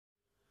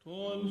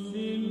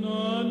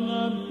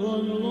Tolsinan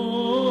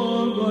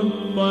prologon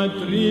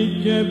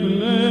patrice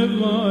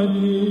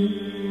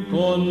plevati,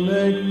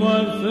 collec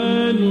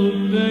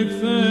parsenut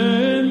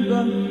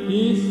exenda,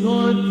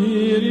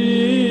 isotiri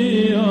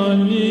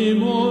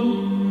animon,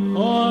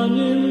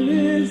 anim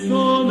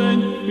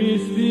lisomen,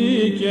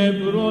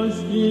 pistique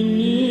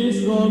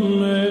proskinis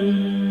omen,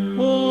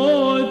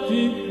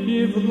 oti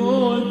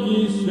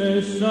pivrotis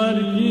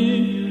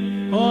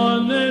esarki,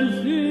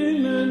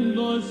 anelfinen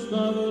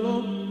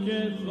dostavro.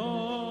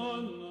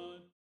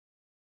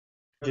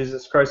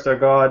 Jesus Christ our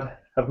God,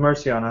 have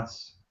mercy on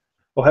us.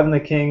 O heavenly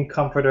King,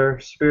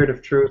 Comforter, Spirit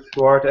of truth,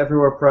 who art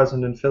everywhere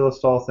present and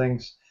fillest all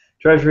things,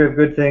 treasury of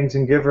good things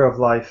and giver of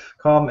life,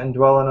 come and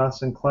dwell in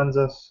us and cleanse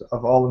us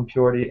of all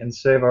impurity and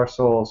save our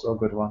souls, O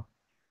good one.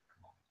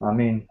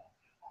 Amen.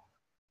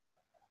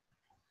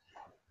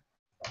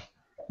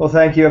 Well,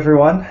 thank you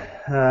everyone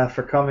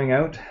for coming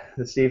out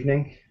this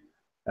evening.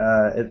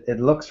 It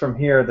looks from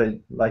here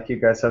that like you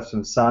guys have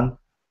some sun.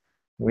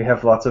 We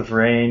have lots of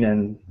rain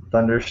and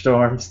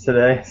thunderstorms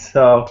today,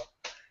 so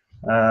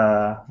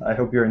I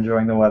hope you're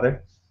enjoying the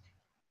weather.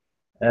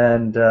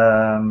 And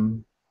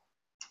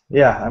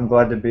yeah, I'm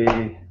glad to be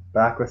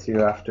back with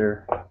you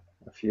after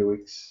a few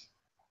weeks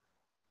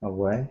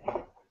away.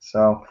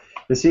 So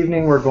this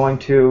evening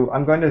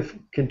I'm going to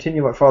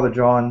continue what Father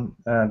John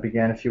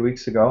began a few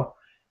weeks ago,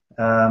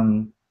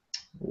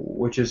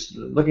 which is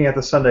looking at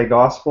the Sunday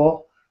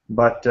Gospel,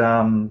 but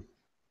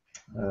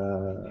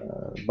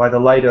by the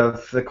light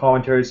of the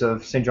commentaries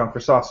of St. John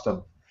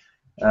Chrysostom.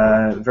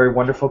 Very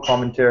wonderful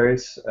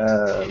commentaries.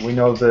 We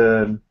know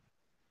the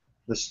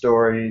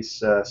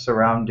stories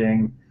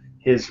surrounding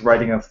his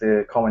writing of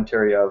the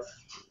commentaries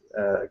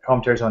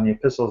on the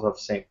epistles of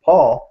St.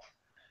 Paul,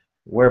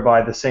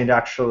 whereby the saint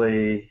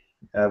actually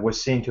was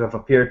seen to have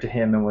appeared to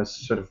him and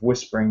was sort of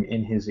whispering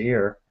in his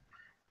ear.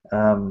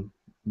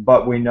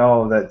 But we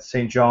know that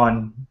St.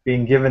 John,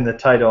 being given the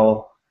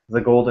title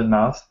the Golden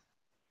Mouth,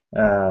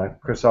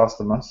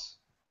 Chrysostomus,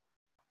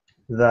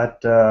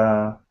 that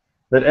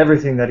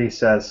everything that he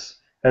says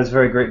has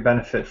very great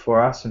benefit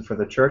for us and for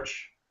the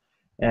church,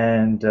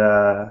 and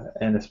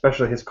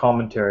especially his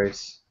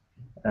commentaries,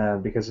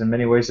 because in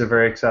many ways they're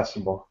very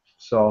accessible.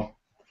 So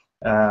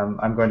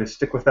I'm going to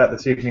stick with that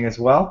this evening as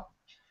well,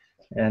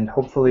 and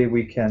hopefully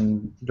we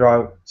can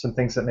draw out some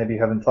things that maybe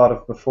you haven't thought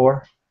of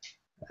before,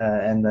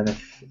 and then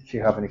if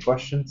you have any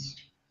questions.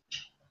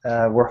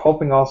 We're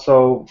hoping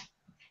also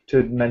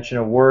to mention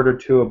a word or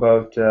two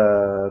about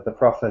the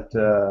prophet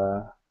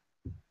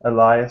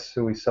Elias,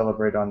 who we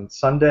celebrate on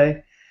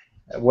Sunday.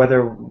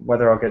 Whether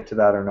I'll get to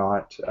that or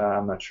not,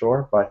 I'm not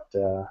sure. But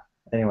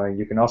anyway,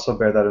 you can also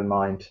bear that in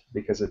mind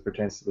because it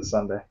pertains to the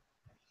Sunday.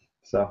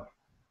 So,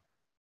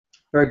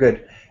 very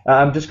good.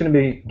 I'm just going to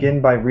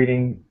begin by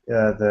reading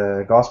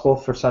the Gospel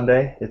for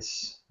Sunday.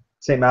 It's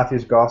St.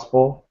 Matthew's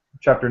Gospel,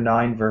 chapter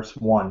 9, verse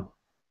 1.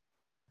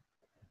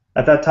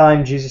 At that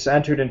time, Jesus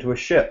entered into a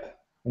ship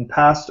and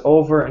passed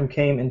over and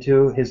came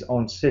into his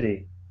own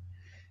city.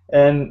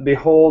 And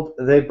behold,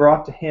 they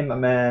brought to him a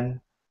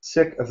man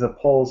sick of the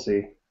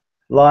palsy,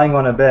 lying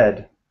on a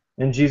bed.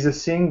 And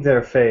Jesus, seeing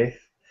their faith,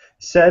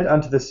 said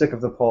unto the sick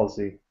of the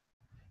palsy,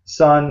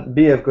 Son,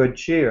 be of good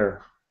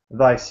cheer,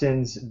 thy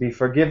sins be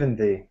forgiven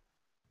thee.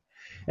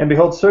 And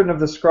behold, certain of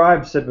the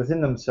scribes said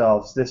within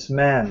themselves, This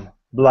man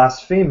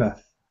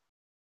blasphemeth.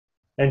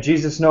 And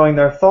Jesus, knowing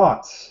their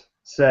thoughts,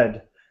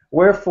 said,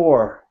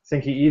 Wherefore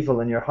think ye evil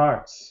in your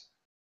hearts?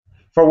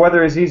 For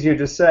whether is easier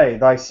to say,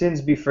 Thy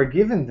sins be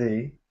forgiven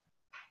thee,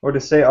 or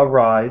to say,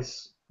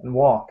 Arise and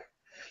walk?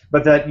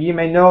 But that ye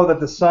may know that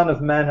the Son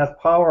of Man hath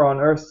power on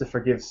earth to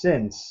forgive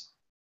sins.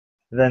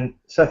 Then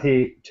saith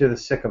he to the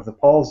sick of the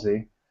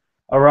palsy,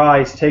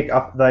 Arise, take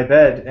up thy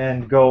bed,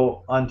 and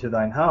go unto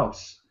thine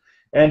house.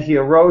 And he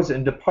arose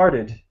and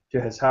departed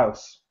to his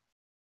house.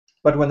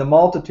 But when the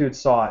multitude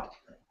saw it,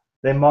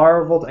 they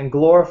marveled and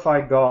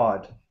glorified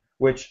God,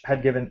 which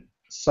had given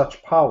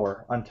such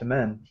power unto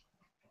men.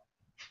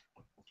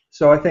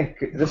 So I think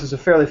this is a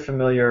fairly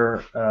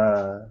familiar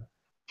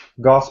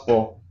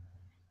gospel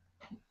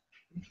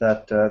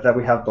that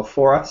we have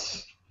before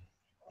us,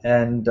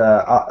 and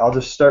I'll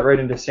just start right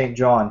into St.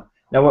 John.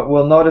 Now, what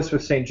we'll notice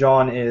with St.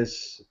 John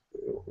is,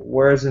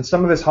 whereas in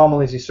some of his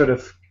homilies he sort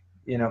of,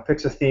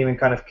 picks a theme and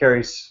kind of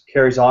carries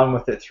on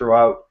with it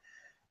throughout.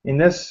 In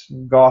this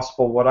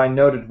gospel, what I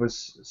noted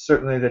was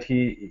certainly that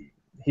he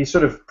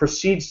sort of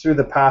proceeds through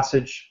the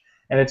passage,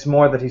 and it's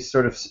more that he's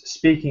sort of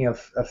speaking of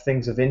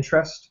things of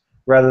interest,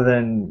 rather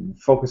than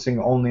focusing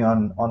only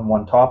on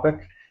one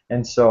topic.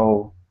 And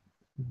so,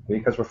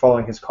 because we're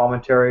following his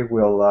commentary,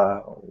 we'll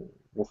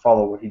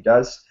follow what he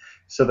does,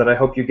 so that I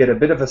hope you get a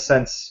bit of a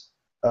sense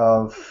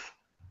of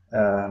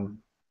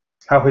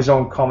how his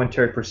own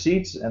commentary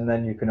proceeds, and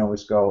then you can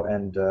always go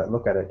and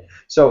look at it.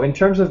 So in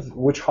terms of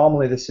which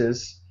homily this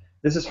is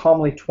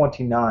homily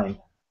 29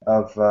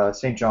 of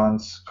St.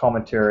 John's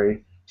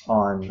commentary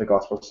on the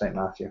Gospel of St.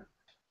 Matthew.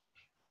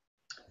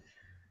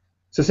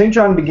 So St.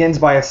 John begins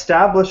by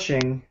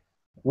establishing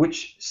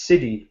which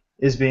city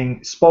is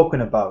being spoken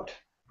about.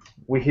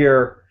 We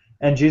hear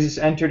And Jesus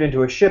entered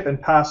into a ship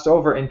and passed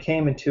over and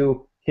came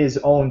into his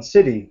own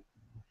city.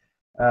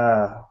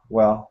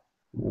 Well,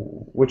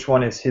 which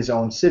one is his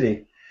own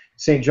city?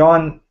 St.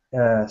 John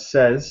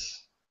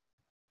says,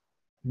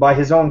 by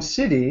his own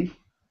city,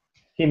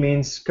 he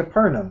means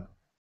Capernaum.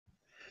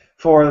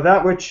 For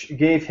that which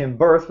gave him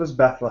birth was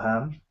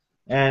Bethlehem,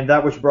 and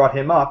that which brought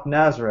him up,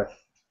 Nazareth.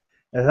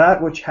 And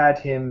that which had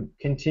him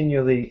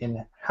continually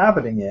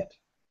inhabiting it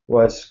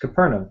was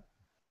Capernaum.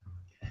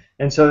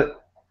 And so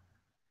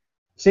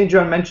St.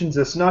 John mentions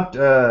this not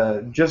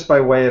just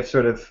by way of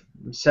sort of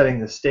setting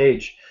the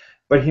stage,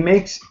 but he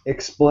makes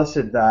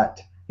explicit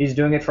that he's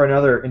doing it for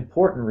another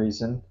important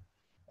reason,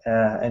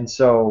 and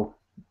so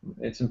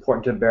it's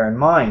important to bear in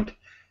mind.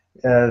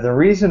 The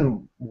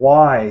reason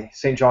why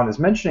St. John is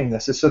mentioning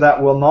this is so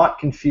that we'll not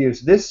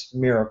confuse this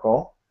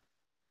miracle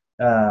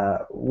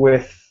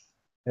or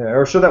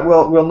so that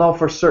we'll know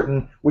for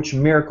certain which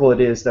miracle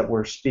it is that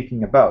we're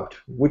speaking about,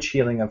 which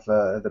healing of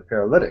the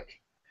paralytic.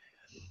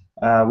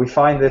 We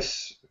find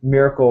this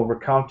miracle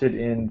recounted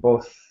in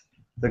both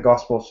the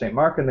Gospel of St.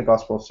 Mark and the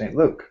Gospel of St.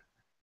 Luke.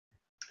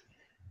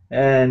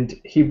 And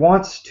he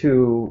wants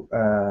to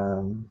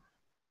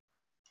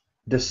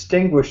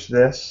distinguish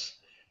this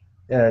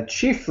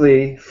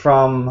chiefly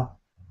from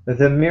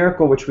the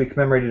miracle which we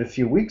commemorated a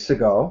few weeks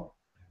ago,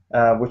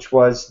 which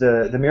was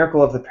the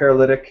miracle of the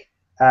paralytic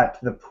at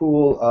the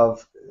pool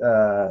of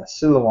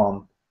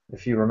Siloam,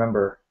 if you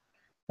remember.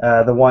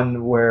 The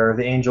one where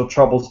the angel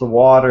troubles the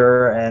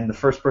water, and the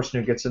first person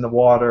who gets in the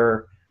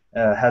water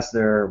has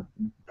their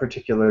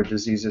particular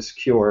diseases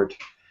cured.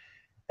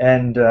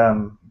 And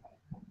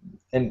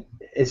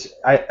it's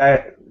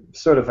I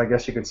sort of, I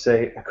guess you could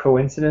say, a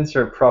coincidence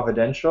or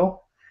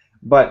providential.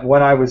 But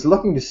when I was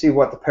looking to see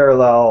what the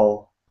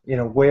parallel,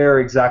 where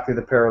exactly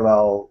the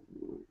parallel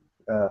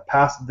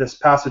this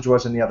passage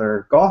was in the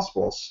other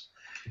Gospels,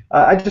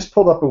 I just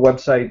pulled up a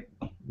website,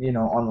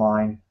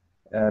 online,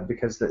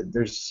 because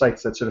there's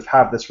sites that sort of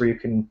have this where you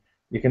can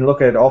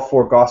look at all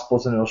four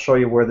Gospels and it'll show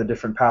you where the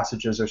different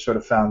passages are sort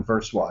of found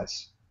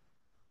verse-wise.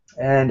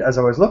 And as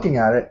I was looking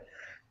at it,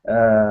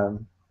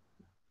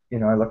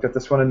 I looked at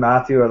this one in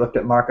Matthew, I looked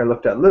at Mark, I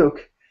looked at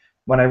Luke.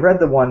 When I read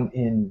the one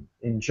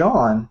in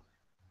John,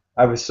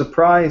 I was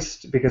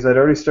surprised, because I'd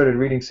already started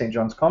reading St.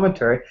 John's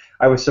commentary,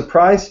 I was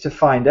surprised to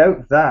find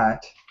out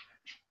that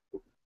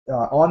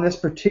on this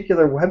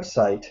particular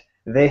website,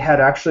 they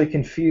had actually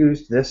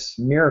confused this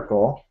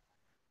miracle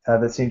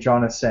that St.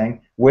 John is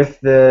saying with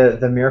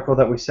the miracle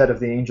that we said of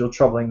the angel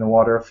troubling the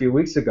water a few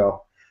weeks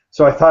ago.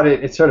 So I thought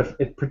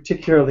it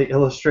particularly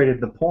illustrated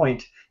the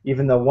point,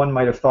 even though one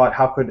might have thought,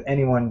 how could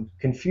anyone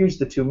confuse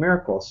the two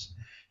miracles?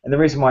 And the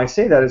reason why I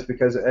say that is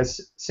because, as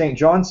St.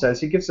 John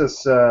says, he gives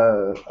us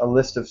a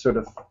list of sort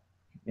of,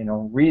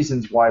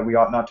 reasons why we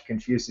ought not to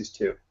confuse these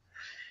two.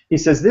 He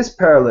says this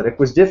paralytic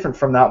was different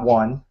from that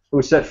one who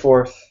was set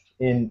forth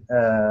in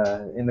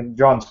the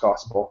John's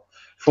Gospel.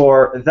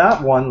 For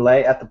that one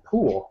lay at the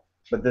pool,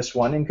 but this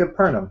one in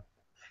Capernaum.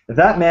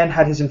 That man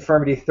had his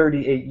infirmity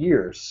 38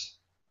 years,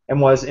 and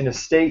was in a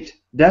state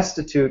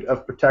destitute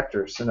of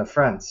protectors and of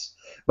friends.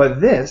 But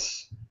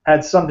this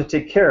had some to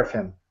take care of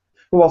him,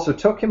 who also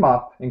took him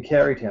up and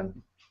carried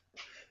him.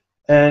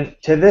 And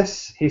to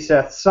this he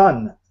saith,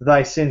 Son,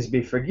 thy sins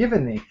be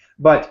forgiven thee.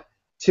 But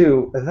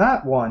to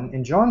that one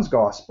in John's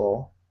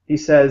Gospel, he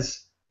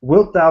says,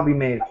 Wilt thou be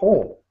made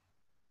whole?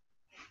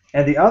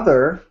 And the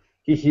other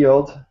he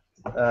healed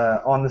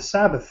on the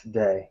Sabbath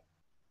day.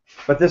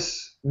 But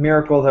this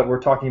miracle that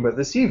we're talking about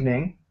this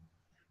evening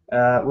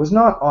was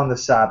not on the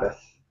Sabbath.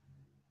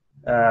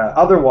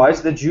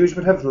 Otherwise, the Jews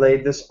would have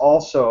laid this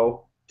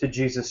also to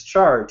Jesus'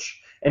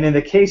 charge. And in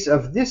the case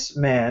of this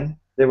man,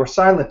 they were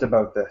silent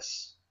about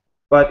this.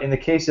 But in the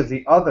case of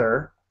the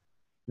other,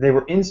 they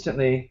were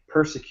instantly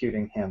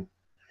persecuting him.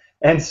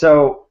 And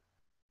so,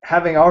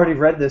 having already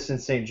read this in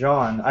St.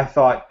 John, I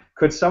thought,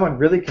 could someone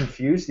really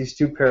confuse these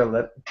two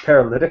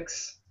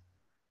paralytics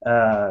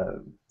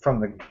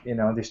from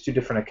these two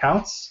different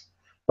accounts?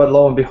 But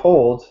lo and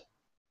behold,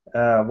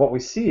 what we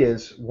see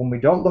is when we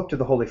don't look to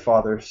the Holy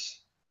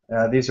Fathers,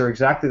 these are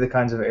exactly the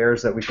kinds of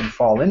errors that we can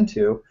fall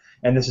into.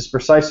 And this is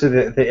precisely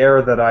the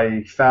error that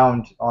I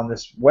found on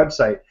this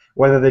website.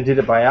 Whether they did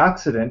it by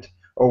accident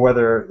or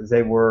whether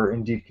they were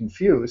indeed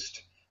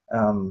confused,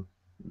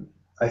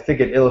 I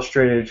think it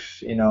illustrated,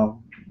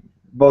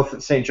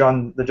 both St.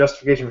 John, the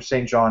justification for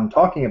St. John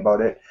talking about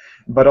it,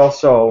 but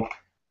also,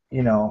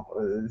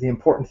 the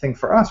important thing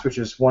for us, which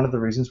is one of the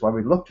reasons why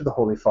we look to the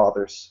Holy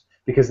Fathers,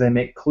 because they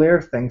make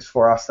clear things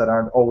for us that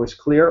aren't always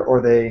clear,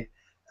 or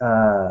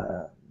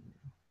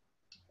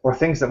or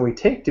things that we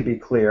take to be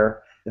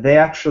clear, they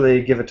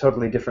actually give a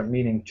totally different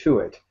meaning to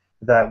it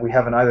that we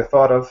haven't either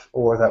thought of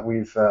or that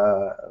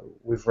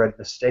we've read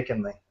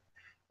mistakenly,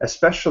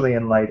 especially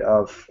in light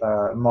of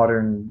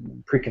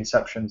modern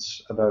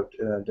preconceptions about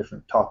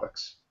different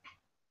topics.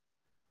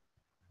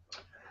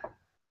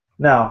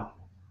 Now,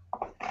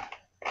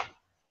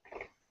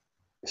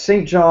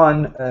 St.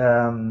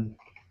 John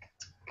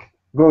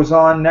goes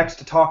on next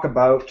to talk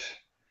about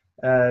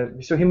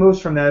So he moves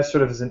from that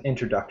sort of as an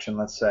introduction,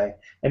 let's say,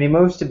 and he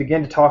moves to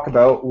begin to talk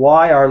about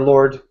why our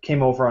Lord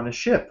came over on a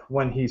ship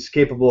when he's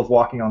capable of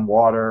walking on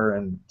water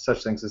and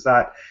such things as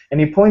that. And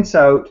he points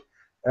out,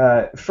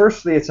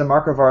 firstly, it's a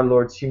mark of our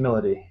Lord's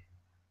humility,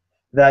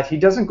 that he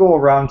doesn't go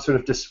around sort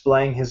of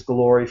displaying his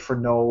glory for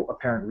no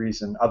apparent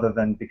reason other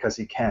than because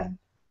he can.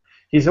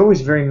 He's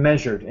always very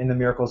measured in the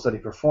miracles that he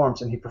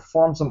performs, and he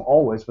performs them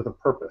always with a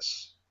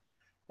purpose.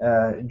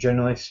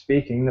 Generally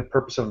speaking, the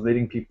purpose of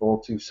leading people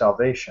to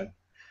salvation.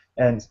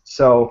 And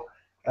so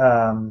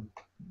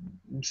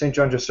St.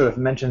 John just sort of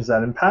mentions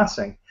that in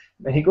passing.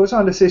 And he goes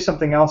on to say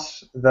something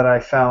else that I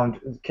found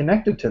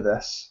connected to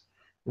this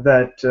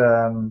that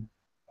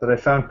I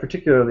found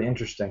particularly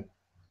interesting.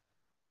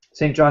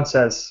 St. John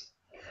says,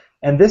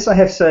 "And this I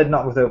have said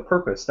not without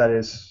purpose," that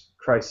is,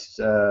 Christ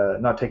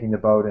not taking the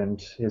boat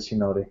and his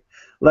humility,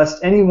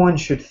 "lest anyone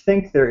should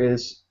think there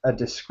is a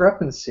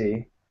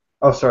discrepancy."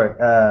 Oh, sorry.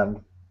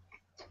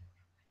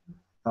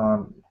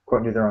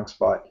 Quoting to the wrong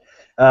spot.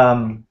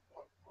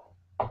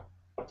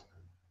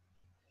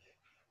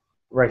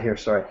 Right here,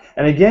 sorry.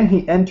 "And again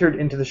he entered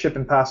into the ship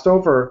and passed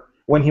over,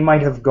 when he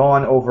might have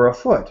gone over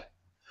afoot.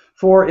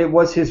 For it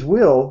was his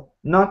will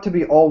not to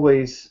be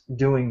always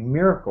doing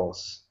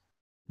miracles,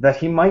 that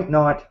he might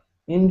not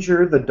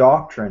injure the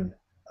doctrine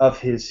of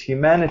his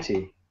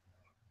humanity."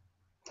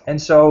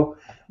 And so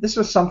this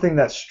was something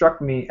that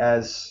struck me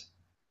as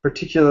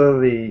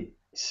particularly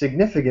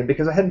significant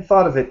because I hadn't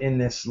thought of it in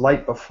this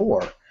light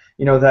before.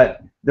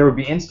 That there would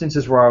be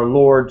instances where our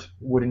Lord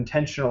would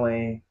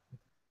intentionally,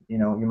 you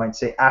might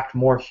say, act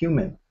more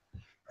human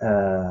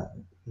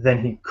than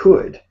he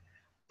could,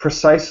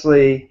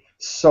 precisely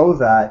so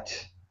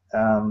that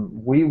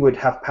we would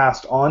have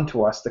passed on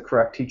to us the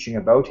correct teaching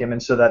about him,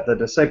 and so that the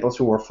disciples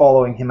who were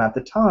following him at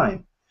the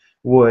time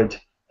would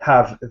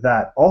have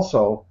that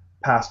also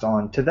passed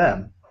on to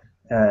them,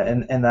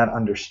 and that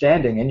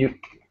understanding. And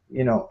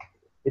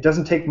it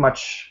doesn't take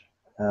much.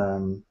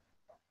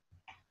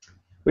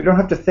 We don't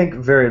have to think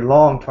very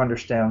long to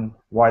understand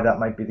why that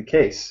might be the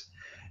case.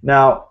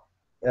 Now,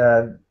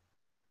 I'm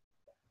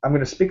going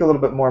to speak a little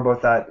bit more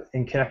about that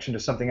in connection to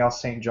something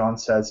else St. John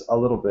says a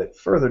little bit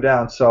further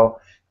down. So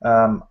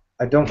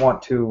I don't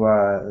want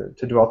to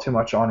dwell too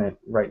much on it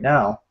right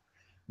now,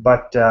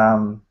 but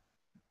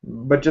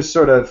just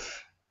sort of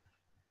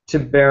to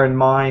bear in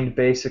mind,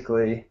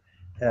 basically,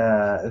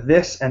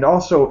 this, and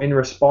also in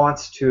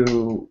response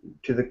to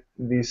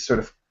these sort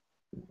of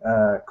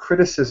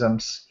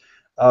criticisms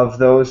of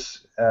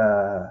those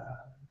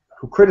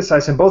who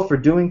criticize him both for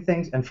doing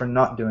things and for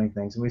not doing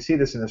things. And we see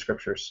this in the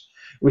scriptures.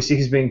 We see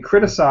he's being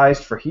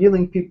criticized for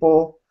healing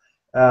people,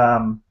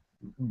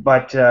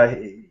 but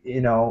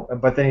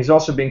then he's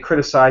also being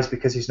criticized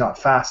because he's not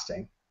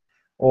fasting.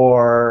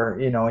 Or,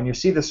 and you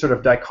see this sort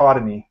of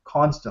dichotomy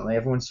constantly.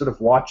 Everyone's sort of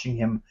watching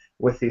him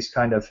with these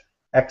kind of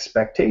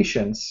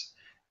expectations.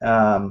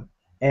 And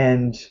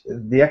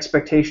the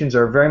expectations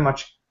are very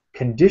much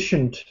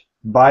conditioned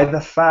by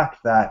the fact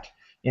that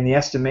in the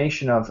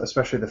estimation of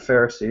especially the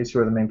Pharisees, who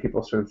are the main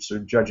people sort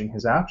of judging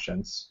his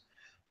actions,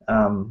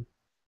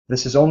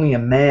 this is only a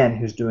man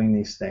who's doing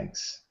these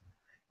things.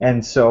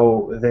 And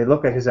so they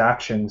look at his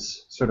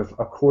actions sort of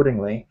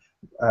accordingly,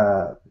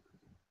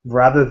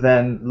 rather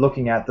than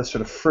looking at the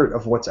sort of fruit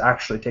of what's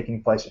actually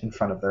taking place in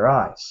front of their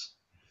eyes.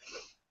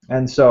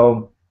 And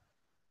so,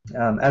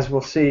 as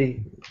we'll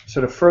see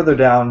sort of further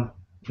down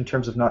in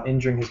terms of not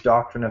injuring his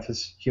doctrine of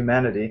his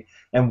humanity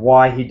and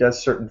why he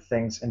does certain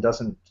things and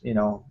doesn't,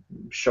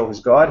 show his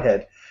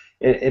Godhead,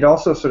 it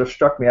also sort of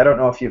struck me, I don't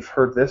know if you've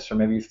heard this or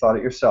maybe you've thought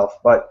it yourself,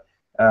 but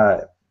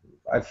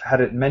I've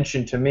had it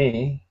mentioned to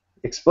me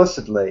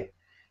explicitly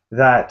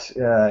that,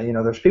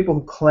 there's people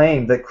who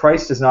claim that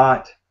Christ does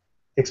not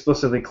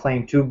explicitly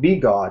claim to be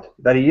God,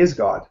 that he is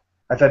God.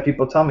 I've had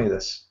people tell me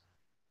this,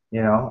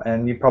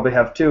 and you probably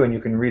have too, and you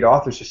can read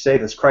authors who say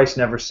this. Christ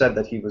never said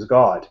that he was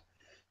God,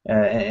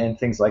 and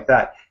things like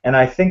that. And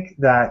I think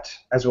that,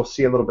 as we'll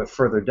see a little bit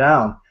further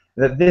down,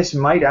 that this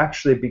might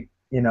actually be,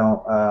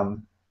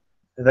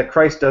 that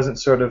Christ doesn't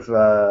sort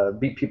of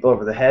beat people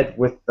over the head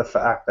with the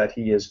fact that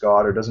he is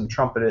God, or doesn't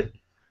trumpet it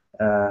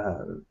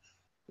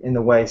in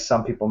the way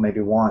some people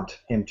maybe want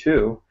him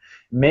to.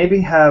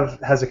 Maybe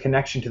has a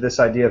connection to this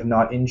idea of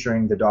not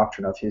injuring the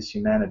doctrine of his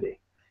humanity.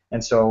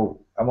 And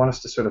so I want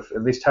us to sort of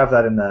at least have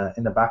that in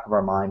the back of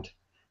our mind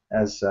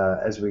as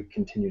we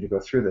continue to go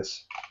through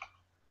this.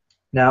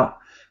 Now,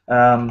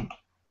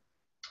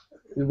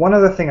 one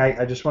other thing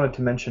I just wanted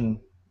to mention,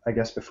 I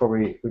guess, before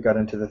we got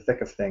into the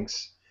thick of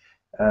things,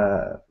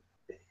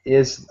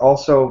 is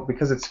also,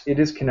 because it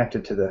is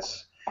connected to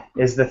this,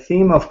 is the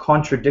theme of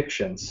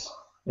contradictions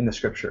in the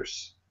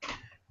scriptures.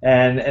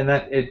 And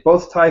that it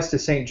both ties to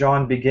St.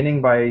 John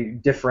beginning by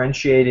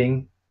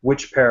differentiating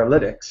which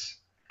paralytics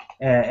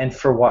and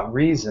for what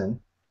reason.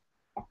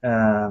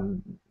 Part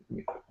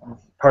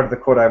of the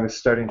quote I was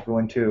starting to go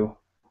into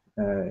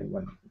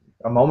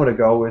a moment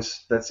ago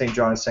was that St.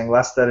 John is saying,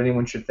 lest that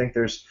anyone should think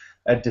there's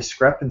a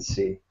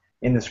discrepancy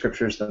in the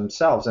scriptures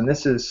themselves. And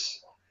this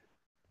is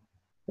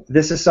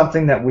this is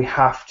something that we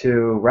have to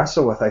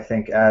wrestle with, I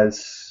think,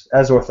 as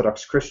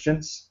Orthodox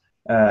Christians,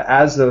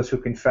 as those who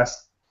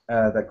confess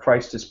that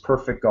Christ is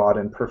perfect God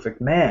and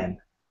perfect man.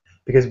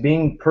 Because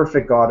being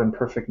perfect God and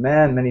perfect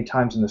man, many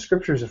times in the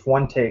Scriptures, if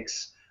one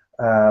takes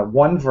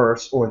one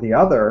verse or the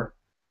other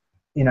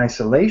in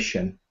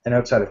isolation and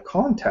outside of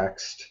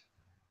context,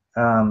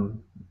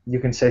 you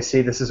can say,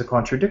 see, this is a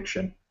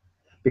contradiction.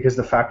 Because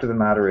the fact of the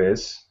matter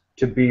is,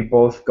 to be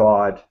both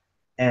God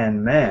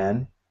and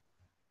man,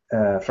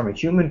 from a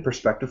human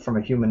perspective,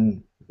 from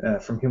human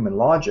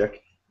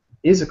logic,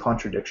 is a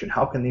contradiction.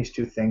 How can these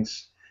two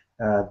things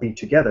be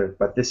together?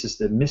 But this is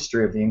the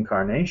mystery of the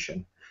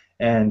incarnation,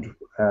 and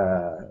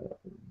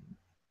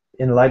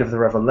in light of the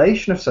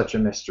revelation of such a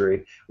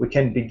mystery, we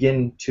can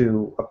begin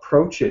to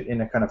approach it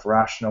in a kind of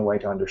rational way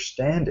to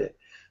understand it.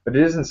 But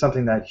it isn't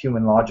something that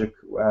human logic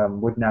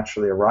would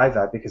naturally arrive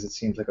at, because it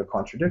seems like a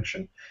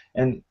contradiction.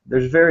 And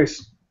there's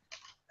various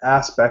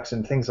aspects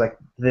and things like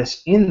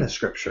this in the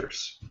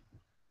Scriptures.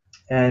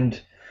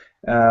 And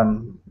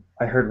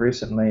I heard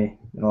recently,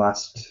 in the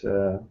last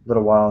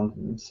little while,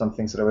 some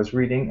things that I was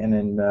reading, and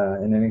in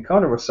an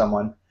encounter with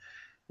someone,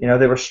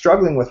 they were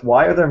struggling with,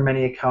 why are there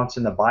many accounts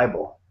in the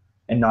Bible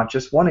and not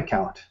just one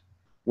account?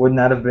 Wouldn't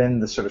that have been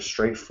the sort of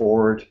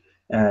straightforward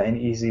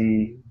and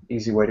easy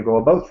way to go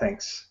about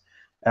things?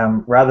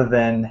 Rather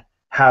than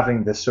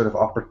having this sort of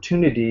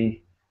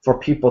opportunity for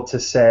people to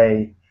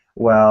say,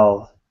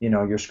 well,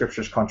 your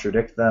Scriptures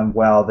contradict them,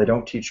 well, they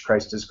don't teach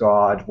Christ as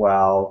God,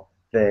 well,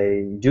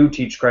 they do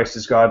teach Christ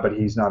as God, but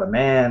he's not a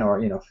man, or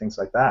things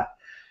like that.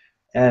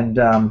 And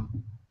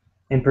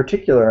in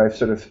particular, I've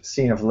sort of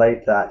seen of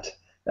late that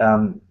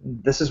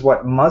this is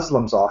what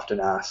Muslims often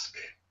ask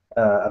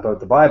about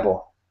the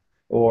Bible,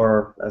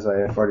 or, as I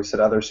have already said,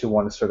 others who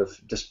want to sort of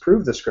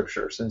disprove the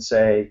Scriptures and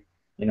say,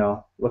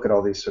 look at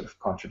all these sort of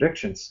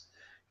contradictions.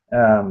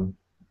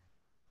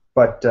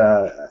 But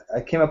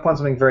I came upon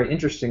something very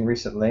interesting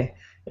recently.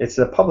 It's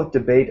a public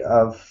debate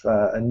of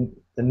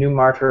the new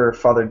martyr,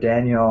 Father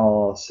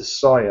Daniel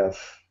Sisoyev.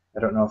 I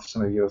don't know if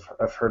some of you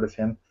have heard of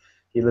him.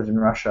 He lived in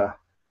Russia,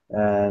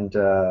 and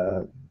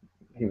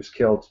he was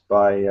killed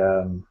by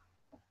a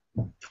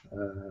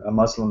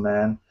Muslim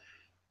man.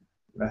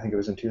 I think it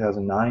was in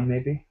 2009,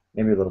 maybe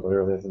a little bit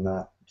earlier than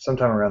that,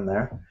 sometime around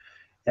there.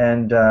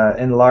 And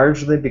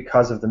largely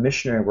because of the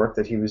missionary work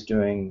that he was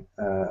doing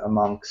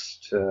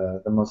amongst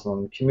the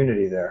Muslim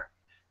community there.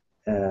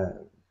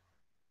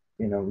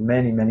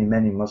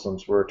 Many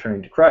Muslims were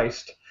turning to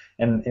Christ,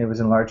 and it was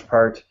in large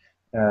part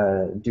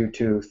due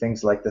to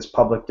things like this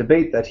public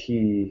debate that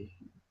he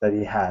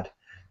had.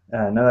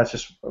 Now that's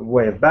just a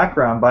way of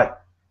background,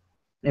 but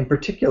in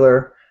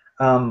particular,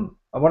 I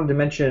wanted to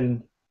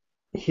mention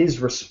his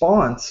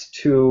response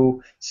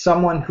to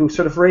someone who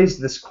sort of raised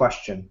this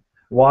question: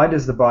 why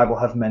does the Bible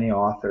have many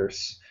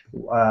authors?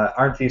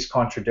 Aren't these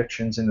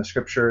contradictions in the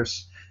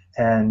Scriptures?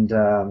 And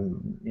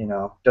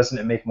doesn't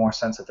it make more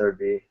sense that there would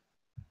be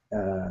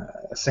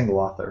a single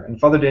author? And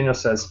Father Daniel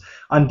says,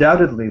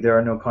 undoubtedly there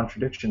are no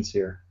contradictions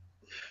here.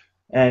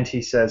 And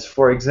he says,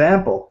 for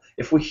example,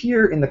 if we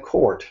hear in the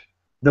court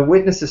the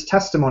witnesses'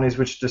 testimonies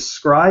which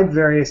describe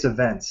various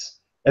events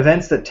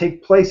that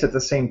take place at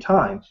the same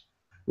time,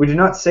 we do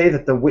not say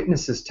that the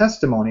witnesses'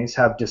 testimonies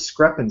have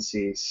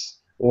discrepancies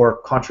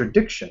or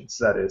contradictions,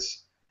 that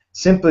is,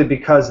 simply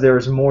because there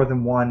is more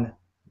than one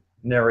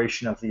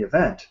narration of the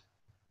event.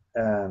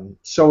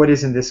 So it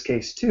is in this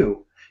case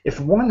too. If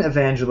one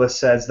evangelist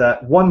says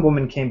that one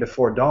woman came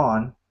before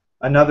dawn,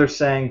 another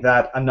saying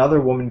that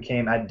another woman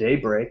came at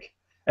daybreak,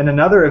 and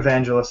another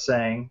evangelist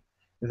saying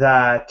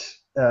that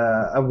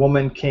a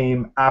woman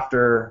came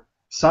after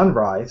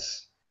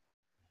sunrise,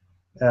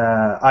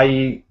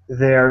 i.e.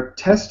 they're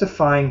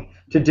testifying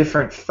to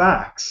different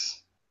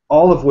facts,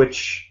 all of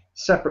which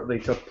separately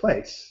took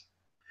place.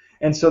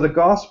 And so the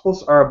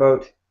Gospels are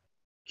about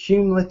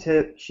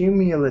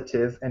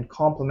cumulative and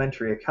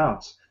complementary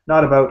accounts,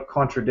 not about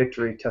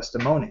contradictory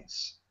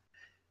testimonies.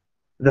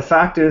 The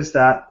fact is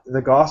that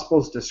the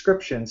Gospel's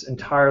descriptions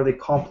entirely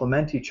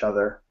complement each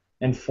other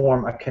and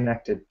form a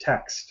connected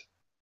text.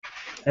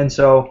 And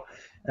so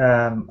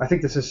I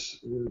think this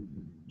is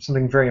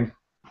something very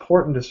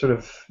important to sort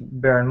of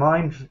bear in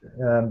mind,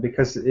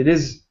 because it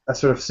is a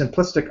sort of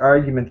simplistic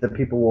argument that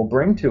people will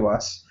bring to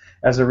us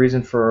as a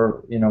reason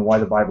for why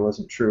the Bible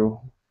isn't true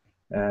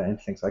and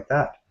things like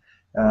that.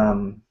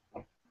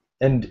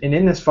 And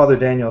in this, Father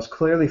Daniel is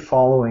clearly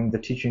following the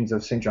teachings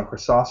of St. John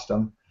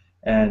Chrysostom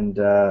and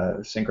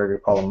St. Gregory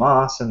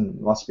Palamas, and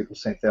lots of people,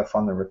 St.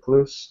 Theophan the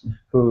Recluse,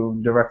 who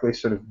directly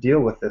sort of deal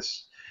with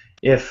this.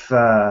 If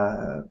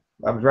I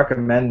would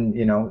recommend,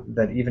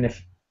 that even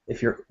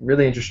if you're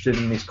really interested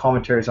in these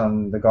commentaries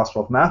on the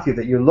Gospel of Matthew,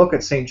 that you look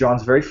at St.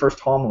 John's very first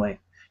homily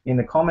in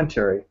the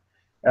commentary,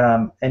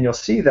 and you'll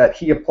see that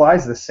he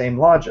applies the same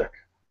logic.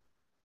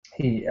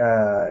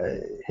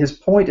 His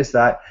point is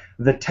that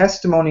the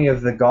testimony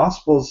of the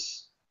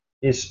Gospels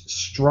is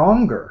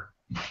stronger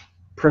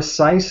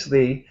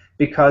precisely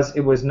because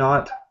it was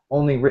not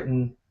only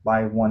written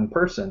by one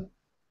person.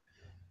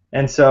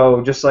 And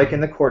so, just like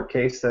in the court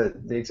case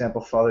that the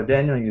example Father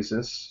Daniel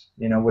uses,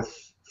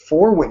 with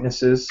 4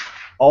 witnesses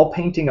all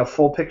painting a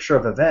full picture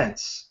of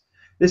events,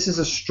 this is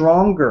a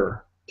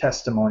stronger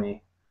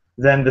testimony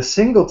than the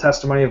single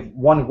testimony of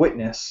one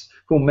witness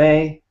who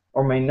may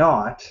or may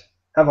not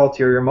have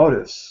ulterior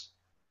motives.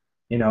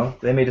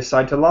 They may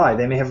decide to lie.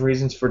 They may have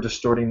reasons for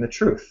distorting the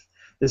truth.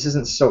 This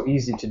isn't so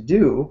easy to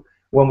do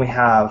when we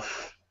have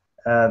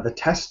the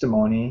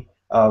testimony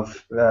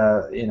of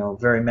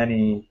very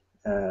many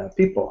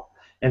people.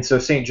 And so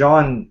St.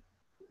 John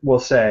will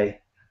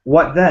say,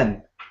 what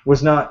then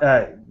was not,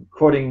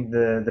 quoting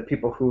the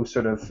people who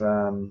sort of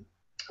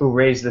who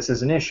raised this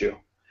as an issue,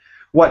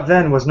 what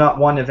then was not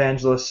one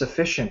evangelist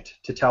sufficient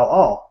to tell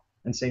all?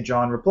 And St.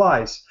 John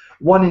replies,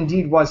 one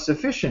indeed was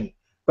sufficient,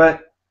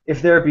 but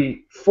if there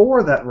be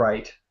 4 that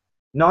write,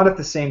 not at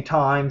the same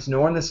times,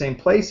 nor in the same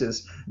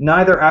places,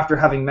 neither after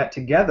having met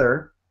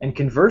together and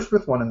conversed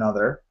with one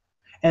another,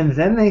 and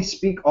then they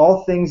speak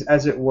all things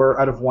as it were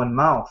out of one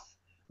mouth,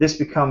 this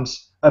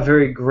becomes a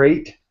very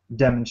great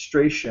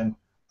demonstration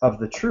of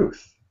the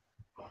truth.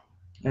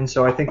 And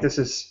so I think this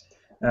is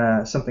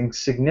something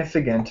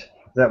significant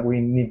that we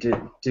need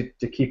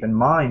to keep in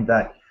mind,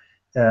 that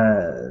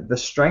the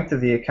strength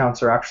of the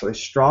accounts are actually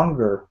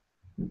stronger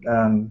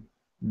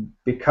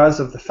because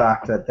of the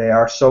fact that they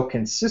are so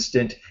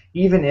consistent,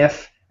 even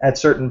if at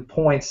certain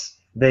points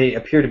they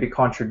appear to be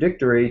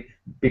contradictory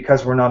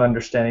because we're not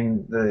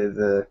understanding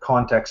the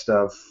context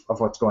of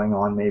what's going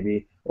on,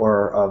 maybe,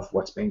 or of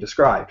what's being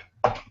described.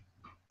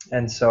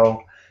 And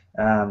so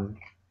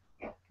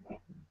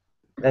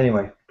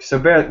anyway, so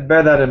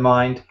bear that in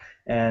mind,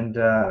 and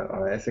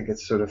I think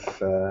it's sort of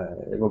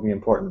it will be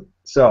important.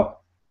 So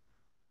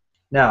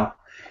now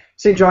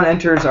St. John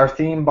enters our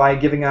theme by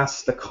giving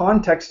us the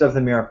context of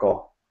the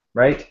miracle,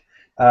 right?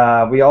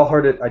 We all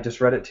heard it. I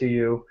just read it to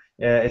you.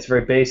 It's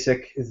very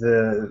basic.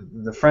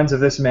 The friends of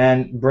this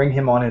man bring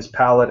him on his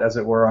pallet, as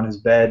it were, on his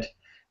bed,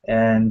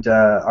 and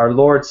our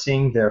Lord,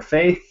 seeing their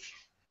faith,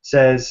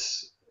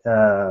 says, be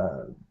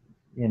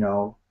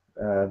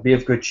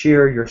of good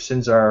cheer, your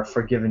sins are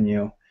forgiven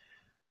you.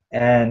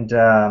 And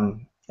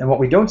what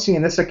we don't see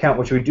in this account,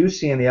 which we do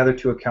see in the other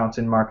 2 accounts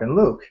in Mark and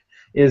Luke,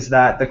 is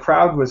that the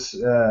crowd was,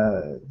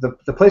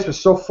 the place was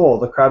so full,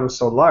 the crowd was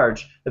so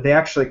large, that they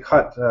actually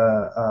cut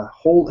a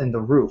hole in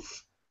the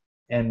roof,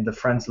 and the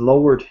friends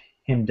lowered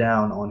him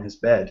down on his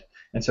bed.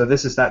 And so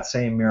this is that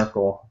same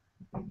miracle.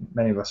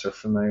 Many of us are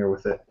familiar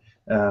with it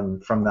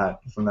from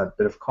that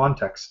bit of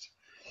context.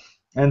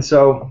 And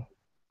so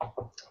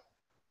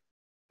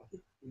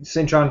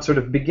St. John sort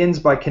of begins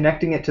by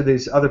connecting it to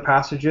these other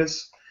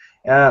passages,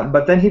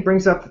 but then he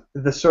brings up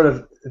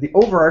the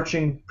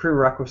overarching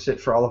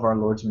prerequisite for all of our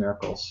Lord's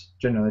miracles,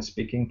 generally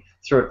speaking,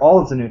 throughout all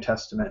of the New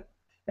Testament,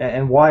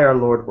 and why our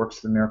Lord works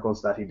the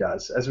miracles that he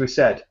does. As we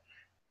said,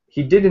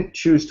 he didn't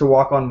choose to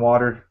walk on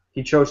water.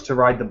 He chose to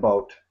ride the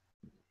boat,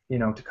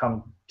 to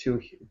come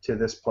to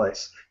this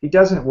place. He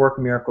doesn't work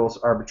miracles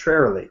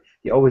arbitrarily.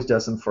 He always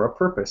does them for a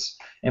purpose.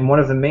 And one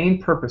of the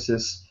main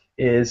purposes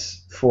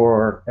is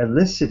for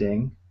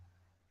eliciting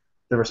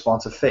the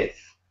response of faith,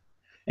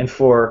 and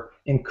for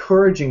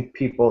encouraging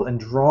people and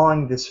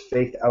drawing this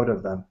faith out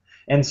of them.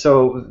 And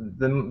so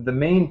the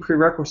main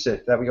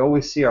prerequisite that we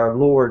always see our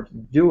Lord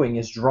doing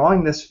is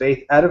drawing this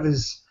faith out of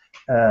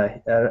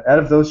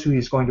those who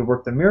he's going to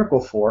work the miracle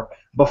for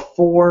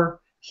before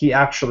he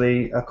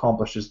actually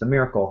accomplishes the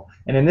miracle.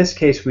 And in this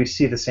case, we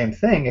see the same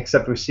thing,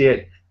 except we see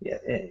it,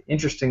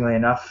 interestingly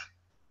enough,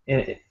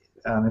 in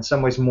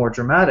some ways more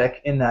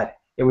dramatic, in that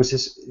it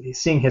was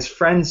seeing his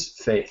friend's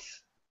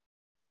faith.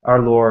 Our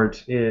Lord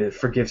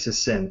forgives his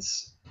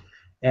sins.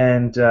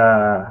 And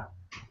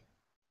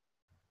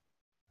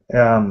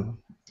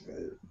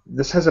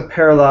this has a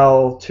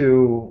parallel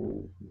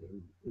to,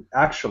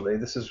 actually,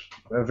 this is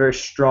a very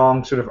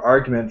strong sort of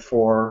argument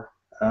for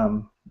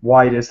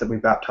why it is that we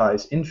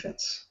baptize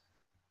infants.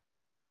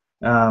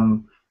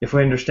 If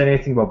we understand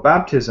anything about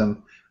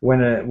baptism,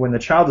 when the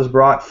child is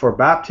brought for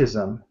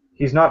baptism,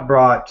 he's not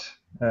brought,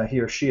 he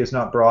or she is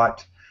not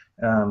brought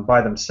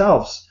by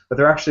themselves, but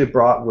they're actually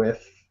brought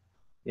with,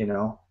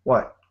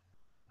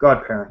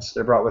 godparents.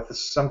 They're brought with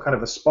some kind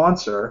of a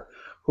sponsor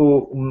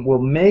who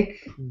will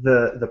make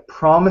the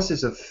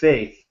promises of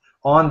faith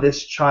on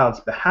this child's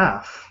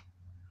behalf,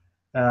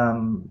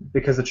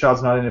 because the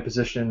child's not in a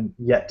position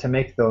yet to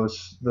make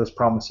those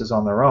promises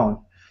on their own.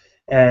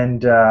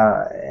 And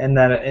then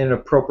at an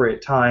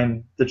appropriate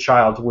time, the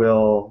child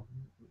will,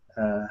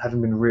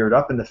 having been reared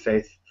up in the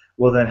faith,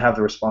 will then have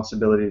the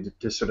responsibility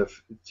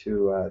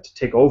to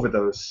take over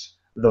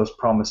those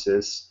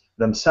promises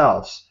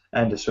themselves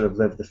and to sort of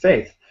live the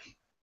faith.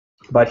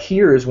 But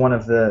here is one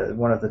of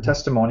the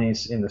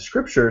testimonies in the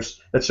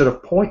scriptures that sort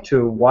of point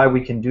to why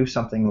we can do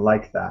something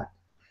like that.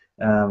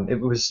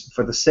 It was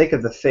for the sake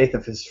of the faith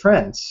of his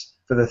friends,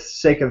 for the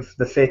sake of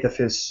the faith of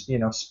his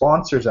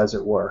sponsors, as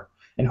it were.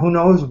 And who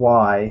knows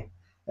why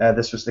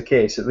this was the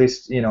case? At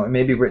least it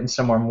may be written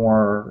somewhere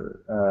more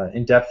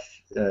in depth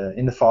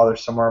in the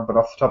Fathers somewhere. But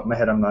off the top of my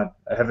head, I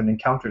haven't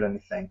encountered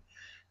anything,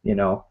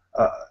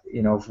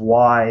 of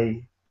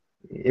why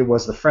it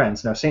was the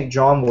friends. Now St.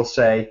 John will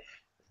say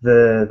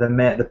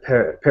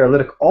the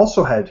paralytic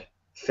also had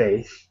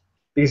faith,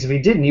 because if he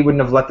didn't, he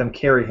wouldn't have let them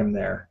carry him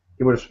there.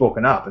 He would have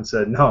spoken up and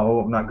said, "No,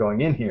 I'm not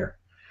going in here."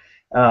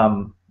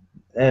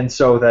 And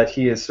so that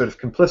he is sort of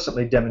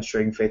complicitly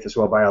demonstrating faith as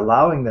well by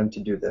allowing them to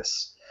do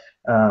this.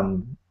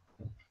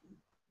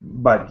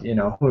 But you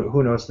know,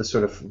 who knows the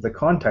sort of the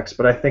context?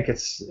 But I think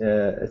it's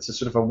a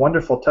sort of a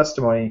wonderful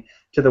testimony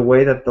to the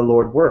way that the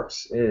Lord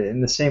works. In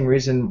the same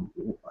reason,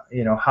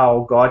 you know,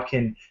 how God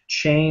can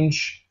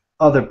change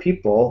other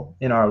people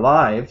in our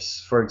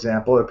lives, for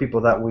example, or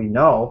people that we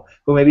know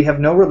who maybe have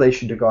no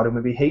relation to God, who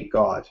maybe hate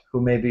God, who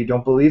maybe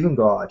don't believe in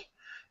God,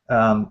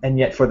 and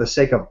yet for the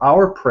sake of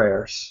our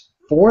prayers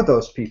for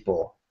those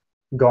people,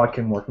 God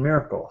can work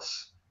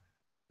miracles.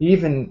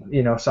 Even,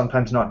 you know,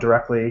 sometimes not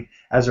directly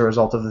as a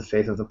result of the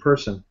faith of the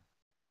person.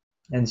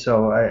 And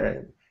so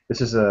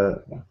it's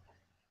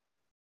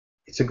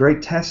a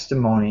great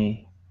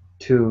testimony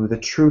to the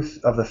truth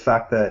of the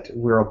fact that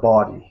we're a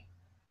body,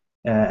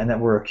 and that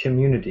we're a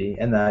community,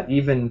 and that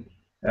even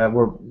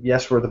we're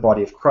the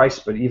body of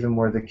Christ, but even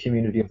we're the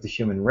community of the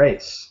human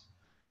race.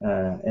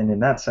 And in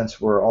that sense,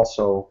 we're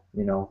also,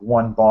 you know,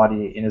 one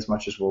body in as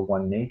much as we're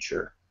one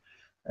nature.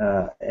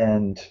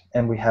 And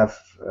we have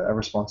a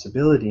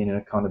responsibility and an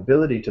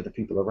accountability to the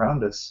people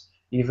around us,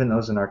 even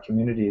those in our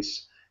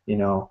communities, you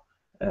know,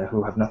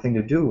 who have nothing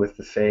to do with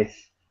the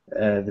faith,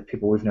 the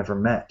people we've never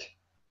met.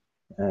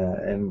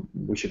 And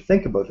we should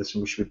think about this,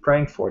 and we should be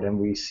praying for it, and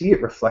we see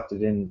it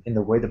reflected in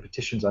the way the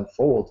petitions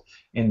unfold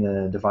in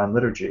the Divine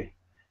Liturgy.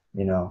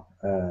 You know,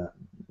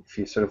 if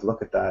you sort of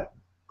look at that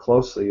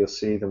closely, you'll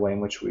see the way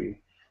in which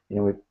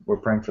we're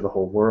praying for the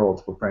whole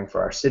world. We're praying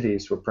for our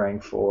cities. We're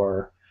praying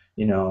for,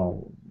 you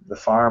know, the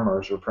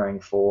farmers.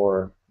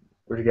 We're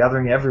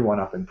gathering everyone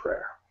up in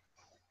prayer,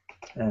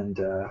 and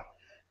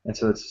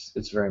so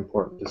it's very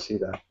important to see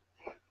that.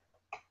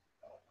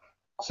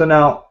 So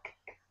now,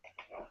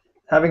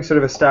 having sort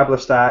of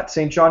established that,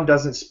 St. John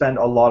doesn't spend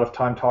a lot of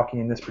time talking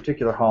in this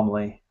particular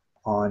homily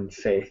on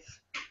faith.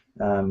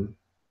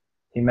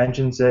 He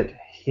mentions it,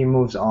 he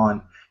moves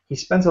on. He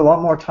spends a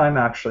lot more time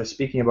actually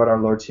speaking about our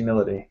Lord's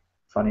humility,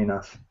 funny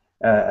enough,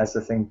 as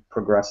the thing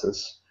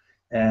progresses.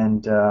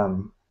 And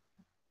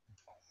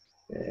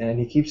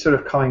he keeps sort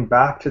of coming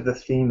back to the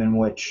theme in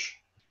which,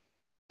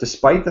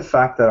 despite the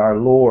fact that our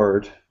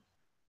Lord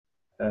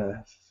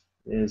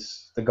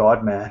is the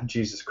God-man,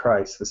 Jesus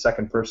Christ, the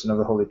second person of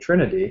the Holy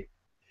Trinity,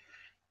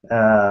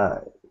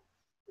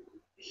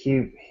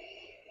 he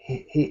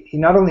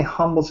not only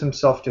humbles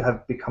himself to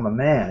have become a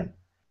man,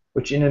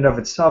 which in and of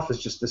itself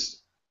is just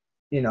this,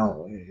 you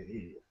know,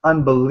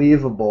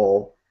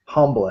 unbelievable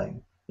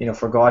humbling, you know,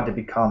 for God to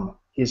become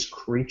his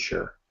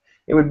creature.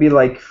 It would be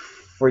like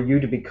for you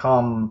to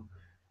become,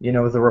 you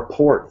know, the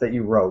report that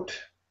you wrote,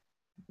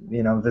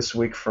 you know, this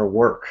week for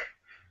work,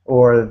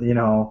 or, you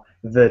know,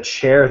 the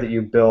chair that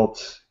you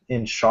built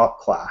in shop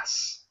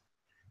class,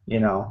 you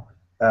know,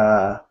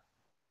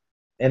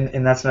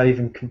 and that's not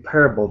even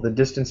comparable. The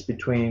distance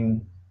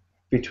between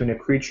a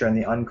creature and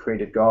the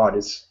uncreated God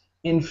is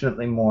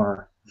infinitely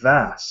more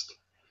vast.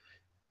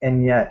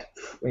 And yet,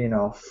 you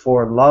know,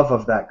 for love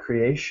of that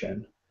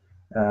creation,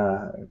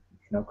 you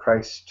know,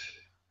 Christ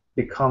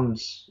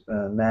becomes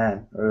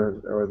man,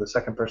 or the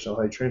second person of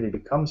the Holy Trinity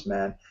becomes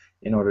man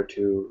in order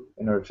to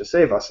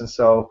save us. And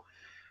so,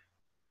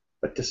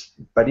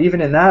 but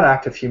even in that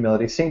act of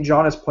humility, St.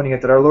 John is pointing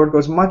out that our Lord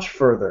goes much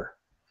further,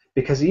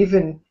 because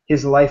even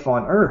his life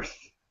on earth,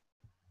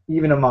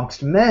 even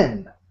amongst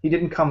men, he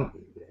didn't come,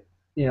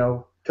 you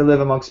know, to live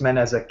amongst men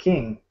as a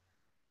king.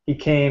 He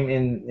came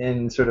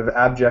in sort of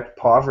abject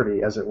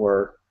poverty, as it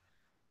were,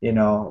 you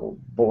know,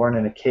 born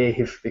in a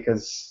cave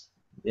because,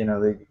 you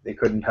know, they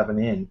couldn't have an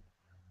inn,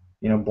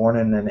 you know, born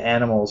in an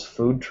animal's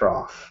food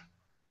trough.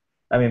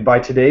 I mean, by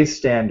today's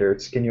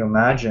standards, can you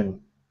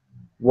imagine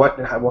what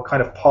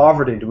kind of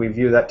poverty do we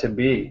view that to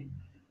be?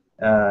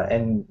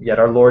 And yet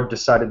our Lord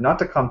decided not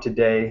to come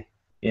today,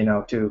 you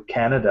know, to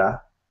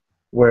Canada,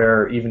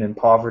 where even in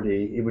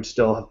poverty he would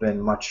still have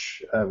been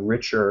much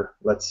richer,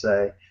 let's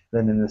say,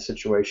 than in the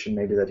situation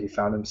maybe that he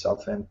found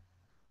himself in.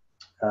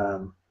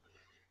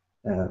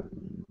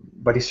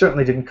 But he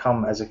certainly didn't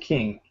come as a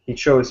king. He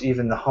chose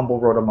even the humble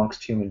road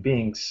amongst human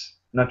beings,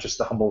 not just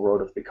the humble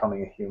road of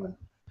becoming a human.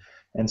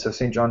 And so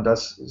St. John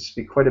does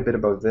speak quite a bit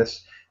about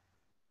this,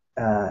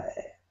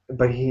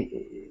 but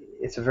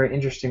it's a very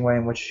interesting way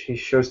in which he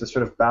shows the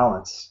sort of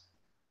balance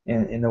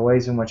in the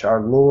ways in which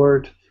our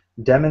Lord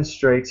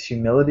demonstrates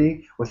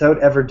humility without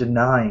ever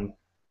denying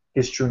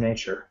his true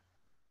nature.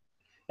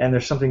 And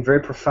there's something very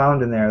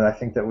profound in there that I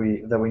think that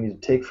we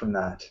need to take from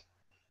that.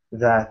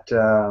 That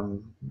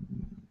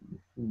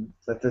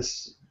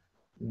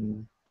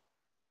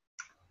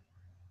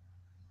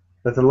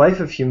the life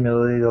of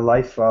humility, the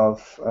life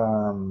of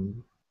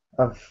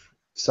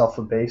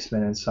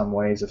self-abasement in some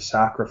ways, of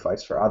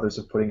sacrifice for others,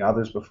 of putting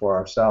others before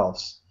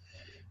ourselves,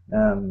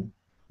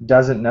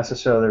 doesn't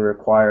necessarily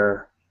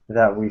require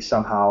that we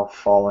somehow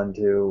fall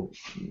into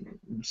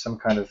some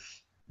kind of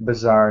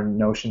bizarre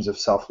notions of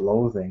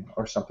self-loathing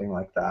or something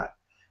like that.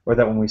 or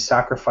that when we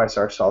sacrifice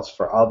ourselves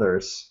for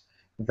others,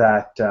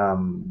 that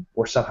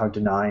we're somehow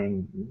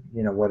denying,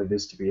 what it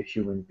is to be a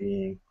human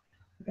being,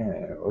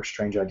 or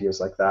strange ideas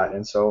like that.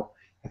 And so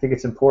I think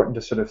it's important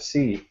to sort of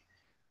see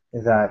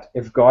that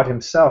if God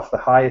himself, the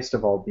highest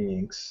of all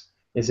beings,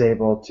 is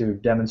able to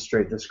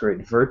demonstrate this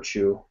great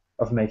virtue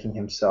of making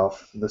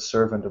himself the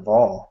servant of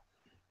all,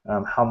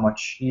 how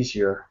much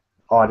easier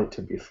ought it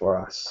to be for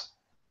us,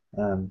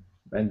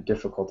 and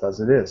difficult as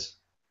it is.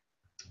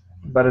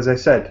 But as I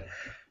said,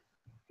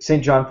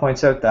 St. John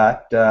points out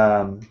that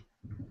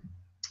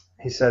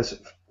he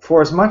says,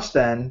 "For as much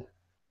then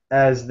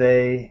as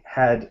they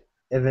had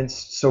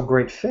evinced so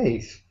great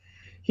faith,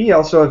 he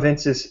also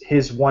evinces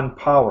his one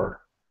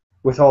power,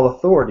 with all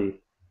authority,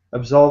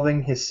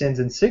 absolving his sins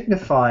and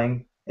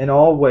signifying in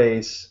all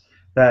ways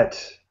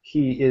that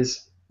he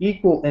is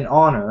equal in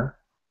honor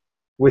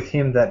with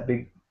him that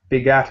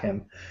begat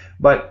him."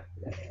 But,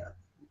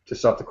 to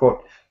stop the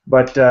quote,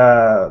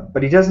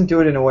 but he doesn't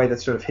do it in a way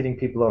that's sort of hitting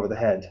people over the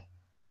head.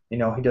 He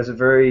does it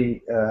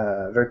very,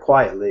 very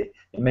quietly.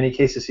 In many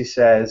cases he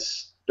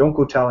says, "Don't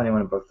go tell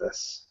anyone about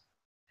this."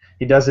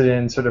 He does it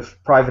in sort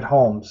of private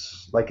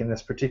homes, like in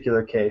this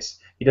particular case.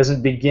 He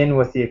doesn't begin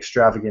with the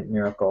extravagant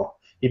miracle.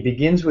 He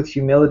begins with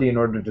humility in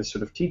order to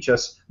sort of teach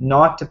us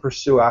not to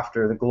pursue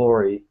after the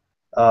glory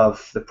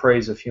of the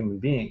praise of human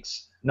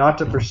beings, not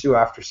to pursue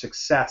after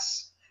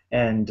success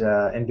and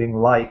being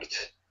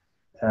liked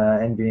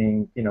and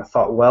being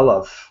thought well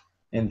of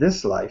in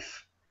this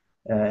life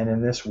and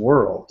in this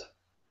world,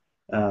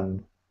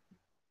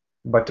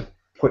 but to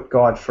put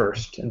God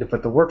first and to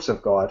put the works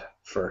of God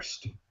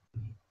first.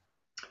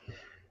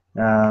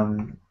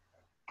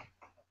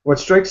 What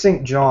strikes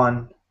St.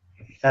 John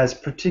as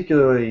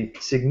particularly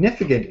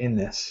significant in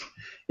this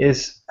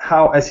is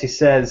how, as he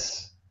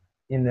says,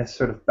 in this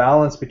sort of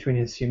balance between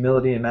his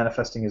humility and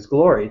manifesting his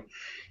glory,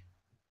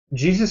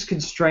 Jesus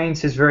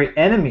constrains his very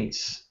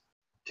enemies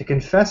to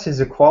confess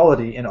his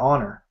equality in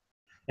honor,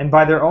 and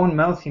by their own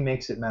mouth he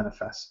makes it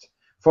manifest.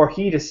 For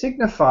he, to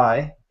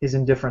signify his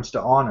indifference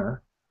to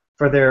honor,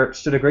 for there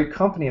stood a great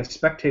company of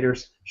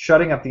spectators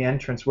shutting up the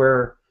entrance,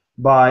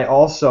 whereby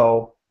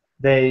also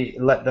they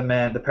let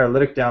the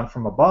paralytic down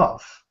from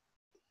above,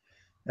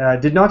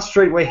 did not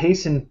straightway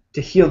hasten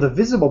to heal the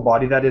visible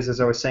body. That is, as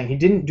I was saying, he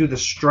didn't do the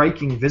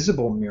striking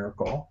visible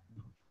miracle,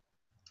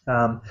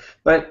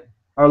 but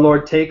our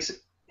Lord takes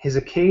his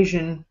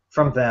occasion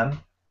from them,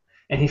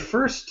 and he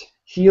first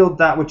healed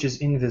that which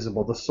is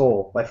invisible, the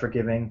soul, by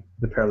forgiving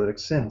the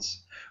paralytic's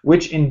sins,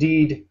 which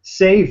indeed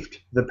saved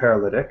the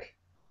paralytic,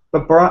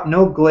 but brought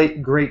no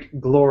great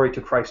glory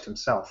to Christ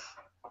himself.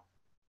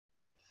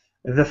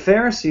 The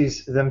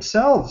Pharisees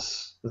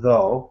themselves,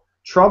 though,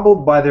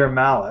 troubled by their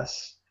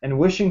malice and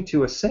wishing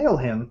to assail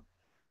him,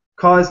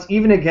 caused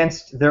even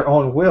against their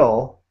own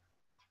will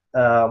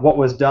what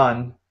was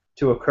done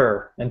to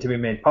occur and to be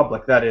made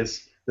public. That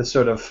is, the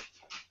sort of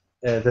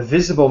the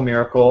visible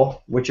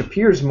miracle, which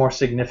appears more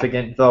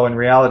significant, though in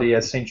reality,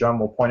 as St. John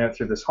will point out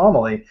through this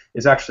homily,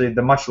 is actually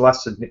the much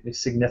less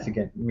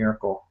significant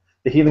miracle.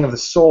 The healing of the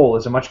soul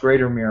is a much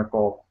greater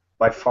miracle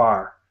by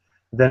far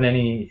than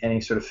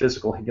any sort of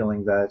physical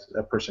healing that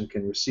a person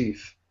can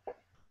receive.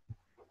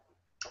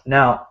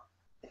 Now,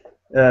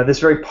 this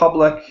very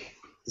public,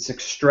 this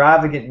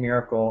extravagant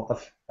miracle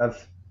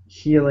of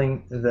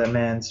healing the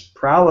man's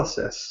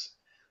paralysis,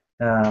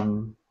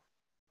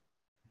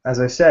 as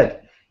I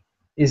said,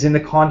 is in the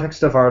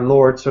context of our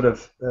Lord sort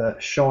of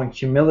showing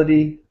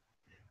humility,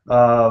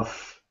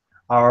 of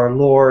our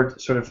Lord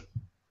sort of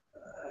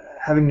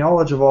having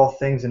knowledge of all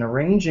things and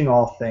arranging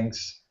all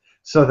things,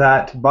 so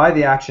that by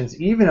the actions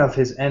even of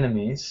his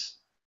enemies,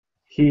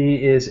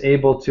 he is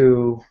able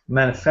to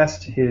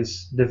manifest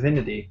his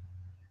divinity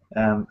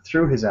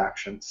through his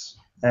actions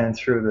and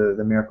through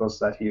the miracles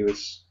that he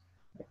was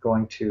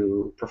going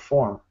to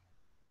perform.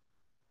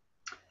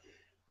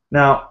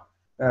 Now,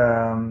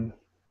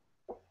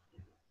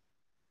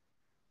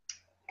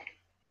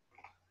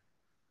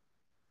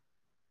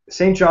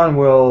 St. John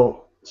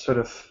will sort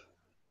of,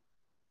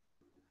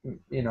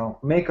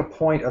 make a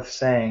point of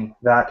saying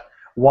that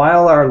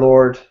while our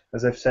Lord,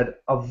 as I've said,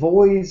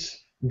 avoids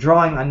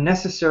drawing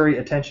unnecessary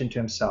attention to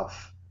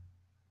himself,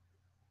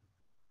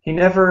 he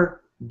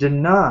never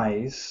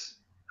denies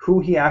who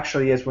he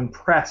actually is when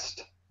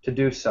pressed to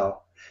do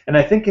so. And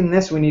I think in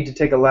this we need to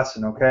take a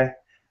lesson, okay?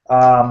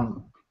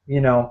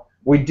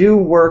 We do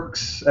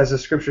works, as the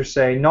scriptures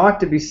say, not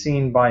to be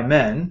seen by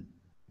men,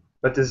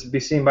 but to be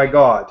seen by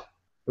God,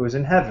 who is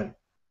in heaven.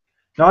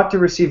 Not to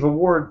receive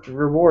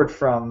reward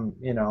from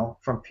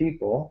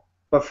people,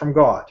 but from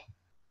God.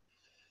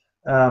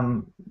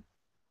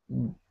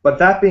 But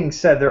that being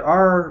said, there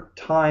are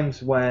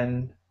times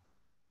when,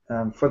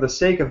 for the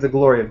sake of the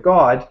glory of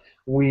God,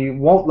 we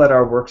won't let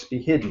our works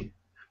be hidden,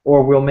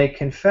 or we'll make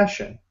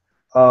confession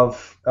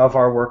of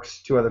our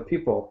works to other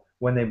people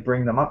when they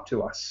bring them up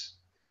to us.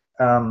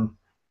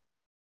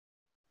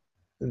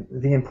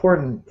 The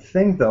important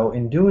thing, though,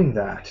 in doing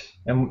that,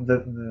 and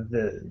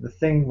the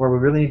thing where we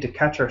really need to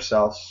catch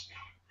ourselves,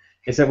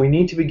 is that we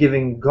need to be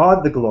giving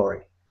God the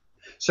glory.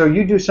 So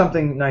you do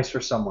something nice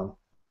for someone,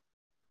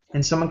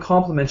 and someone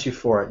compliments you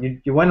for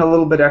it. You went a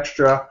little bit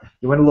extra,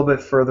 you went a little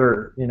bit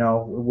further,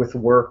 with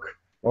work,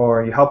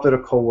 or you helped out a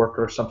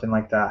coworker or something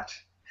like that,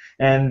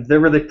 and they're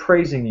really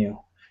praising you.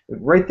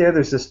 Right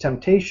there's this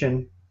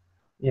temptation,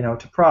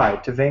 to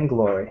pride, to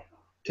vainglory,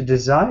 to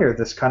desire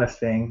this kind of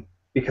thing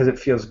because it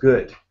feels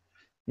good,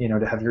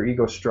 to have your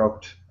ego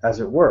stroked, as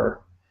it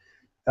were.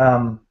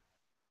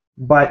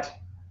 But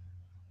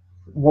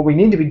what we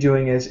need to be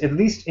doing is at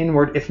least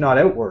inward, if not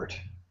outward,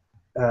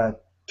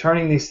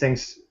 turning these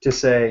things to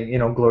say,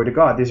 glory to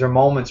God. These are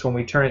moments when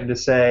we turn it into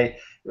say,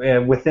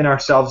 within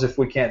ourselves, if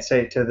we can't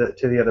say it to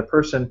the other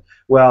person,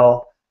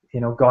 well,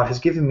 God has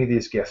given me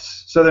these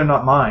gifts, so they're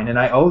not mine, and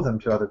I owe them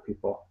to other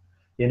people,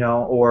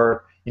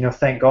 or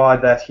thank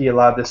God that He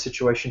allowed this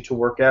situation to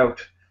work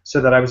out, so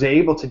that I was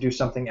able to do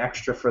something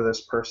extra for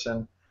this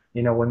person,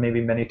 when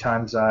maybe many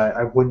times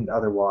I wouldn't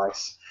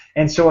otherwise.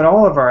 And so in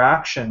all of our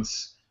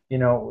actions,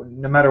 no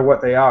matter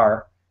what they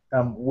are,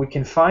 we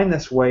can find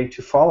this way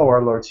to follow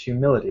our Lord's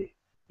humility,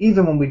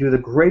 even when we do the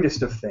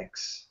greatest of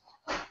things,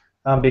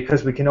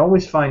 because we can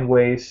always find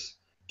ways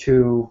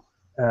to,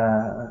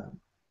 to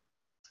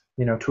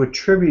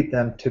attribute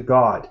them to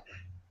God.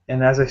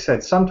 And as I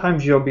said,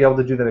 sometimes you'll be able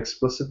to do that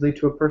explicitly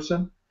to a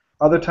person.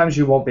 Other times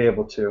you won't be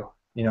able to,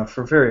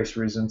 for various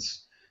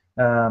reasons.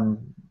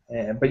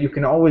 But you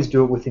can always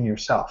do it within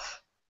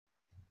yourself.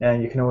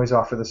 And you can always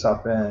offer this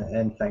up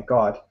and thank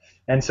God.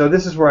 And so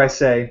this is where I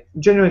say,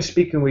 generally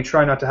speaking, we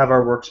try not to have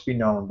our works be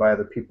known by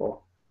other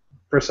people,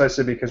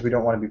 precisely because we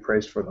don't want to be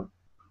praised for them.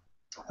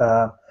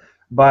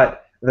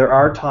 But there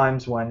are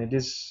times when it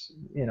is,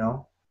 it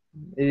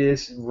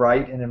is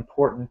right and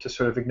important to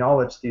sort of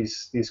acknowledge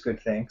these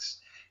good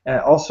things. And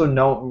also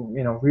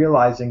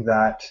realizing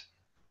that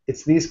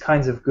it's these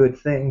kinds of good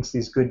things,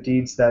 these good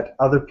deeds, that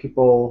other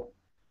people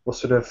will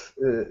sort of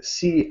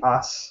see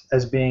us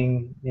as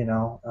being,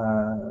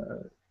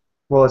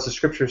 well, as the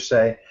scriptures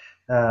say,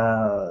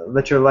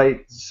 let your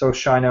light so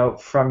shine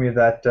out from you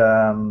that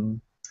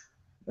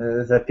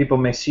that people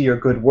may see your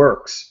good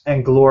works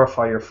and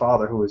glorify your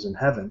Father who is in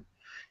heaven.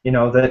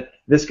 That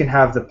this can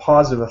have the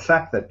positive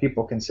effect that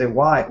people can say,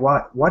 why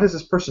does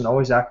this person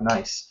always act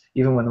nice,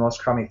 even when the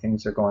most crummy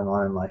things are going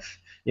on in life?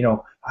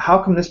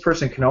 How come this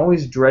person can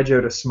always dredge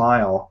out a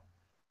smile,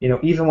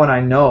 even when I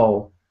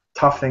know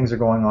tough things are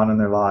going on in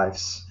their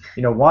lives?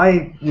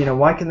 Why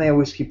can they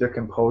always keep their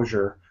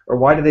composure, or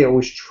why do they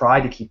always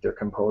try to keep their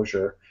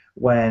composure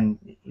when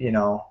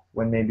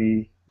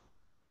maybe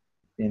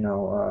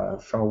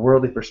from a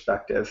worldly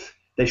perspective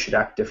they should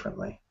act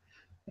differently?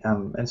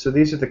 And so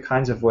these are the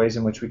kinds of ways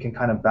in which we can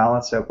kind of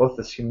balance out both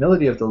this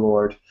humility of the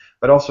Lord,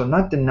 but also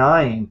not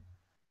denying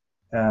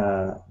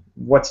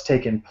what's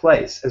taken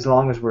place, as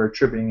long as we're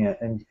attributing it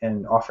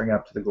and offering it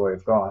up to the glory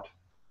of God.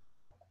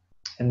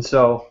 And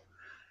so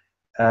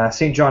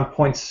St. John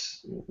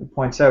points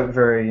out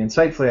very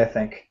insightfully, I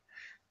think,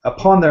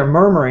 upon their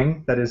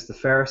murmuring, that is the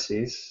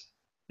Pharisees,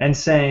 and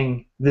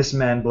saying, "This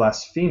man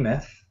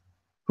blasphemeth,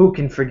 who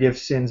can forgive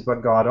sins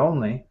but God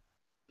only?"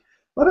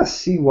 Let us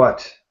see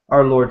what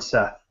our Lord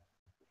saith.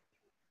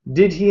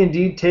 Did He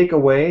indeed take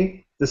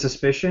away the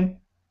suspicion?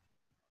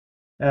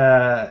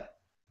 That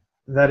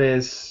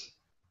is,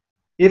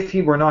 if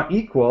He were not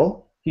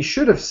equal, He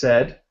should have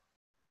said,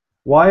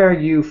 "Why are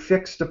you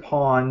fixed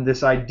upon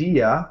this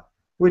idea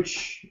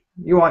which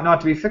you ought not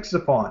to be fixed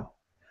upon?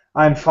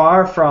 I'm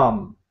far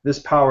from this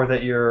power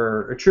that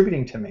you're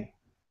attributing to me."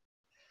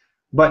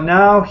 But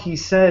now He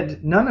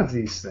said none of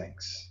these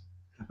things,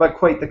 but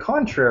quite the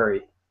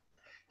contrary.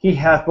 He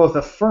hath both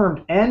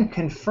affirmed and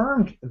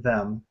confirmed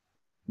them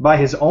by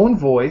His own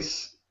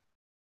voice,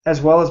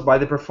 as well as by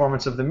the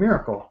performance of the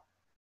miracle.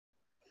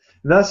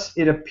 Thus,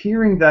 it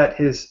appearing that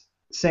His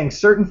saying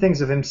certain things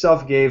of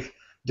Himself gave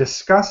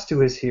disgust to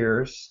His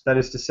hearers, that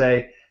is to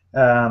say,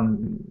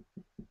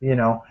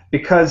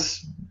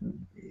 because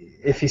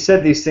if He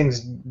said these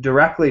things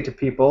directly to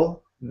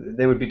people,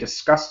 they would be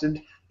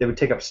disgusted. They would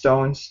take up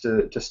stones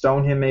to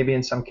stone Him, maybe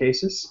in some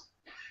cases.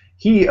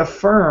 He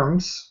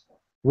affirms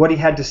what He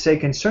had to say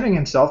concerning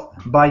Himself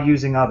by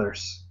using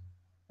others,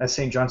 as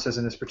St. John says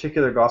in this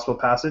particular gospel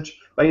passage,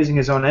 by using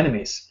His own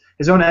enemies.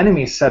 His own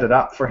enemies set it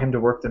up for Him to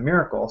work the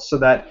miracle, so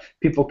that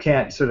people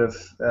can't sort of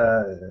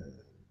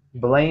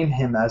blame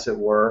Him, as it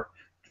were,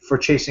 for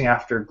chasing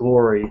after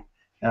glory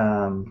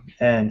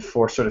and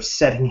for sort of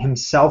setting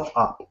Himself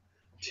up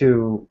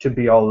to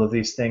be all of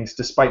these things,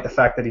 despite the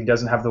fact that He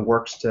doesn't have the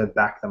works to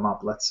back them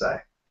up, let's say.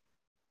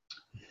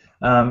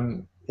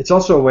 It's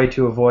also a way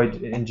to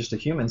avoid, in just a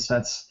human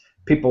sense,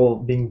 people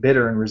being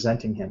bitter and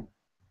resenting Him.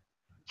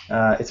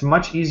 It's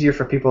much easier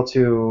for people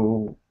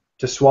to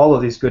swallow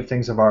these good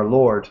things of our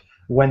Lord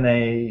when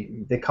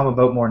they come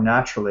about more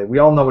naturally. We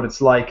all know what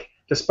it's like,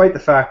 despite the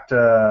fact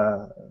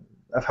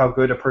of how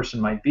good a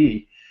person might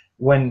be,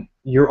 when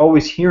you're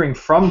always hearing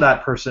from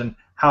that person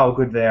how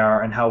good they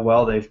are and how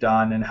well they've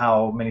done and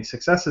how many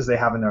successes they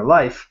have in their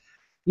life.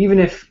 Even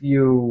if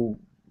you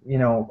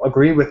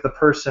agree with the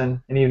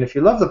person, and even if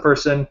you love the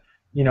person,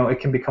 it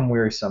can become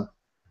wearisome,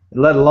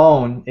 let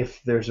alone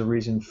if there's a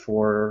reason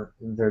for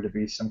there to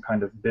be some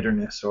kind of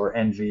bitterness or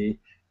envy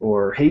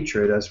or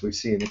hatred, as we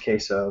see in the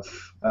case of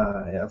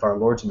our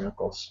Lord's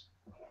miracles.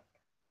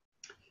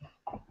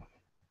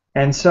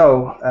 And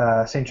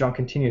so St. John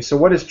continues, so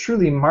what is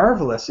truly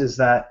marvelous is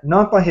that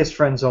not by his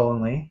friends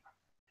only,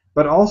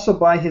 but also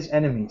by his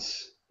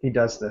enemies he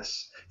does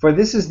this. For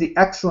this is the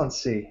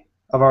excellency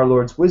of our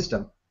Lord's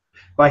wisdom.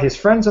 By his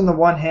friends on the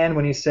one hand,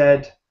 when he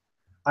said,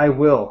 I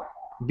will,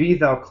 be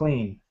thou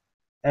clean.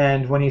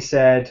 And when he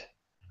said,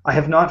 I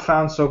have not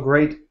found so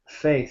great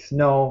faith,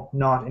 no,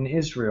 not in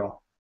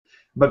Israel.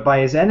 But by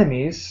his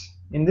enemies,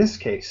 in this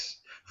case.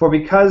 For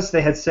because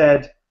they had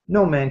said,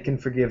 no man can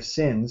forgive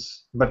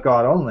sins, but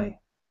God only.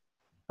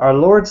 Our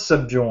Lord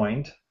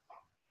subjoined,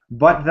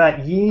 but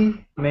that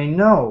ye may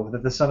know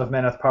that the Son of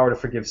Man hath power to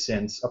forgive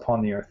sins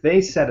upon the earth.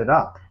 They set it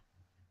up.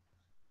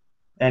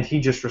 And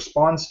he just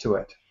responds to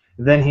it.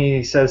 Then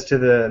he says to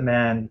the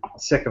man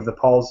sick of the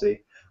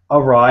palsy,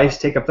 arise,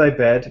 take up thy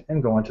bed,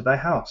 and go into thy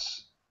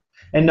house.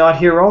 And not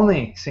here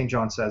only, St.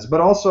 John says,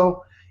 but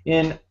also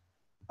in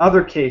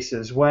other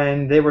cases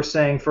when they were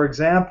saying, for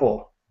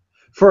example,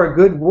 for a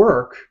good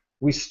work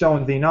we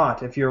stone thee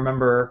not. If you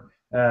remember,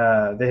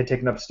 they had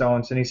taken up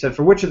stones, and he said,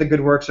 for which of the good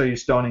works are you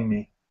stoning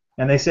me?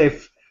 And they say,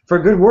 for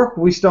a good work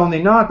we stone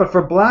thee not, but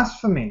for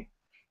blasphemy,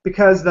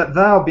 because that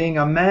thou, being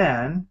a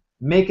man,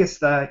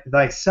 makest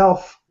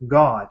thyself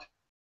God.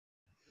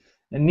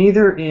 And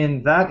neither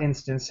in that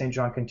instance, St.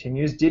 John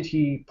continues, did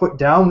he put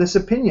down this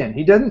opinion.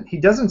 He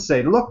doesn't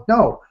say, look,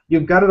 no,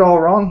 you've got it all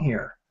wrong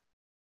here.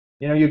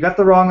 You've got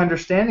the wrong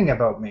understanding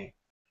about me.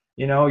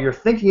 You're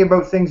thinking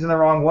about things in the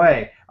wrong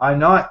way. I'm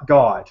not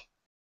God.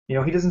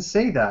 He doesn't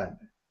say that.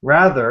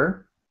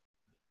 Rather,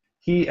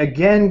 he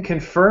again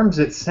confirms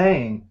it,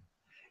 saying,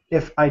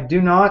 if I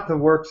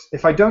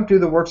don't do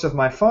the works of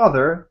my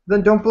Father,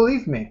 then don't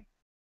believe me.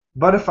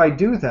 But if I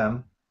do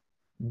them,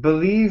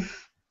 don't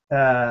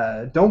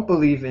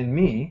believe in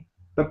me,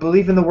 but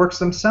believe in the works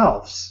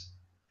themselves.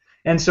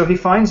 And so he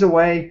finds a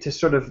way to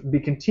sort of be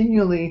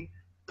continually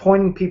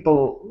pointing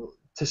people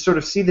to sort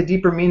of see the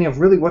deeper meaning of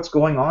really what's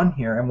going on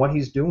here and what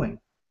he's doing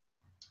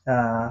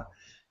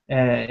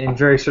in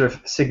very sort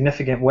of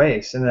significant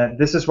ways, and that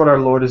this is what our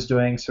Lord is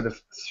doing sort of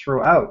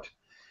throughout.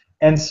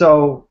 And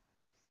so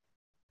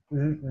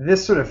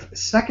this sort of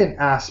second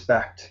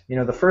aspect,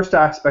 the first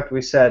aspect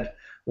we said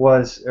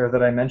was, or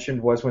that I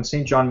mentioned, was when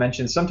St. John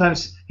mentions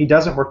sometimes he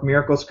doesn't work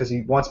miracles because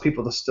he wants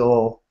people to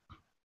still,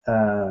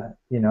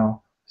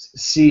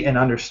 see and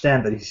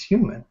understand that he's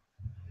human.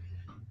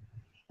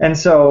 And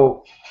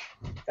so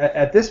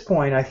at this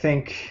point, I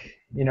think,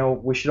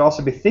 we should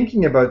also be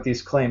thinking about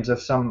these claims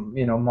of some,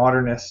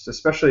 modernists,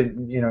 especially,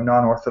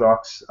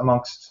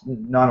 amongst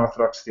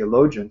non-Orthodox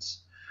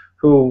theologians,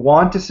 who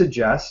want to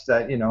suggest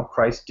that,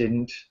 Christ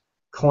didn't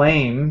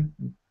claim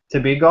to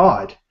be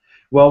God.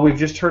 Well, we've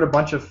just heard a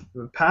bunch of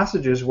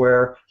passages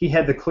where he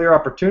had the clear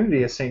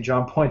opportunity, as St.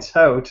 John points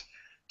out,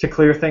 to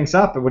clear things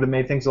up. It would have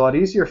made things a lot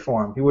easier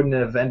for him. He wouldn't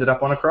have ended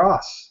up on a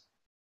cross,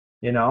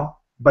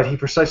 But he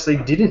precisely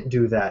didn't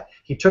do that.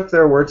 He took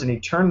their words and he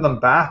turned them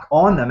back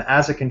on them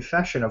as a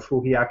confession of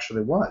who he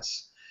actually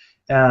was.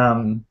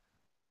 But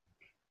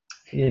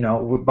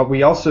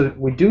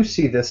we do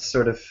see this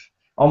sort of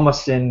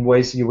almost in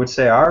ways you would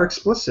say are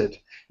explicit.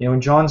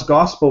 In John's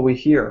Gospel we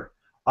hear,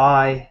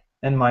 I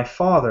and my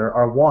Father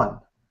are one.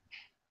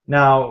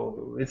 Now,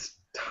 it's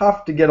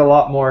tough to get a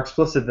lot more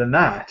explicit than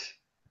that,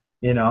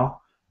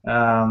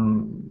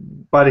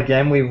 But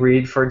again, we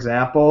read, for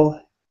example,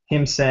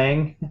 him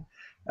saying,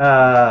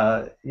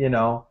 I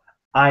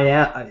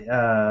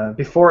am,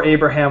 before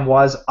Abraham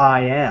was,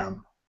 I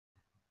am.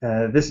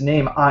 This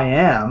name, I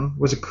am,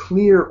 was a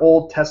clear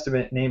Old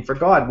Testament name for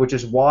God, which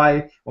is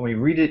why when we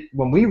read it,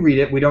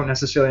 we don't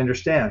necessarily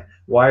understand.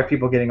 Why are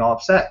people getting all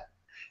upset?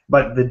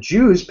 But the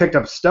Jews picked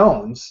up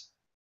stones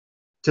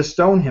to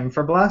stone him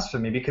for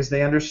blasphemy because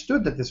they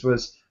understood that this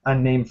was a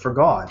name for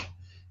God.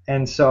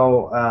 And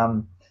so,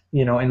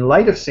 in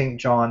light of St.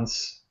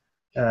 John's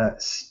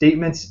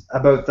statements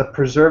about the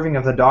preserving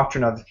of the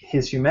doctrine of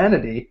his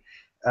humanity,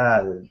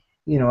 a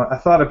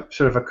thought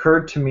sort of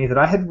occurred to me that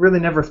I had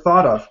really never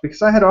thought of,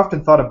 because I had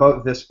often thought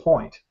about this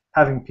point,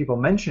 having people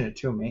mention it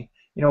to me.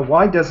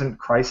 Why doesn't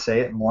Christ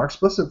say it more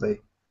explicitly?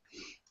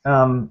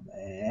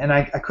 And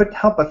I couldn't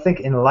help but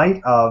think, in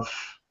light of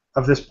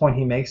this point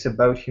he makes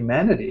about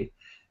humanity,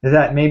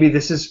 that maybe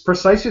this is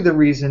precisely the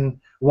reason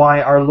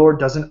why our Lord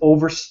doesn't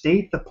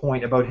overstate the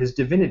point about his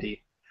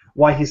divinity,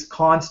 why he's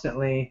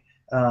constantly,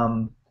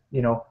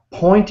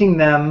 pointing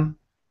them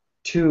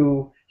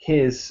to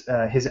his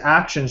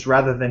actions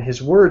rather than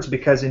his words,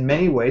 because in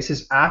many ways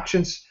his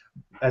actions,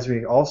 as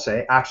we all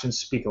say, actions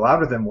speak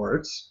louder than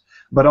words,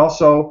 but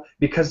also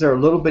because they're a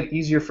little bit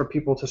easier for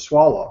people to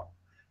swallow,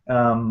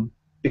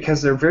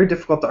 because they're very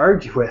difficult to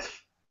argue with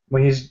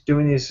when he's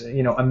doing these,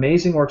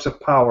 amazing works of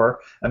power,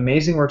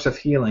 amazing works of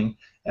healing,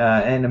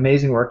 and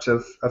amazing works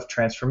of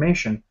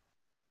transformation.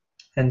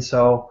 And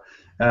so,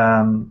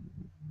 I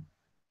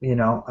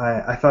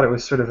thought it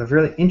was sort of a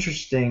really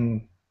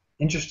interesting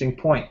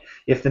point.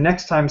 If the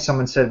next time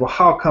someone said, well,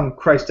 how come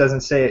Christ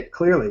doesn't say it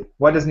clearly?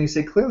 Why doesn't he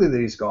say clearly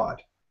that he's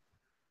God?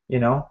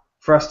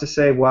 for us to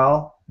say,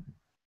 well,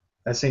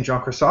 as St.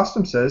 John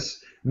Chrysostom says,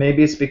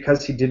 maybe it's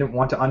because he didn't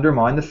want to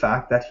undermine the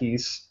fact that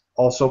he's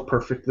also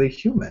perfectly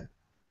human.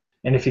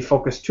 And if he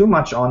focused too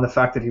much on the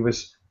fact that he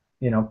was,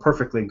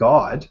 perfectly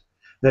God,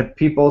 that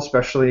people,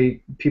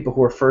 especially people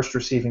who are first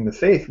receiving the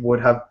faith, would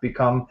have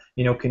become,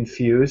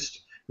 confused,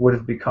 would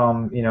have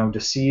become,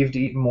 deceived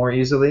more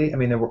easily. I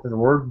mean, there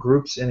were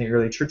groups in the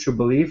early church who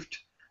believed,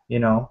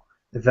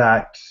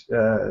 that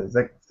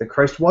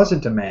Christ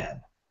wasn't a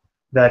man,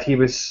 that he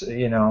was,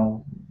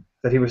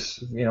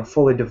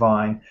 fully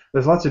divine.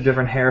 There's lots of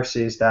different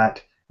heresies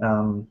that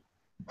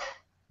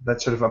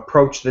sort of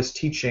approach this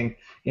teaching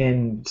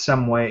in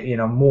some way,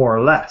 more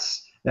or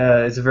less.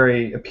 It's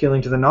very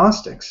appealing to the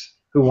Gnostics,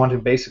 who want to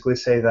basically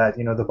say that,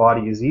 the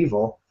body is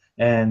evil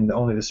and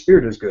only the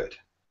spirit is good.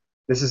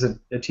 This is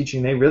a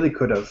teaching they really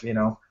could have,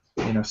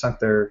 sunk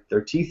their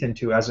teeth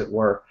into, as it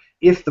were,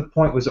 if the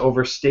point was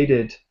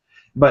overstated.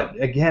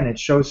 But again, it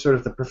shows sort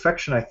of the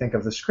perfection, I think,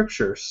 of the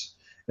Scriptures,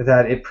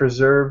 that it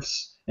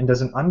preserves and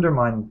doesn't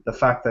undermine the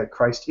fact that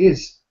Christ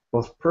is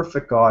both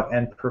perfect God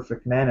and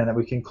perfect man, and that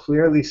we can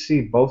clearly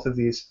see both of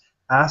these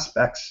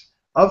aspects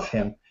of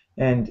him.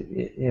 And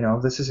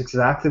this is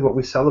exactly what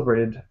we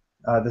celebrated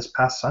this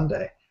past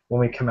Sunday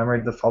when we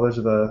commemorated the Fathers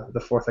of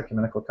the Fourth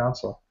Ecumenical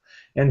Council.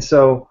 And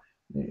so,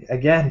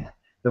 again,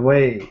 the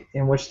way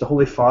in which the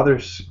Holy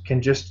Fathers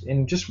can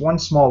in just one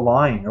small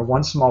line or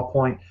one small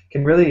point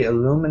can really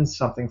illumine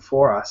something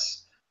for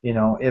us,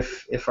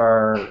 if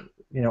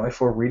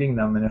we're reading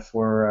them and if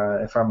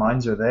our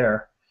minds are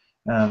there,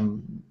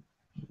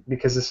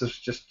 because this is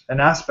just an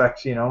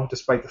aspect,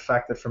 despite the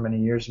fact that for many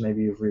years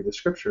maybe you've read the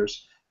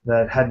Scriptures,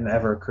 that hadn't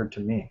ever occurred to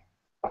me.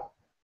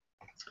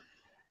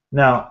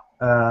 Now,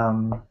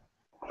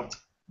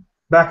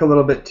 back a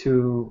little bit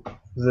to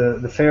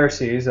the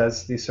Pharisees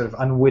as these sort of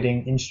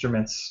unwitting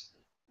instruments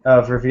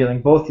of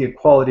revealing both the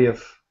equality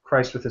of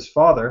Christ with his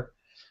Father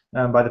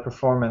by the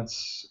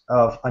performance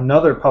of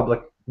another public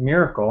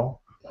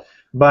miracle,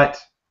 but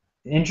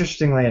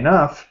interestingly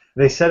enough,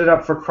 they set it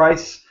up for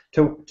Christ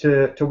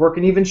to work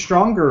an even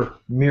stronger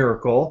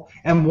miracle,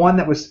 and one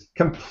that was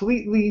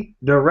completely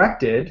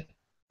directed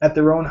at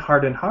their own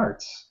hardened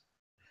hearts.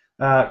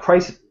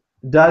 Christ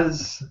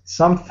does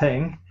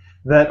something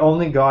that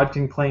only God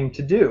can claim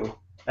to do,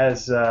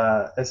 as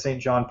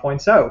St. John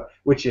points out,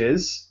 which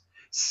is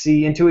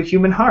see into a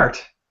human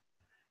heart.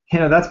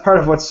 That's part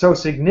of what's so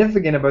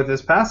significant about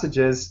this passage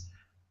is,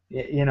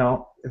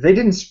 they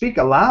didn't speak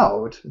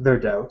aloud their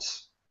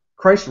doubts.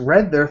 Christ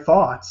read their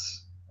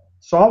thoughts,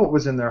 saw what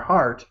was in their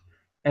heart,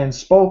 and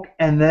spoke,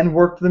 and then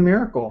worked the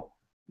miracle.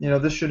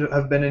 This should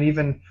have been an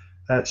even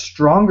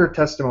stronger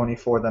testimony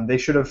for them.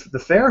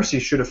 The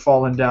Pharisees should have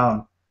fallen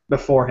down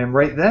before him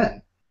right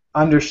then,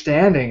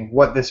 understanding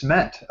what this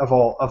meant of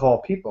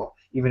all people,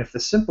 even if the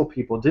simple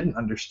people didn't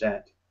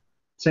understand.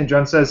 St.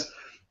 John says,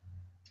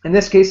 in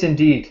this case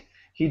indeed,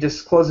 he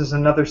discloses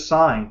another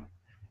sign,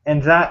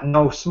 and that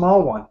no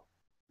small one,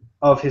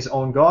 of his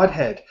own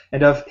Godhead,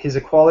 and of his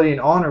equality and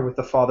honor with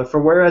the Father.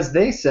 For whereas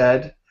they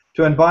said,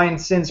 to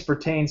unbind sins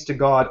pertains to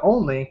God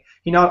only,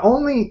 he not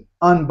only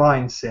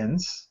unbinds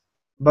sins,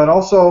 but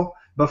also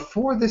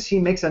before this he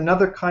makes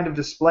another kind of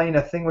display in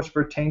a thing which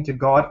pertained to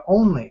God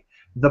only,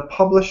 the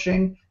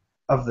publishing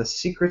of the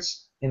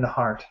secrets in the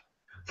heart.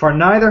 For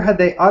neither had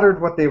they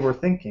uttered what they were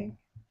thinking.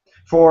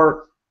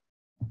 For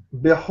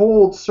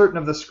behold, certain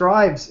of the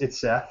scribes, it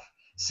saith,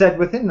 said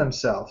within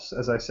themselves,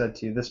 as I said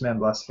to you, this man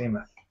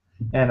blasphemeth.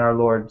 And our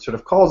Lord sort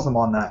of calls them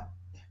on that.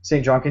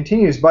 St. John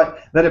continues, but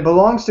that it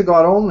belongs to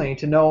God only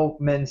to know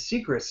men's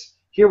secrets.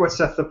 Hear what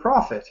saith the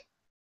prophet.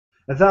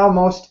 Thou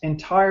most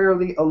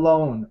entirely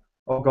alone,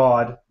 O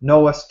God,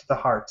 knowest the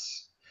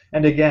hearts.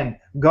 And again,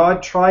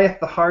 God trieth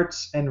the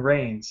hearts and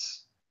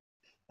reigns.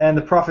 And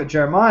the prophet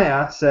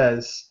Jeremiah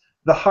says,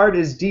 the heart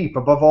is deep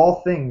above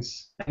all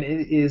things, and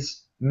it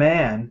is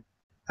man,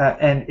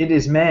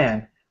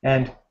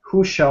 and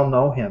who shall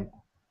know him?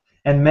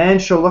 And man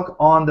shall look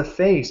on the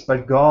face,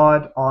 but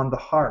God on the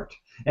heart.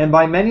 And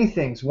by many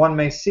things one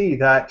may see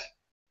that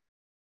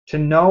to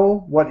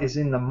know what is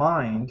in the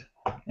mind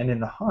and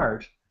in the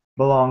heart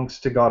belongs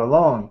to God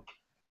alone.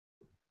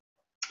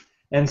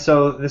 And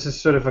so this is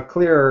sort of the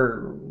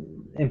clear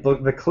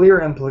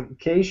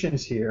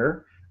implications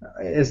here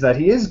is that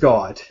he is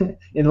God,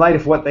 in light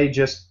of what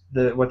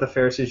the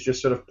Pharisees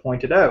just sort of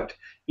pointed out,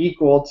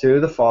 equal to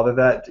the Father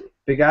that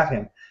begat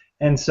him.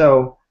 And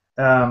so,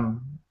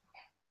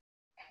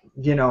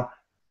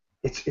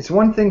 it's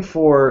one thing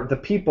for the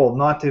people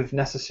not to have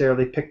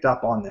necessarily picked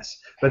up on this,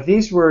 but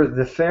these were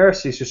the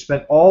Pharisees who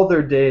spent all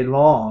their day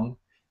long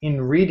in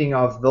reading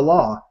of the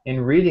law, in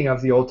reading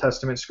of the Old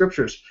Testament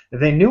scriptures.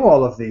 They knew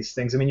all of these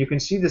things. I mean, you can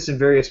see this in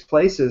various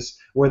places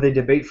where they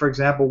debate, for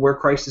example, where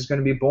Christ is going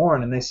to be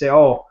born, and they say,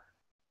 oh,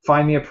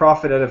 find me a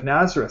prophet out of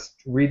Nazareth,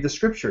 read the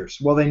scriptures.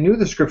 Well, they knew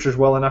the scriptures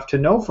well enough to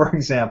know, for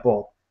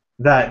example,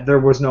 that there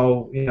was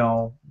no,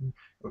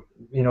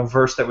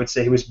 verse that would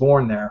say he was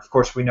born there. Of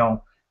course, we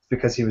know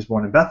because he was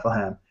born in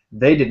Bethlehem.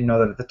 They didn't know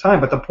that at the time,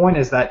 but the point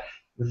is that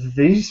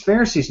these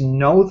Pharisees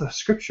know the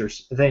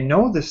scriptures. They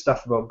know this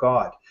stuff about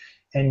God.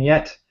 and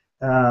yet,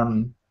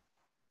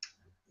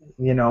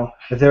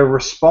 their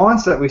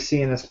response that we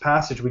see in this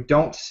passage, we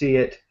don't see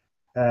it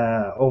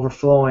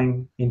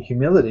overflowing in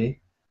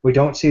humility. We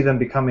don't see them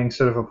becoming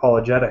sort of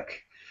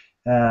apologetic.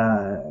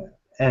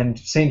 And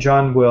St.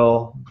 John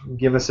will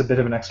give us a bit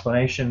of an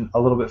explanation a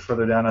little bit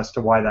further down as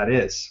to why that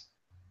is.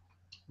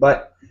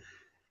 But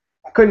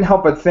I couldn't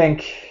help but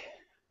think,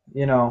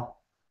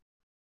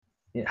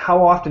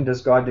 how often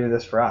does God do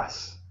this for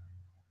us?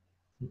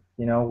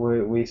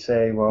 We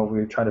say, well,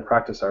 we try to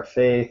practice our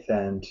faith,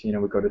 and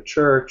we go to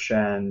church,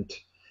 and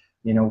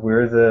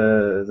we're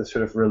the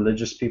sort of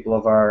religious people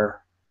of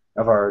our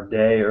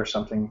day or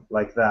something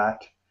like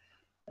that.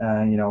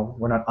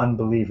 We're not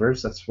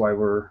unbelievers. That's why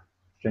we're,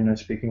 generally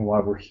speaking, why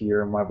we're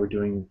here and why we're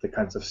doing the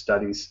kinds of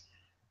studies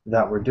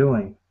that we're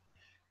doing.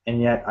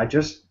 And yet I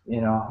just,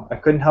 I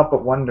couldn't help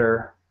but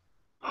wonder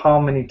how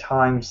many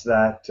times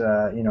that,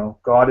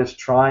 God is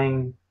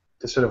trying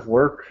to sort of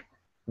work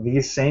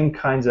these same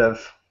kinds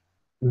of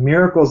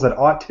miracles that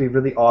ought to be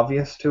really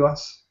obvious to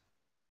us.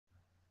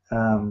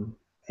 And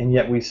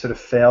yet we sort of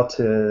fail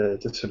to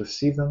sort of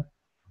see them,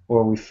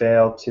 or we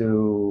fail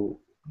to,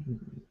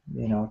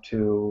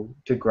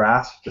 to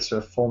grasp the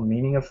sort of full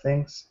meaning of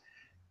things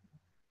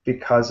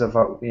because of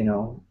our,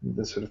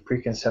 the sort of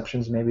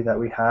preconceptions maybe that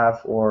we have,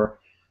 or,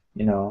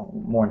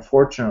 more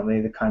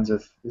unfortunately, the kinds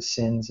of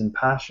sins and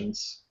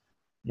passions,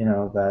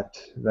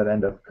 that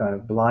end up kind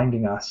of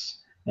blinding us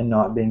and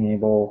not being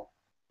able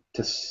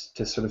to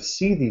sort of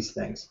see these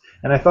things.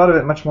 And I thought of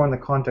it much more in the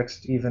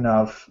context even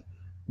of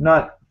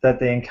not that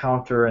they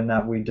encounter and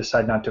that we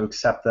decide not to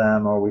accept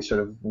them, or we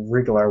sort of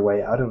wriggle our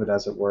way out of it,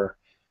 as it were,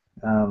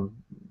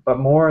 but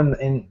more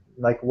in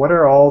like, what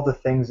are all the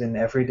things in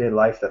everyday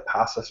life that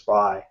pass us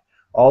by,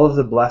 all of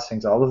the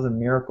blessings, all of the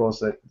miracles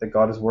that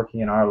God is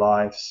working in our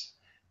lives,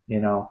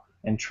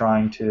 and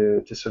trying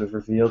to sort of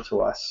reveal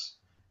to us,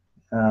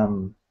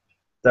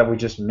 that we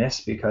just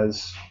miss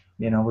because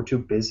we're too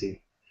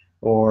busy,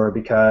 or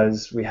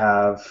because we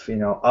have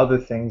other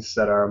things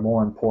that are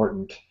more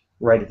important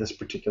right at this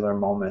particular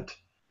moment,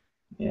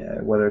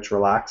 whether it's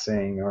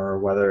relaxing, or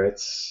whether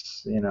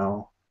it's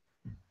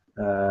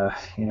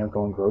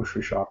going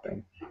grocery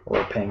shopping,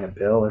 or paying a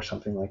bill, or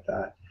something like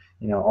that.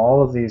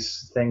 All of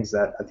these things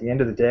that at the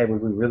end of the day,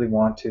 would we really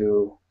want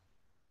to,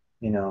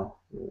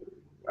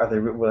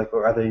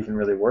 are they even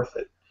really worth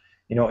it?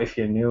 If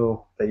you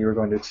knew that you were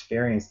going to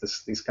experience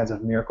these kinds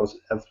of miracles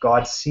of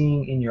God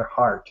seeing in your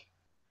heart,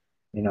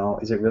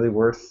 is it really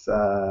worth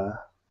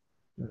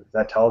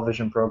that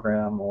television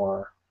program,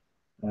 or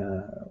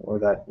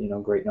that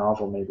great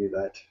novel maybe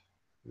that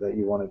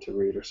you wanted to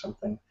read or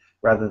something,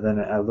 rather than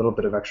a little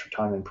bit of extra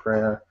time in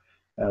prayer,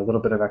 a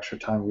little bit of extra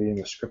time reading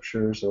the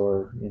scriptures,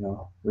 or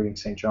reading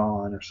St.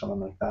 John or something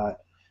like that,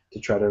 to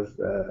try to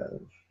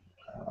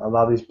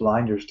allow these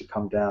blinders to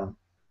come down.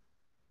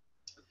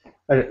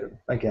 I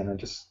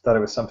just thought it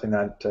was something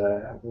that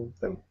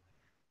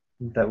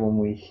that when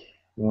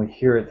we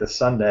hear it this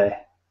Sunday,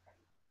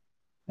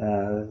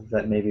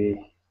 that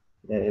maybe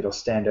it'll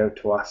stand out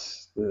to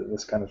us,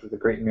 this kind of the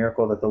great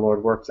miracle that the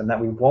Lord works, and that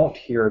we won't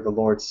hear the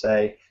Lord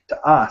say to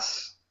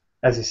us,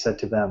 as he said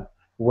to them,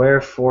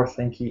 "Wherefore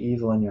think ye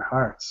evil in your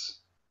hearts?"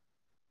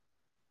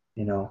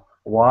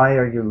 Why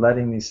are you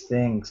letting these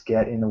things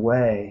get in the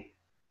way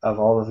of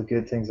all of the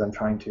good things I'm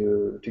trying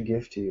to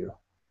give to you?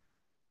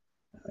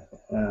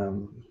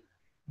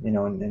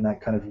 And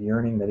that kind of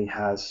yearning that he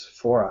has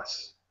for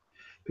us.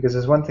 Because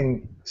there's one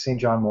thing St.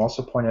 John will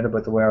also point out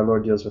about the way our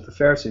Lord deals with the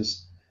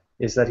Pharisees,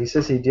 is that he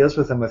says he deals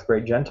with them with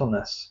great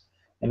gentleness.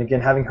 And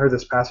again, having heard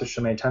this passage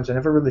so many times, I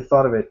never really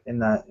thought of it in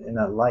that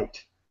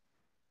light,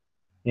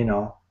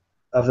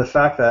 of the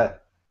fact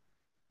that,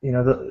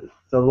 the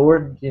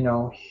Lord,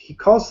 he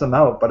calls them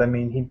out, but I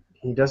mean,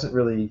 he doesn't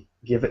really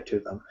give it to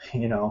them,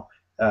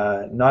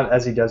 not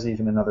as he does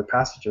even in other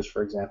passages,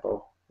 for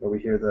example, where we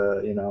hear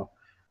the,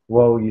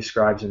 woe you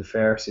scribes and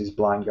Pharisees,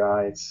 blind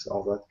guides,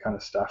 all that kind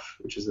of stuff,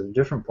 which is a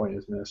different point in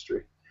his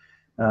ministry.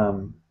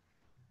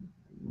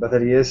 But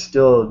that he is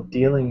still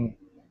dealing,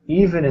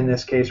 even in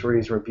this case where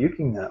he's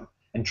rebuking them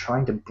and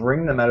trying to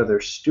bring them out of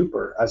their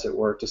stupor, as it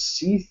were, to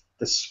see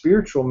the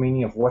spiritual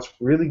meaning of what's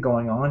really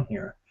going on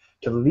here,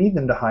 to lead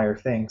them to higher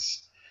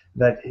things,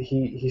 that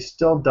he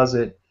still does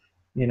it,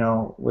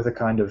 with a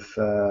kind of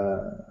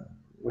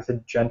with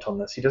a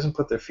gentleness. He doesn't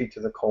put their feet to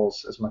the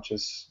coals as much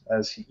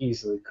as he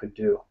easily could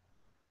do.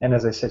 And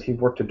as I said, he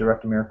worked a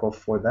direct miracle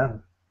for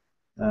them,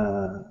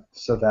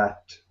 so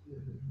that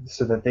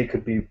they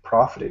could be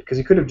profited. Because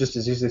he could have just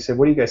as easily said,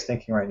 "What are you guys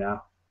thinking right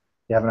now?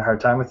 You having a hard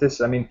time with this?"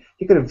 I mean,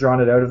 he could have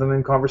drawn it out of them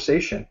in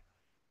conversation,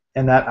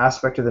 and that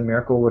aspect of the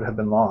miracle would have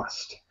been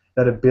lost.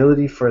 That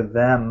ability for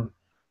them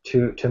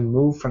to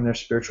move from their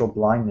spiritual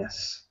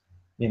blindness,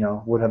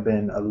 would have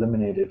been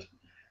eliminated.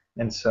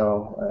 And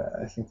so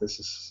I think this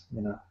is,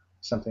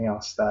 something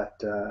else that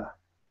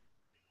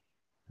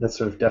that's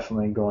sort of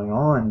definitely going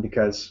on,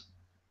 because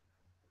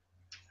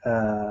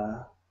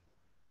well,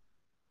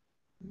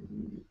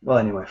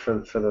 anyway, for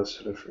those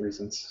sort of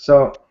reasons.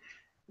 So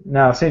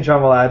Now, St.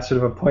 John will add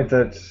sort of a point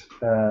that,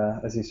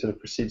 as he sort of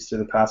proceeds through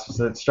the passage,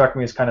 that struck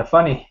me as kind of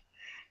funny.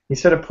 He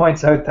sort of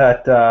points out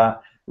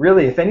that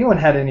really, if anyone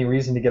had any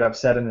reason to get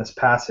upset in this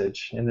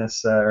passage, in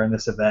this or in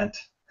this event,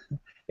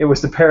 it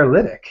was the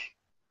paralytic,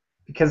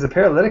 because the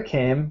paralytic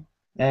came,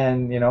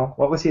 and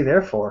what was he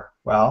there for?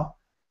 Well,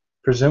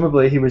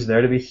 presumably he was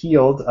there to be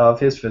healed of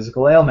his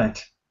physical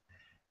ailment,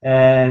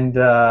 and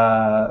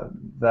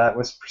that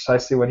was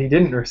precisely what he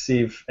didn't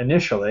receive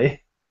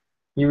initially.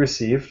 He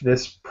received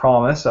this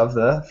promise of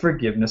the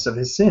forgiveness of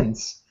his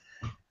sins,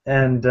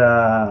 and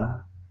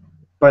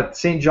but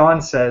St.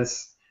 John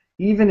says,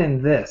 even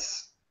in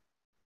this,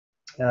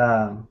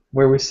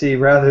 where we see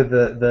rather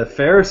the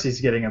Pharisees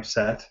getting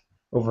upset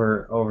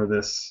over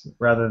this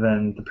rather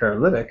than the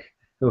paralytic,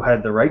 who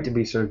had the right to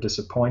be sort of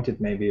disappointed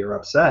maybe or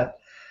upset,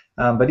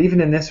 but even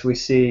in this we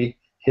see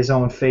his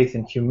own faith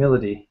and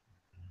humility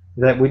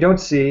that we don't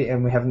see,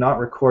 and we have not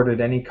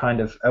recorded any kind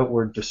of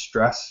outward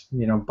distress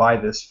by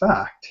this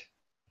fact,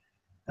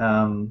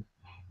 but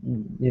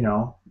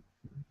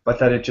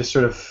that it just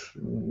sort of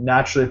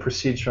naturally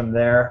proceeds from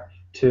there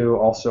to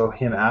also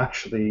him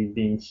actually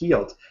being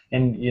healed.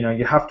 And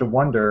you have to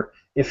wonder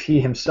if he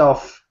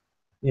himself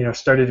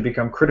started to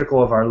become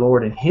critical of our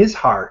Lord in his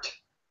heart,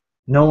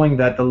 knowing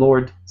that the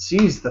Lord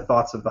sees the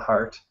thoughts of the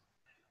heart.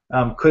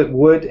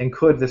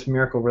 Could this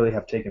miracle really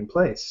have taken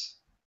place?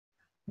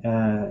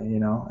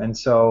 And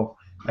so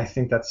I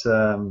think that's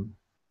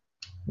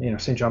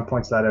St. John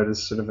points that out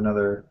as sort of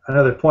another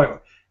point,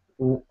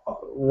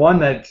 one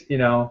that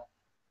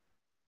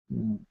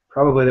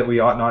probably that we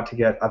ought not to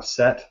get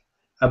upset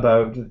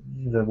about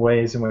the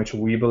ways in which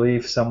we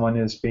believe someone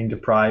is being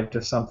deprived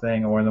of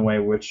something, or in the way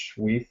in which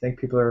we think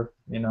people are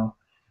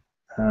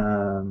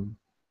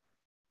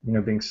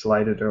being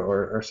slighted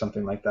or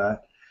something like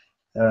that.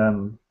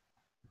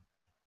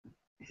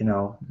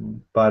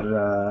 But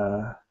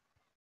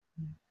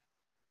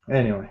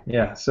anyway,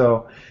 yeah.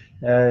 So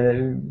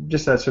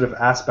just that sort of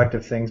aspect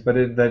of things, but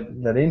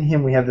that in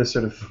him we have this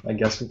sort of, I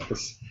guess,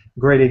 this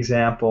great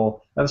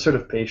example of sort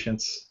of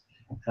patience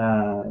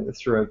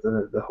throughout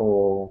the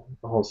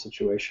whole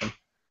situation.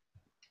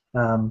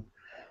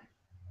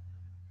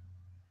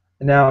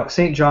 Now,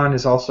 St. John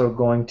is also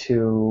going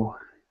to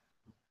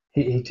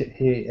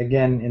he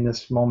again in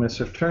this moment is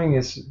sort of turning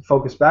his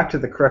focus back to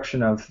the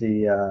correction of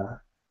the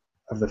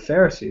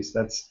Pharisees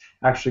that's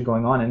actually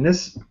going on. And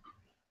this,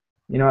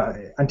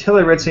 until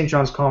I read St.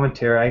 John's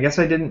commentary, I guess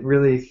I didn't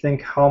really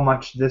think how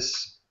much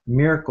this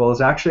miracle is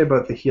actually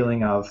about the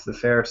healing of the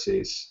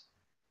Pharisees,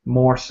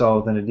 more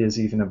so than it is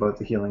even about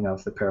the healing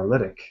of the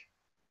paralytic.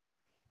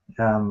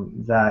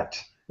 That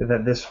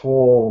this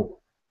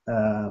whole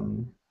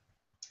that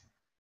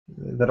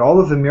all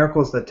of the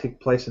miracles that take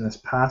place in this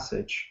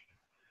passage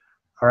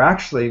are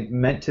actually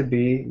meant to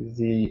be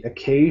the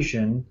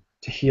occasion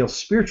to heal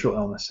spiritual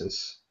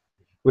illnesses,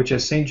 which,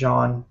 as St.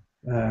 John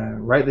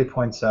rightly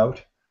points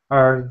out,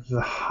 are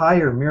the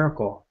higher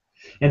miracle.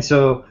 And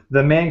so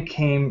the man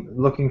came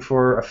looking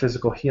for a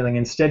physical healing.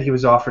 Instead, he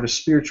was offered a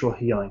spiritual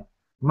healing,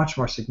 much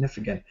more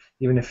significant,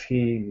 even if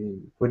he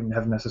wouldn't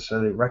have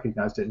necessarily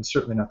recognized it, and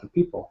certainly not the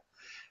people.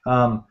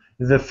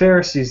 The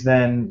Pharisees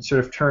then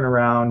sort of turn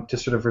around to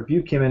sort of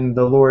rebuke him, and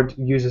the Lord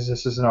uses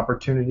this as an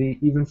opportunity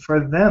even for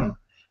them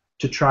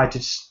to try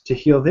to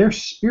heal their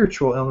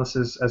spiritual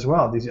illnesses as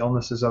well, these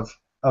illnesses of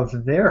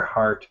their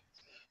heart.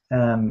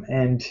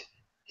 And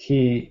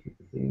he,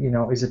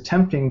 is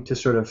attempting to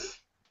sort of,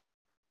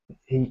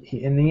 he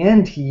in the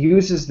end, he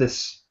uses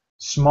this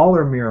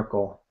smaller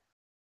miracle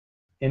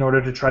in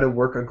order to try to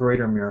work a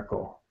greater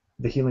miracle,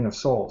 the healing of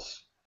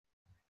souls.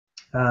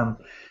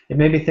 It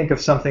made me think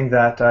of something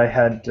that I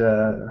had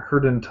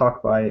heard in a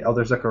talk by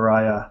Elder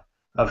Zechariah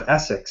of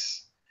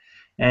Essex,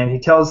 and he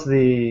tells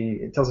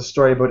a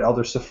story about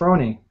Elder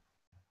Sophrony,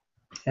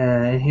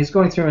 and he's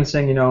going through and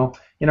saying,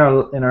 in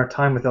our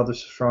time with Elder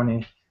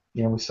Sophrony,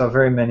 we saw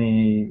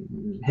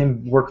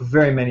him work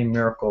very many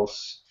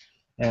miracles,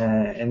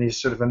 and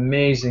these sort of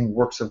amazing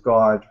works of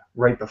God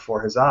right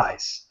before his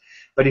eyes.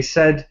 But he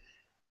said,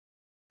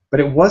 but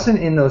it wasn't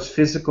in those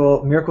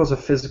miracles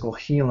of physical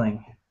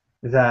healing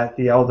that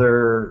the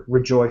elder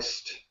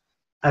rejoiced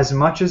as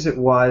much as it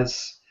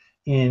was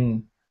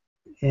in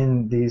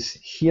these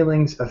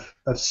healings of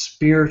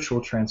spiritual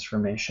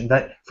transformation.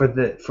 That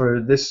for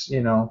this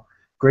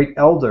great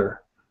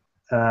elder,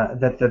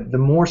 that the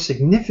more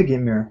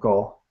significant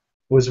miracle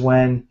was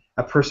when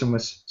a person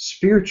was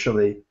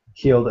spiritually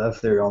healed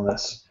of their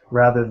illness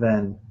rather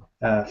than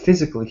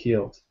physically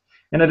healed.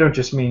 And I don't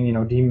just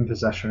mean demon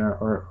possession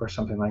or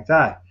something like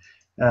that.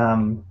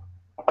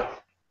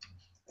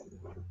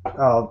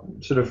 I'll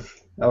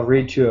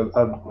read to you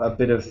a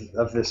bit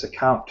of this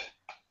account,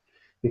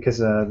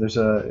 because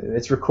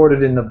it's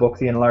recorded in the book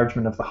The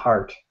Enlargement of the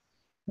Heart.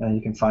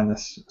 You can find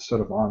this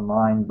sort of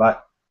online,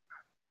 but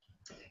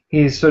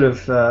he's sort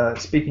of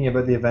speaking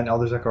about the event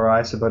Elder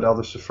Zechariah, about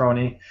Elder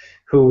Sophrony,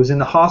 who was in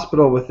the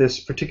hospital with this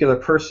particular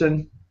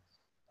person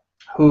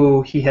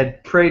who he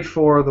had prayed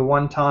for the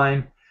one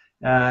time,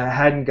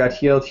 hadn't got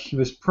healed. He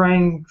was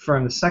praying for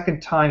him the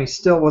second time, he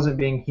still wasn't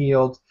being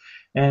healed.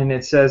 And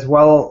it says,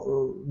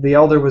 while the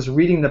elder was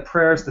reading the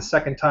prayers the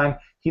second time,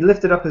 he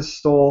lifted up his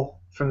stole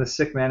from the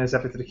sick man, his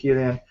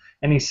epithelium,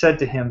 and he said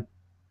to him,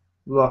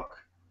 "Look,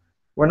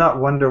 we're not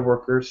wonder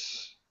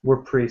workers,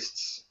 we're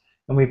priests,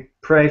 and we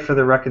pray for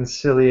the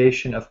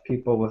reconciliation of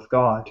people with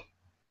God."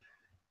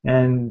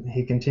 And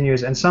he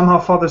continues, and somehow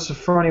Father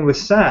Sophrony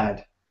was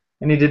sad,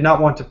 and he did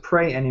not want to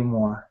pray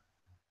anymore.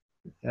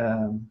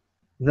 Then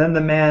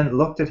the man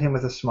looked at him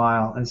with a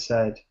smile and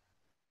said,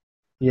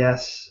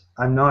 "Yes,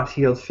 I'm not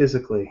healed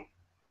physically,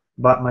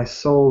 but my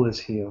soul is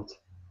healed."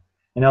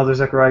 And Elder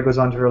Zechariah goes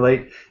on to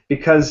relate,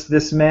 because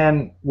this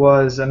man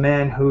was a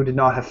man who did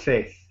not have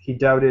faith. He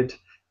doubted,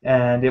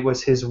 and it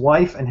was his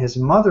wife and his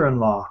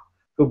mother-in-law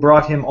who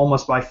brought him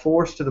almost by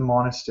force to the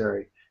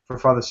monastery for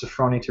Father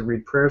Sophrony to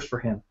read prayers for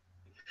him.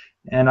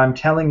 And I'm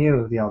telling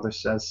you, the elder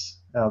says,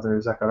 Elder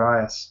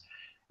Zacharias,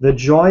 the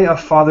joy of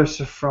Father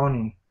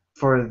Sophrony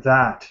for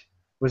that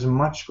was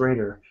much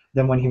greater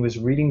than when he was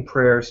reading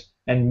prayers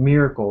and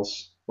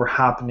miracles were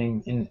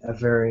happening in a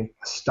very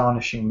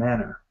astonishing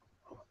manner.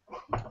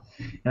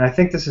 And I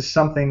think this is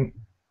something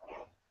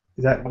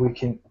that we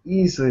can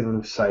easily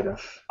lose sight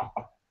of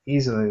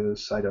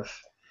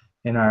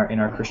in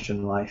our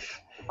Christian life,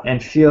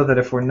 and feel that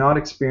if we're not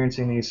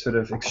experiencing these sort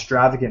of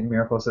extravagant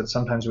miracles that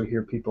sometimes we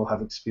hear people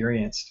have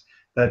experienced,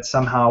 that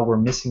somehow we're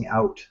missing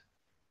out.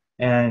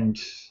 And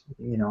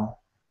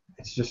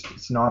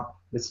it's not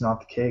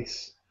the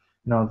case.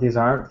 These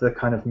aren't the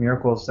kind of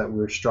miracles that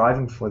we're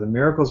striving for. The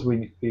miracles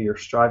we are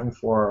striving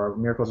for are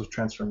miracles of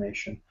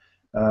transformation,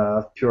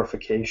 of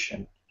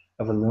purification,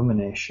 of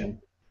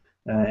illumination,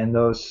 and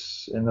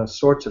those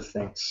sorts of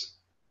things.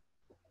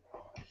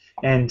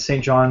 And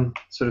St. John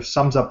sort of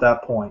sums up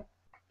that point.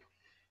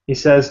 He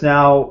says,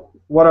 now,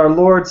 what our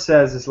Lord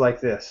says is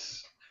like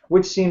this: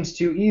 which seems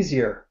to you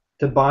easier,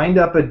 to bind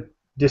up a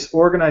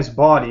disorganized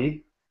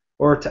body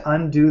or to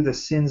undo the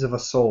sins of a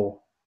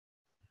soul?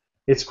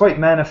 It's quite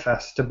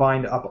manifest to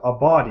bind up a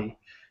body,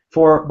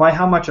 for by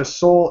how much a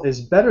soul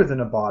is better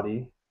than a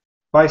body,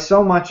 by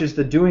so much is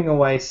the doing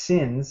away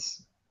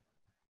sins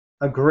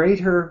a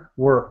greater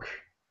work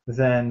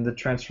than the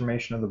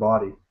transformation of the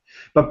body.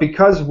 But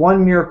because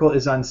one miracle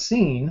is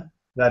unseen,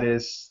 that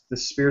is, the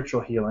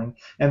spiritual healing,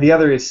 and the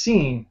other is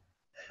seen,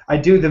 I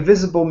do the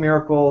visible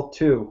miracle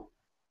too,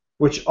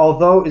 which,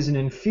 although is an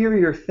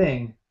inferior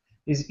thing,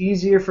 is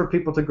easier for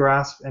people to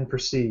grasp and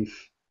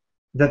perceive,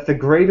 that the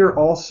greater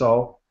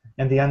also,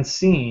 and the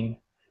unseen,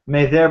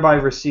 may thereby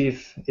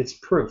receive its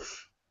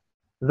proof.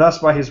 Thus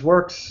by his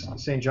works,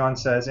 St. John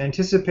says,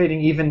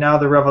 anticipating even now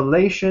the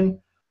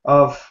revelation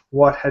of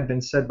what had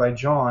been said by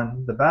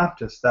John the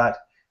Baptist, that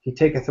he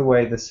taketh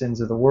away the sins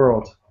of the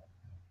world.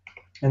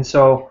 And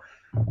so,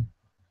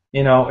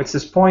 it's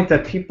this point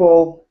that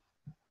people,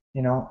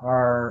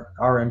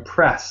 are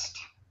impressed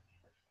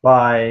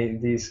by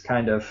these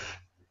kind of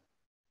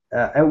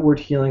outward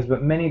healings,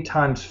 but many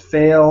times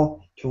fail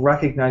to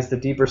recognize the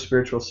deeper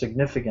spiritual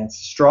significance,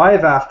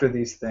 strive after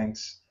these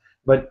things,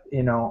 but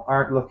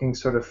aren't looking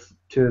sort of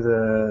to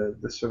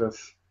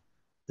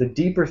the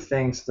deeper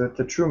things,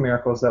 the true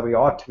miracles that we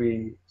ought to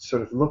be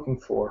sort of looking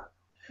for.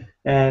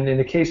 And in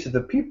the case of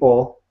the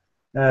people,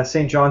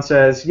 St. John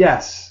says,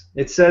 yes,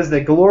 it says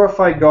they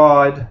glorified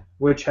God,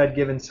 which had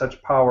given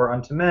such power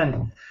unto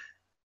men.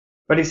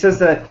 But he says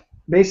that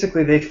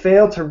basically they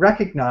failed to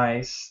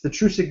recognize the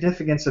true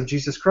significance of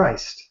Jesus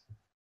Christ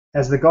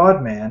as the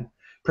God-man,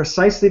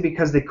 precisely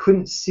because they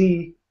couldn't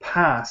see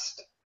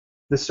past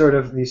the sort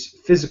of these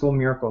physical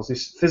miracles,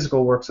 these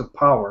physical works of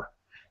power.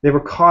 They were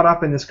caught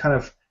up in this kind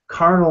of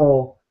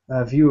carnal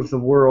view of the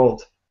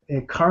world,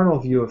 a carnal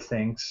view of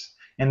things,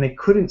 and they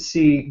couldn't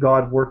see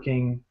God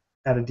working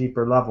at a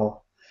deeper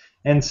level.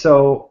 And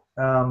so,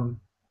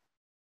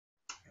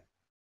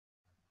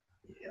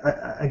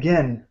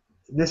 again,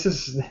 this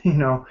is,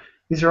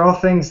 these are all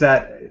things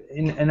that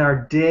in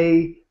our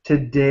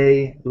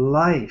day-to-day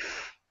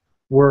life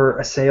we're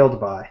assailed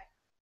by.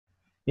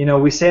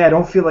 We say, I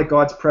don't feel like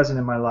God's present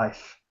in my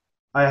life.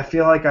 I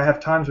feel like I have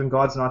times when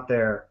God's not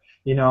there.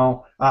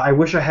 I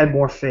wish I had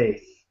more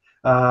faith.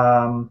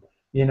 I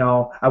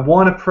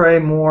want to pray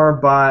more,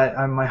 but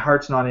my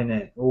heart's not in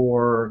it,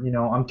 or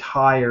I'm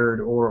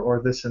tired,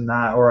 or this and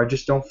that, or I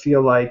just don't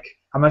feel like,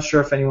 I'm not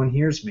sure if anyone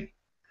hears me.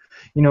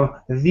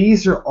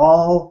 These are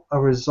all a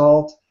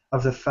result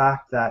of the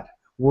fact that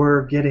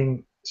we're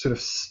getting sort of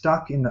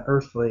stuck in the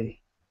earthly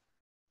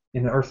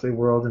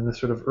world, in the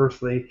sort of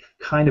earthly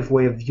kind of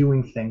way of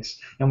viewing things,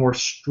 and we're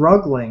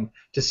struggling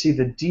to see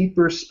the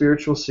deeper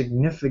spiritual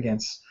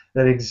significance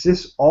that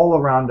exists all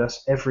around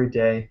us every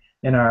day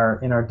in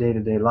our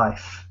day-to-day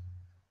life,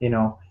 in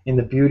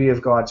the beauty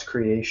of God's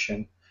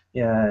creation,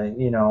 in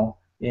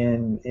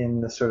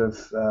the sort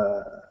of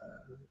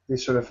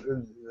these sort of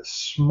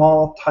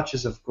small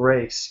touches of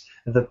grace,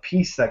 the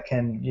peace that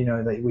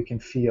that we can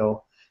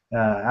feel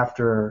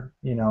after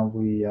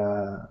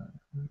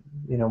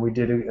we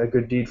did a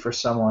good deed for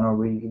someone, or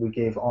we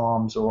gave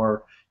alms,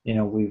 or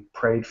we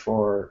prayed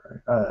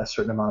for a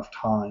certain amount of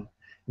time.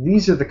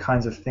 These are the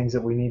kinds of things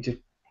that we need to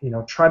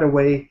try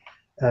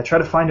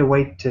to find a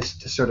way to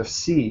sort of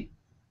see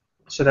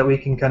so that we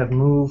can kind of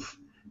move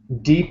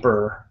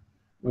deeper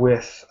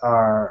with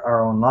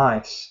our own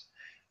lives.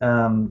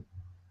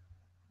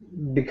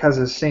 Because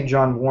as St.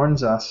 John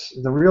warns us,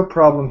 the real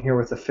problem here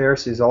with the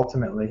Pharisees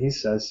ultimately, he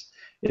says,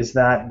 is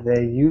that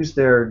they use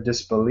their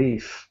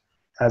disbelief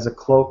as a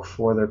cloak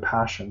for their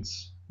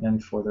passions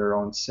and for their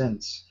own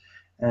sins.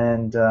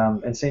 And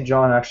St.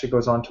 John actually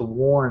goes on to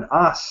warn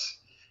us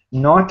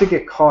not to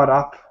get caught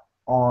up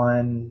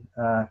on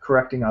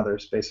correcting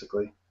others,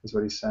 basically, is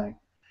what he's saying.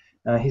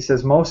 He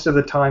says most of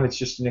the time it's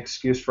just an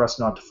excuse for us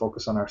not to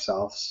focus on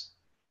ourselves.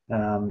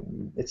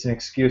 It's an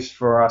excuse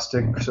for us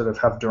to sort of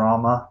have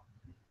drama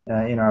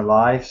in our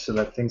lives so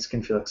that things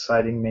can feel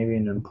exciting, maybe,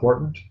 and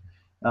important,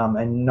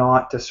 and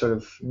not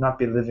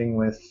be living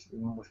with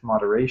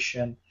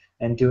moderation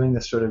and doing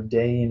the sort of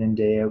day in and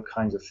day out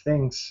kinds of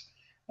things,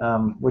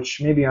 which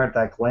maybe aren't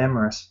that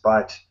glamorous,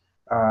 but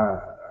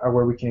are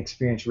where we can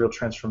experience real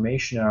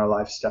transformation in our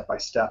life step by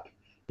step.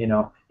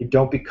 You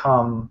don't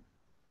become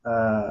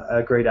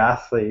a great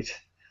athlete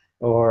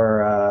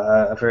or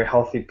a very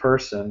healthy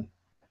person,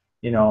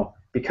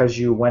 because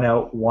you went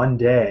out one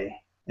day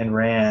and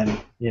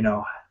ran,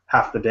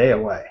 half the day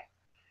away.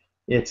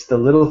 It's the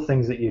little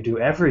things that you do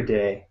every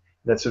day,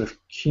 that sort of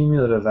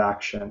cumulative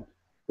action,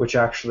 which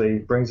actually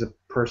brings a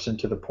person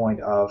to the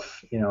point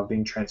of,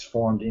 being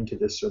transformed into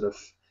this sort of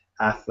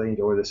athlete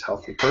or this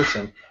healthy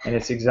person. And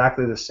it's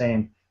exactly the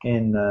same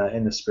in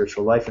the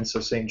spiritual life. And so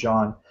St.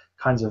 John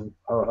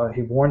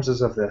he warns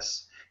us of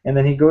this. And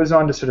then he goes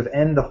on to sort of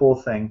end the whole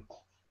thing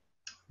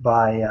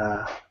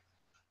by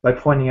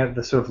pointing out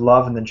the sort of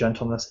love and the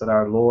gentleness that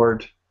our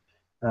Lord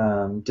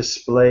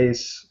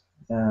displays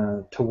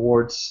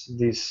towards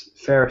these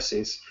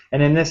Pharisees.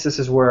 And in this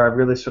is where I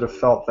really sort of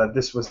felt that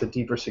this was the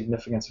deeper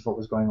significance of what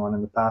was going on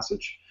in the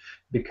passage,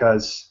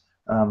 because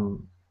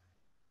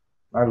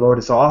our Lord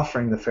is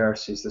offering the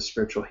Pharisees the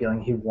spiritual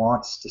healing. He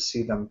wants to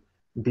see them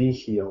be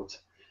healed.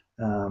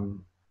 And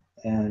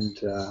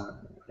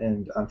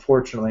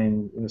unfortunately,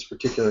 in this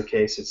particular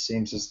case, it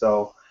seems as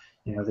though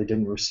they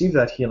didn't receive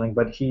that healing.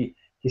 But he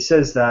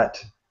says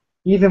that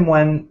even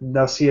when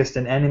thou seest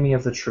an enemy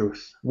of the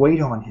truth,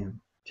 wait on him,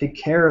 take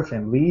care of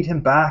him, lead him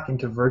back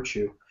into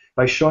virtue,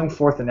 by showing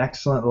forth an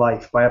excellent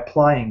life, by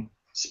applying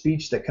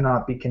speech that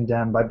cannot be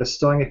condemned, by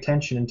bestowing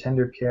attention and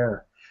tender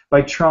care,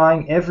 by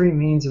trying every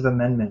means of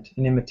amendment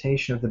in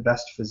imitation of the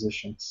best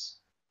physicians.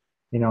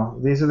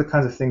 These are the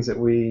kinds of things that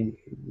we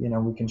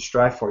can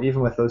strive for,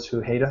 even with those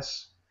who hate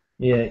us,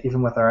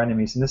 even with our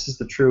enemies. And this is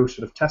the true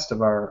sort of test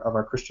of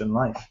our Christian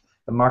life.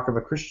 The mark of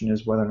a Christian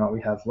is whether or not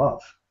we have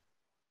love.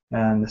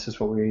 And this is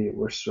what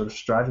we're sort of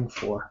striving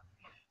for.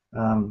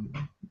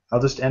 I'll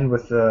just end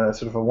with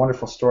sort of a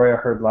wonderful story I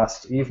heard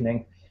last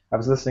evening. I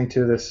was listening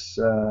to this,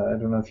 I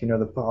don't know if you know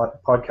the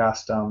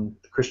podcast,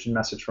 The Christian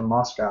Message from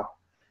Moscow.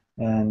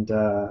 And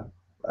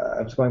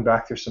I was going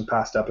back through some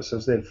past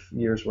episodes. They have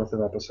years worth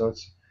of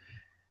episodes.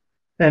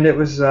 And it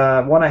was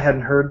one I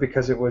hadn't heard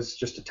because it was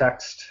just a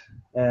text.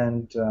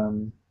 And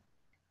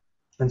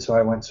so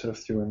I went sort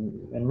of through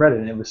and read it.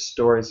 And it was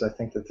stories, I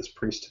think, that this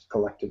priest had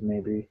collected,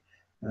 maybe,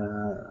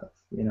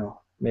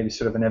 maybe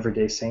sort of an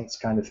everyday saints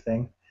kind of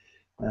thing.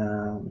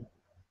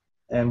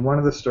 And one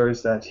of the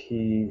stories that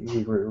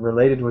he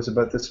related was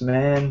about this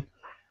man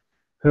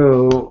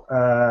who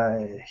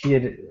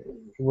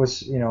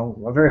was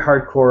a very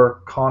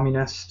hardcore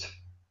communist,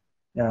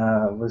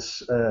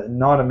 was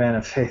not a man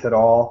of faith at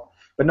all.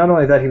 But not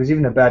only that, he was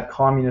even a bad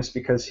communist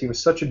because he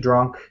was such a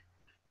drunk.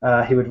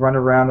 He would run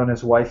around on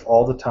his wife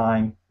all the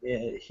time.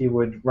 He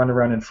would run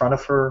around in front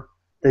of her.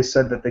 They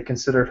said that they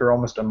considered her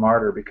almost a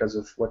martyr because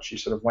of what she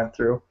sort of went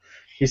through.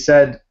 He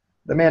said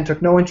the man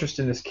took no interest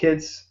in his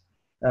kids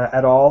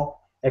at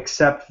all,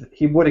 except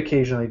he would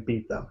occasionally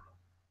beat them.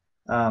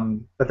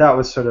 But that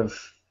was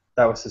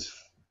his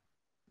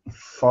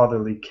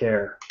fatherly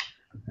care,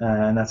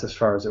 and that's as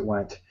far as it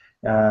went.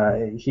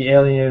 He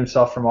alienated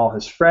himself from all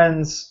his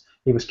friends.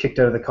 He was kicked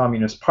out of the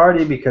Communist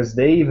Party because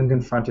they even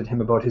confronted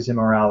him about his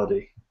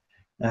immorality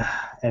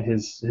and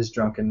his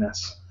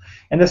drunkenness.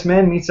 And this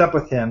man meets up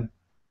with him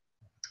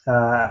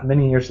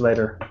many years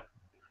later,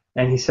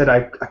 and he said,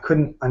 I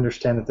couldn't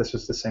understand that this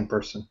was the same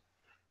person.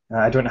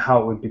 I don't know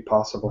how it would be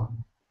possible.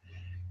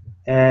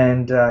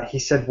 And he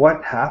said,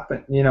 what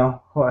happened?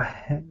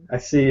 I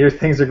see your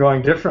things are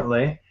going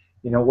differently.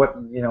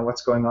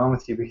 What's going on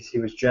with you? Because he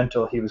was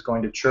gentle, he was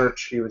going to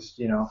church,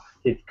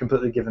 he'd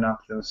completely given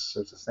up those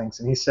sorts of things.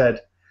 And he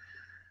said,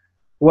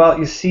 well,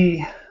 you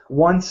see,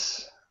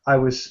 once I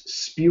was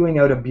spewing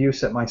out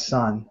abuse at my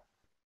son,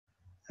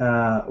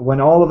 when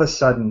all of a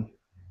sudden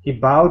he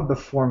bowed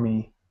before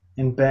me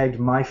and begged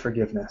my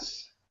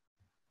forgiveness.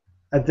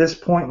 At this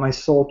point my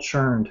soul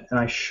churned and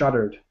I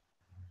shuddered.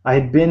 I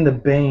had been the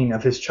bane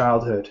of his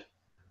childhood,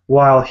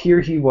 while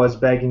here he was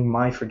begging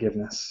my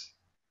forgiveness.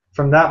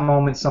 From that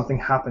moment, something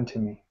happened to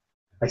me.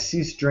 I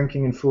ceased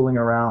drinking and fooling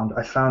around.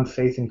 I found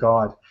faith in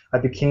God. I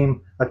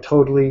became a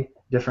totally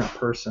different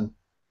person.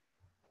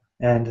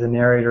 And the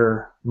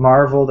narrator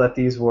marveled at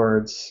these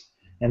words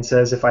and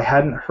says, if I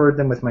hadn't heard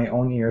them with my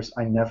own ears,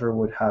 I never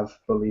would have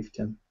believed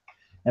him.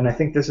 And I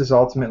think this is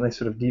ultimately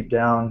sort of deep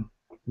down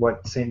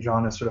what St.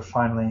 John is sort of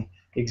finally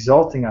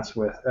exhorting us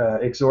with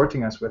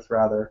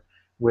rather,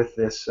 with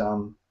this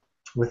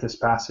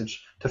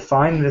passage. To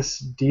find this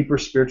deeper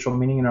spiritual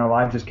meaning in our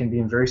lives, it can be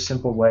in very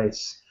simple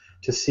ways.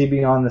 To see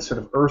beyond this sort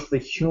of earthly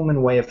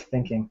human way of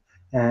thinking,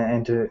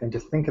 and to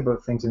think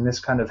about things in this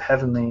kind of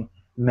heavenly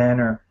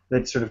manner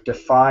that sort of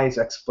defies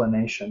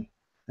explanation,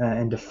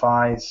 and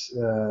defies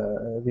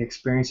the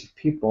experience of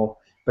people,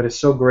 but is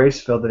so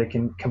grace-filled that it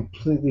can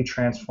completely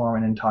transform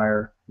an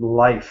entire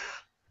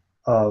life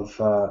of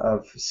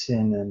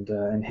sin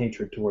and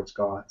hatred towards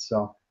God.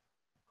 So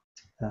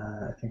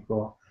I think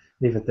we'll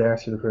leave it there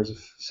through the prayers of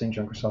St.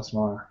 John Chrysostom,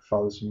 our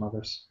fathers and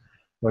mothers.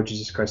 Lord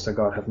Jesus Christ, our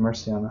God, have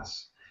mercy on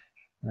us.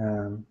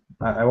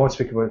 I won't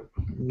speak about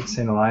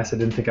St. Elias. I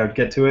didn't think I would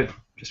get to it,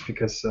 just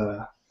because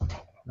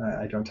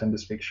I don't tend to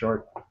speak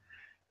short.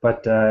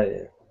 But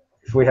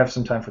if we have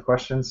some time for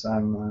questions,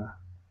 I'm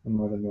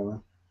more than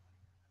willing.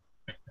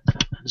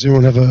 Does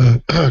anyone have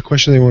a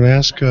question they want to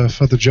ask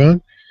Father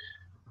John?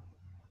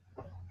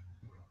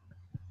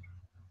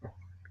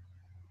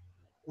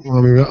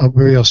 Well,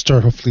 maybe I'll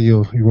start. Hopefully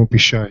you won't be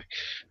shy.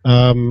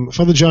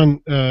 Father John,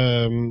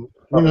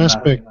 one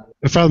aspect.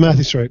 Father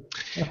Matthew, sorry.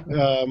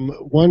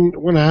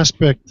 One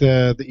aspect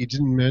that you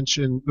didn't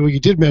mention, well, you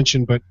did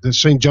mention, but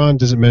St. John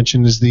doesn't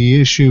mention, is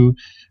the issue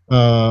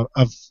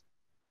of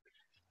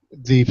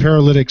the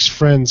paralytic's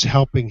friends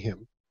helping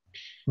him.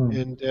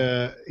 And,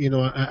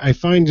 I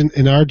find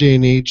in our day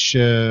and age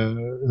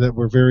that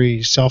we're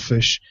very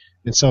selfish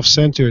and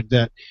self-centered,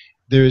 that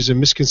there is a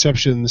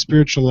misconception in the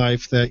spiritual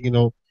life that,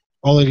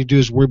 all I need to do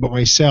is worry about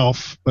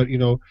myself, but,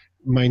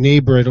 my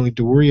neighbor I don't need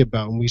to worry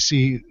about. And we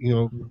see,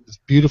 this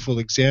beautiful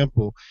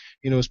example,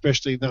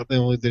 especially not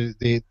only did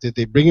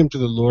they bring him to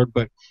the Lord,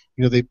 but,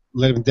 they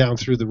let him down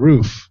through the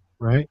roof,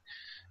 right?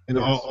 And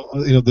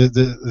Yes.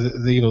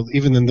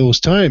 Even in those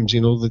times,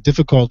 the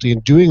difficulty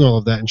in doing all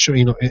of that and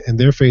showing, and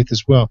their faith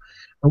as well.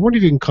 I wonder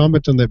if you can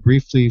comment on that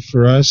briefly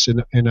for us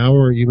in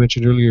our, you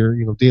mentioned earlier,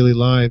 daily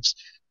lives,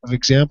 of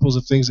examples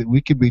of things that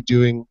we could be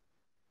doing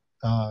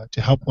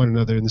to help one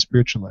another in the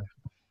spiritual life.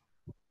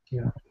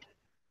 Yeah.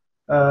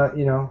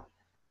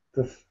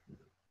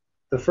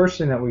 The first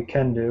thing that we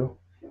can do,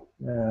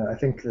 I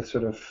think the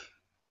sort of,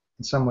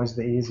 in some ways,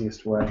 the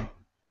easiest way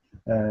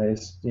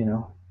is,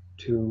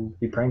 to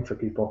be praying for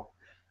people.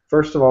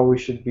 First of all, we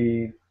should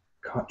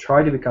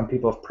try to become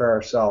people of prayer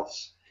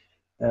ourselves.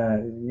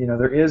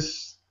 There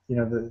is,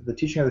 the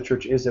teaching of the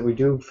Church is that we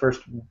do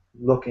first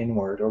look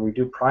inward, or we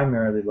do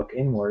primarily look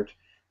inward,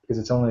 because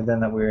it's only then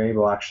that we're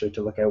able actually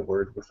to look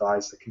outward with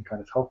eyes that can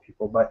kind of help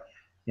people. But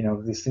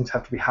these things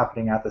have to be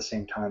happening at the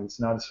same time. It's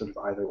not a sort of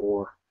either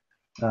or.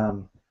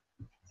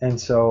 And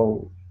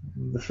so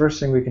the first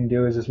thing we can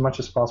do is, as much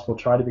as possible,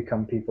 try to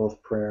become people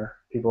of prayer,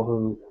 people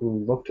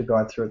who look to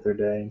God throughout their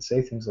day and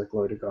say things like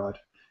 "Glory to God."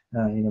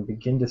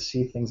 Begin to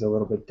see things a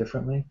little bit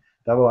differently.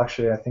 That will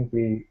actually, I think,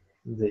 be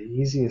the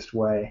easiest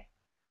way,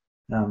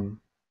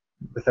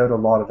 without a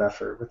lot of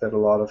effort, without a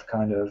lot of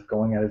kind of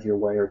going out of your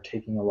way or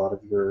taking a lot of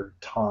your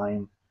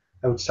time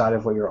outside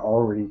of what you're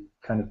already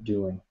kind of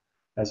doing,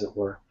 as it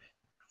were.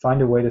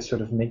 Find a way to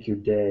sort of make your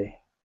day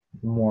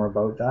more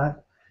about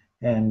that.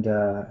 And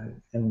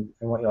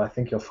what I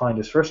think you'll find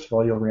is, first of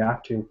all, you'll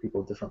react to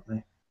people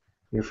differently,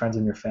 your friends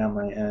and your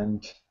family.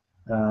 And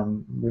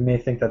we may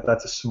think that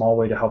that's a small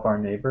way to help our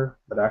neighbor,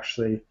 but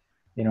actually,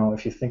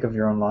 if you think of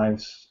your own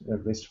lives,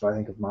 at least if I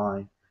think of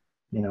mine,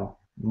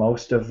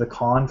 most of the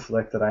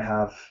conflict that I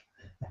have,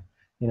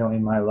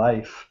 in my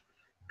life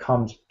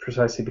comes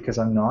precisely because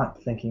I'm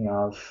not thinking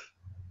of,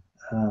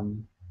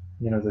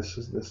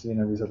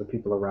 these other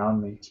people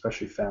around me,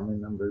 especially family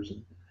members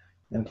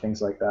and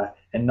things like that,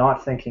 and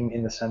not thinking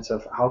in the sense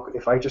of how,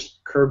 if I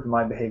just curbed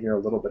my behavior a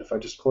little bit, if I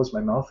just closed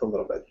my mouth a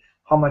little bit,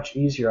 how much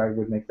easier I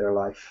would make their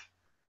life,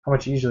 how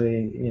much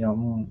easily,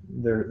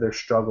 their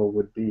struggle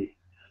would be.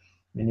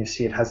 And you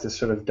see it has this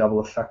sort of double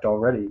effect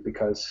already,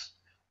 because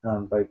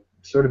by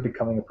sort of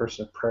becoming a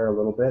person of prayer a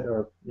little bit,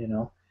 or,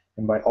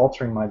 and by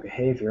altering my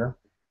behavior,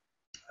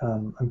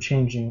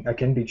 I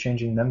can be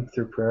changing them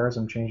through prayer as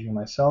I'm changing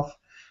myself,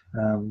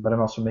 but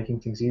I'm also making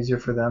things easier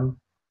for them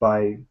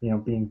by,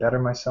 being better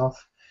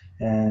myself.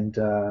 And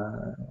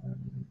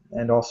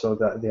also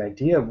the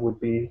idea would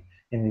be,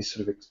 in these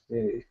sort of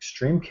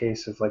extreme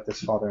case of like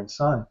this father and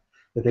son,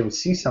 that they would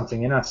see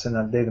something in us and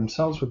that they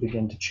themselves would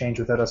begin to change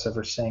without us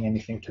ever saying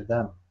anything to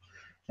them.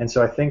 And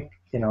so I think,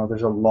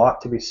 there's a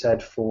lot to be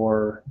said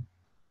for,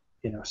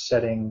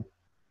 setting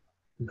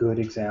good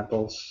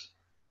examples,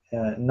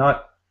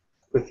 not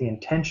with the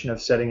intention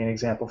of setting an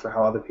example for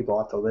how other people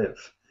ought to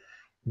live,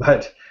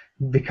 but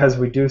because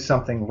we do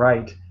something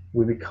right,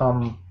 we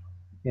become,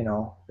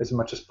 as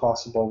much as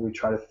possible, we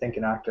try to think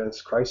and act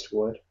as Christ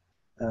would.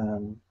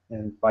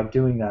 And by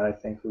doing that, I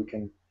think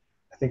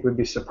we'd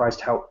be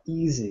surprised how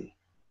easy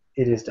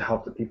it is to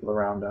help the people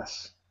around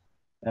us,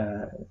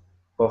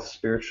 both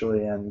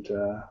spiritually and,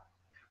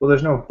 well,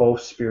 there's no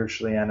both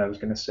spiritually and, I was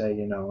going to say,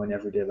 in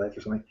everyday life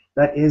or something.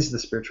 That is the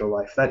spiritual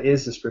life. That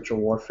is the spiritual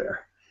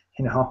warfare.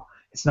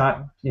 It's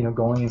not,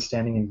 going and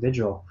standing in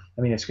vigil.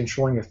 I mean, it's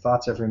controlling your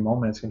thoughts every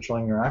moment. It's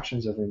controlling your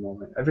actions every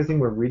moment. Everything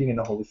we're reading in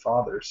the Holy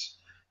Fathers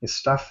is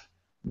stuff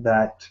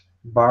that,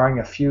 barring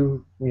a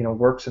few,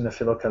 works in the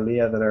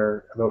Philokalia that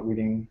are about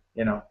reading,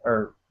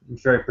 or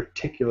very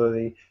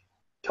particularly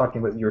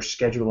talking about your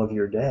schedule of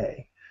your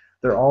day,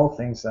 they're all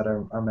things that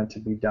are meant to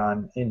be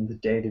done in the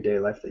day-to-day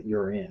life that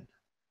you're in.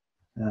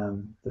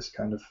 This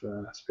kind of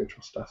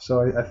spiritual stuff.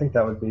 So I think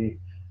that would be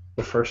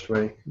the first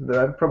way.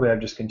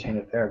 I'd just contain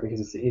it there because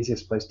it's the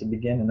easiest place to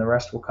begin, and the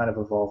rest will kind of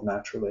evolve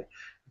naturally.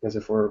 Because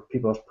if we're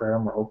people of prayer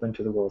and we're open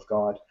to the will of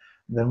God,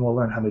 then we'll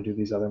learn how to do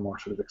these other more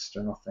sort of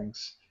external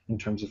things in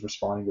terms of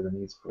responding to the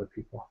needs of other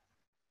people.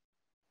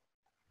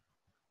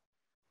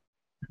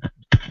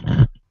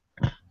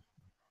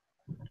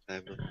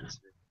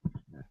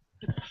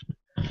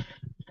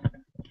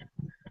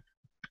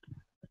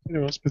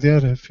 Anyone else? But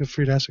yeah, feel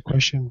free to ask a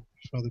question,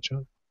 Father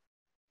John.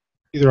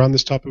 Either on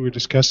this topic we're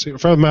discussing, or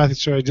Father Matthew.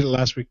 Sorry, I did it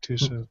last week too,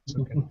 so it's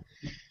okay.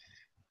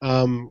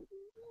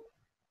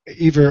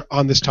 Either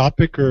on this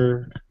topic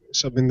or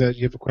something that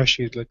you have a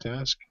question you'd like to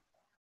ask.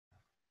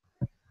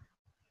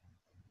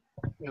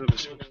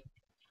 Just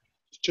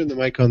turn the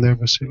mic on there,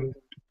 Vasily.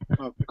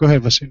 Go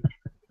ahead, Vasily.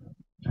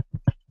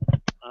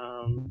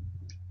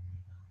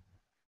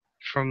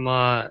 From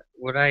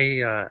what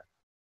I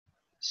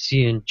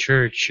see in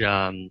church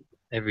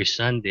every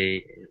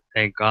Sunday,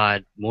 thank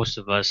God, most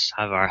of us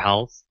have our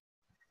health.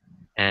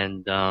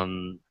 And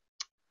the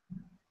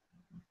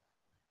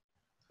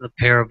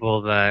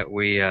parable that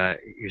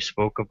you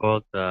spoke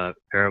about, the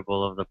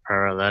parable of the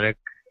paralytic,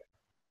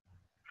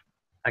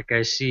 like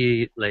I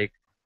see, like,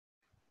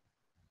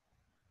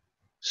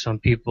 some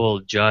people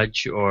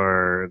judge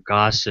or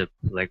gossip,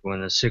 like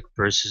when a sick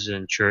person's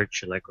in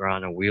church, like, or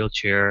on a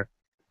wheelchair,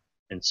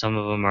 and some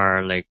of them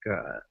are like,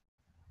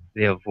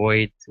 they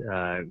avoid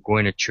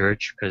going to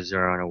church because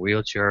they're on a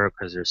wheelchair or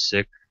because they're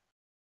sick.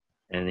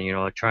 And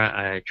I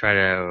try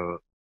to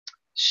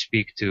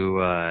speak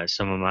to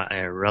some of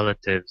my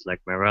relatives,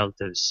 like my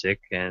relative's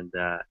sick and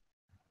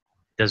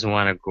doesn't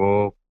want to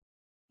go,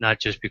 not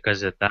just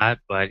because of that,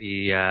 but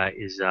he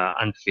is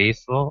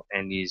unfaithful,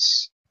 and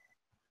he's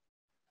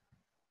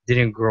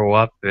didn't grow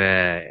up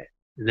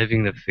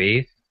living the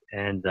faith.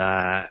 And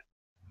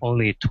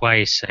only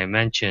twice I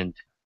mentioned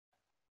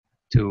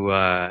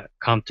to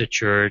come to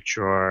church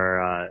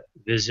or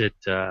visit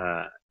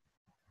the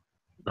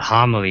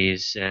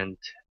homilies, and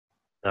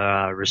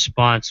the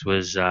response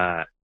was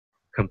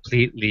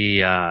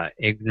completely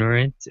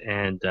ignorant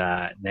and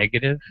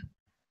negative.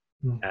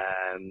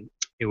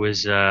 It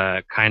was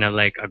kind of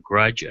like a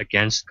grudge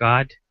against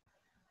God.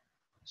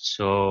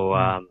 So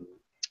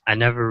I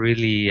never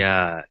really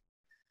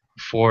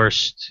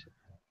forced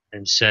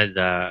and said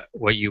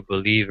what you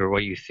believe or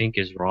what you think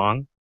is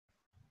wrong.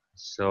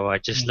 So I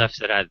just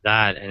left it at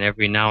that, and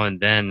every now and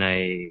then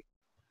I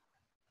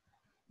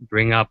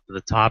bring up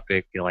the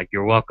topic, like,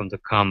 you're welcome to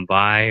come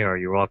by or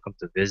you're welcome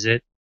to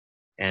visit.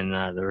 And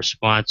the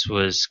response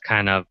was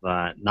kind of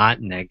not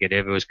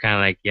negative. It was kind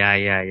of like,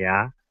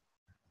 yeah.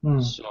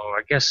 So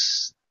I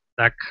guess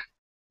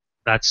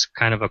that's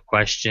kind of a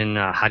question.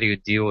 How do you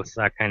deal with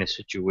that kind of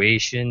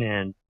situation?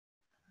 And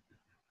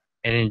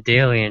in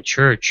daily in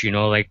church,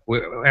 like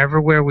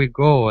everywhere we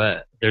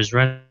go, there's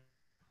renovations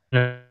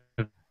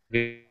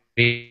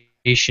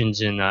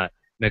in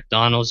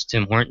McDonald's,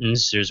 Tim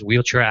Hortons. There's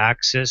wheelchair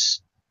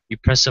access. You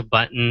press a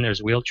button,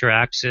 there's wheelchair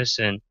access,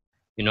 and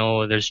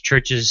there's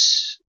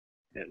churches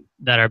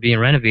that are being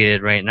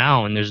renovated right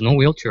now, and there's no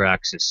wheelchair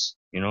access.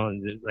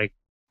 Like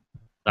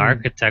the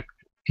architect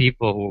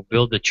people who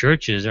build the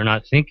churches are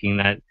not thinking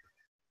that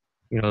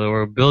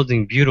we're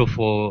building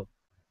beautiful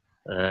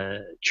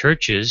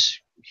churches,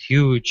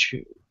 huge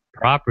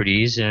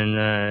properties, and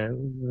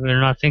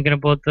they're not thinking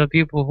about the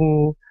people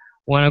who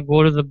want to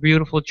go to the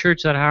beautiful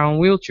church that are on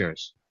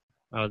wheelchairs.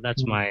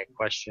 That's my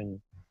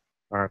question,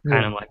 or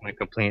kind of like my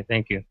complaint.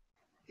 Thank you.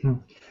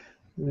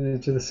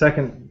 To the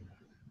second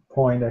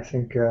point, I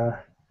think,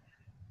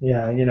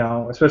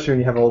 especially when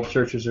you have old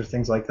churches or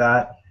things like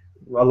that,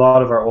 a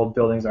lot of our old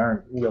buildings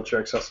aren't wheelchair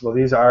accessible.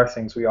 These are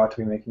things we ought to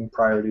be making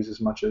priorities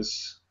as much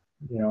as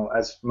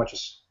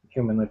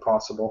humanly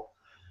possible.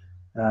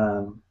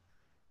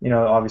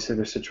 Obviously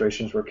there's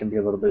situations where it can be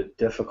a little bit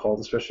difficult,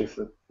 especially if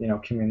the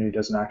community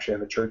doesn't actually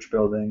have a church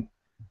building.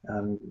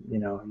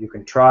 You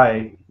can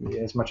try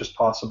as much as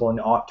possible, and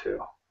ought to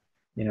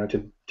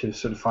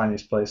sort of find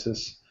these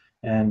places.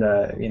 And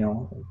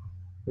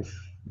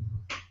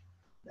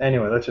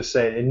let's just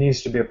say it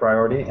needs to be a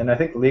priority. And I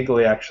think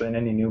legally, actually, in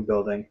any new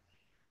building,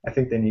 I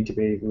think they need to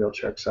be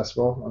wheelchair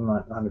accessible. I'm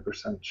not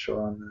 100%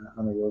 sure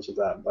on the rules of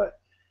that, but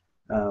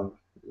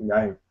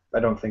I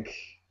don't think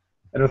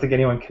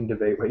anyone can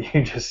debate what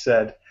you just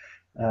said.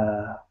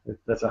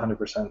 That's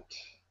 100%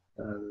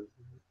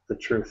 the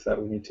truth, that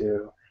we need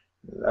to.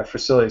 Our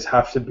facilities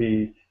have to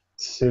be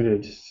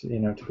suited,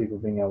 to people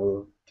being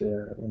able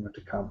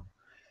to come.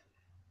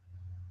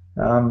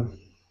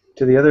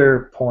 To the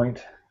other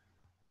point,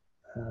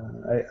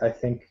 I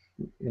think,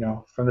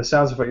 from the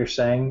sounds of what you're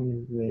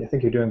saying, I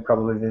think you're doing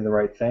probably the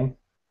right thing.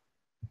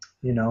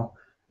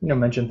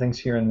 mention things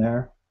here and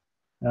there,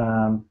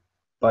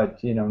 but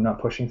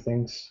not pushing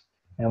things.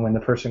 And when the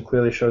person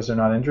clearly shows they're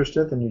not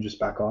interested, then you just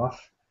back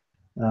off.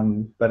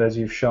 But as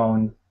you've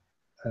shown,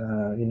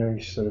 you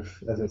sort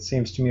of, as it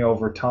seems to me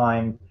over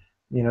time,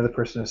 the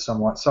person is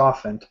somewhat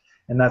softened,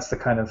 and that's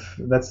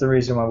the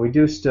reason why we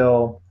do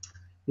still,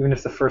 even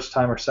if the first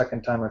time or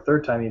second time or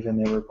third time even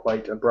they were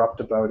quite abrupt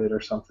about it or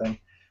something,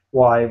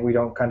 why we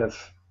don't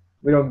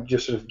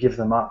just sort of give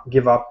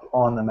up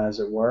on them, as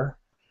it were.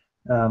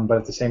 But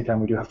at the same time,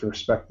 we do have to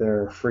respect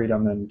their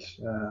freedom, and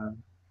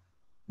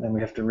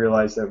we have to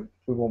realize that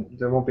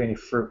there won't be any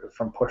fruit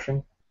from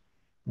pushing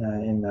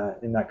in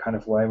that kind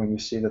of way when you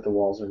see that the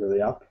walls are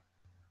really up.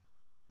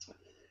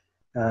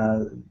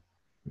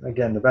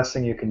 Again, the best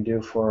thing you can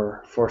do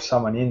for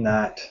someone in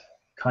that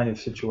kind of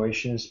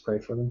situation is pray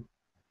for them,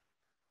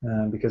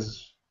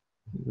 because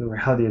the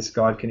reality is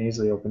God can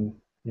easily open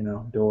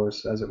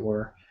doors, as it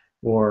were,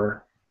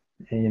 or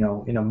in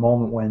a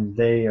moment when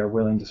they are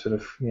willing to sort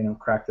of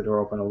crack the door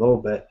open a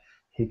little bit,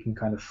 He can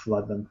kind of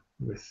flood them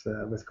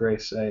with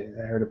grace. I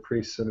heard a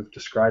priest sort of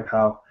describe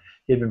how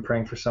he had been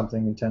praying for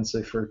something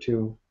intensely for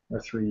 2 or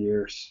 3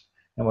 years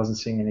and wasn't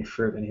seeing any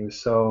fruit, and he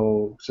was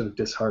so sort of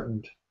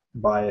disheartened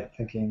by it,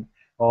 thinking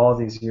all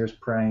these years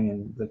praying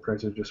and the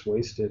prayers are just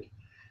wasted.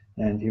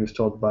 And he was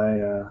told by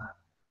a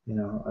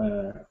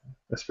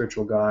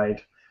spiritual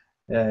guide,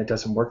 it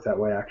doesn't work that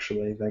way,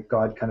 actually, that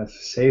God kind of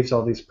saves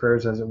all these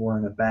prayers, as it were,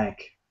 in a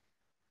bank,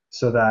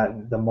 so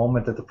that the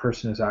moment that the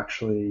person is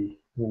actually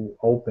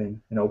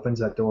open and opens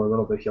that door a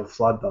little bit, He'll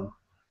flood them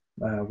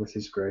with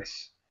His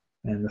grace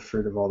and the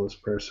fruit of all those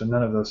prayers. So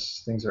none of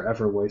those things are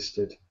ever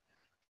wasted.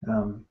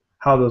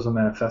 How those will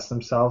manifest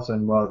themselves,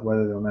 and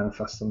whether they'll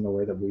manifest them the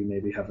way that we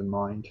maybe have in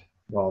mind,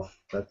 well,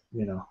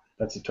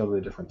 that's a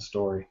totally different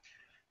story.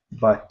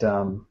 But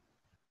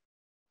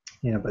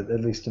but at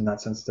least in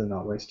that sense, they're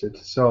not wasted.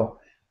 So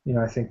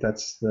I think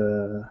that's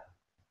the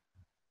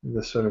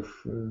sort of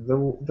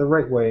the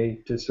right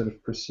way to sort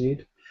of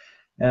proceed.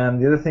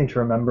 And the other thing to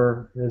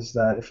remember is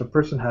that if a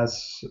person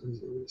has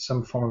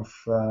some form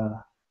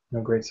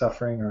of great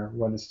suffering, or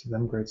what is to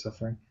them great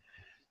suffering,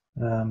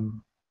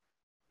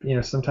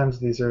 sometimes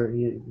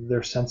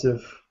they're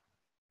sensitive,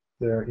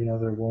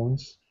 they're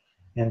wounds,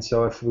 and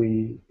so if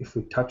we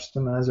touch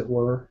them, as it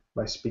were,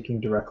 by speaking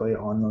directly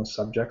on those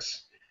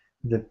subjects,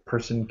 the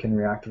person can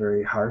react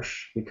very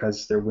harsh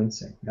because they're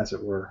wincing, as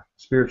it were,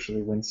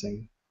 spiritually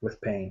wincing with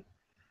pain.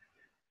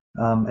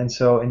 And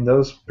so in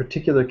those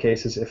particular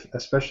cases,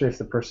 especially if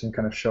the person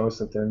kind of shows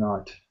that they're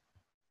not,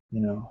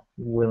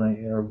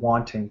 willing or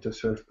wanting to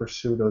sort of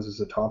pursue those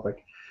as a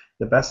topic,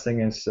 the best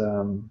thing is,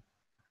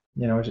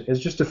 is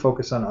just to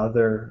focus on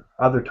other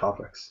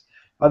topics,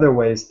 other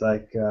ways,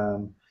 like,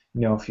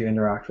 if you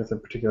interact with a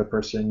particular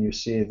person, you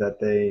see that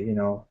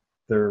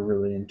they're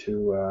really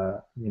into,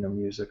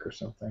 music or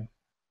something.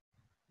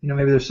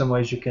 Maybe there's some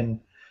ways you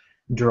can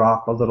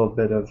drop a little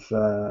bit of,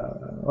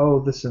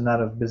 this and that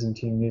of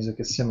Byzantine music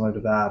is similar to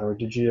that, or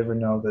did you ever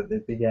know that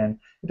it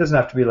doesn't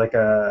have to be like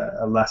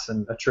a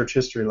lesson, a church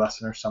history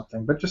lesson or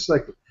something, but just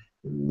like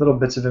little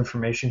bits of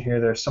information here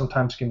there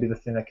sometimes can be the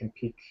thing that can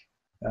pique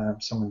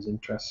someone's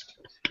interest.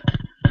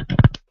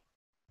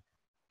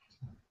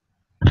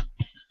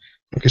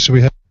 Okay, so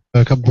we have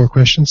a couple more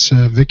questions.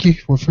 Vicky,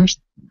 what first?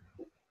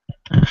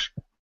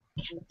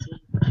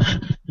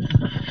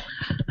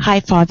 Hi,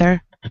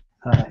 Father.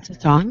 Hi. Is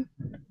it on?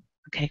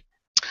 Okay.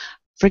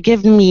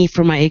 Forgive me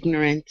for my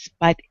ignorance,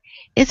 but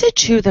is it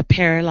true the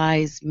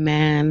paralyzed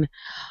man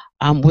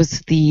was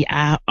the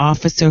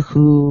officer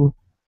who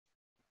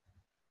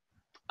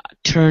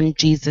turned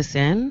Jesus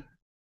in?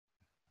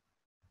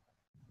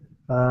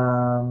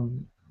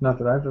 Not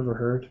that I've ever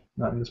heard.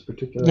 Not in this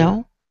particular.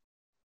 No.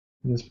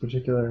 In this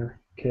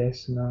particular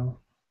case, no.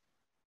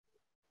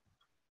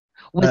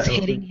 Was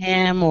hitting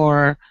him,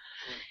 or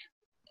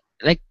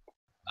like,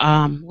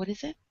 what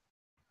is it?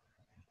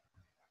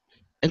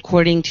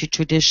 According to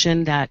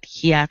tradition, that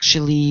he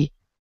actually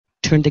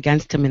turned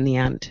against him in the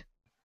end.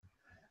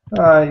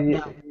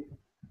 No.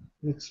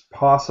 It's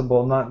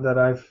possible. Not that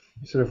I've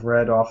sort of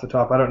read off the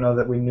top. I don't know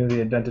that we knew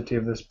the identity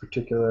of this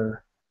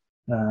particular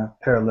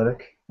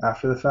paralytic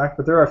after the fact,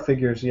 but there are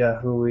figures,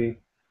 who we.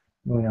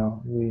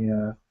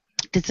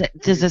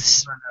 Does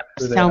this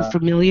sound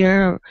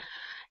familiar?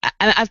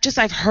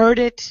 I've heard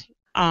it,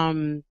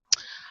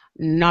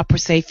 not per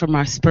se from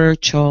our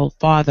spiritual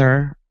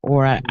father,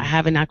 or I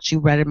haven't actually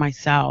read it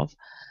myself.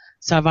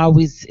 So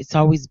it's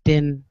always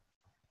been.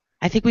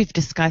 I think we've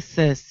discussed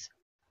this.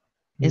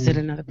 Is it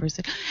another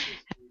person?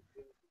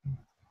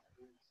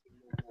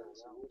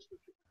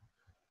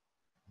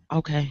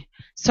 Okay.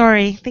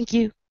 Sorry. Thank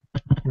you.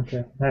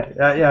 Okay.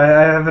 I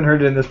haven't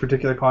heard it in this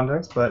particular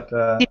context, but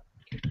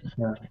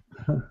yeah.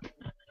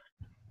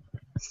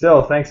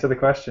 Still, thanks for the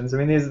questions. I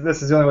mean,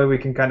 this is the only way we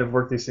can kind of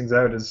work these things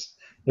out, is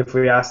if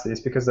we ask these,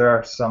 because there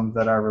are some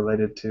that are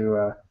related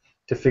to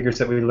figures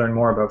that we learn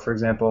more about. For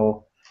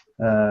example,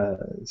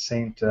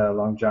 Saint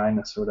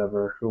Longinus, or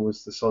whatever, who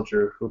was the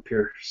soldier who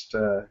pierced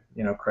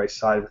Christ's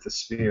side with a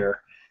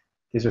spear.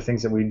 These are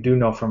things that we do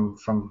know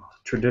from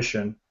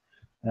tradition,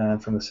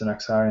 and from the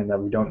Synaxarion that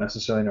we don't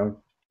necessarily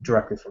know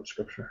directly from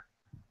Scripture.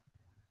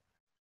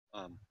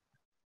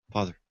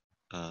 Father,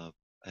 I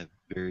have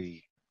a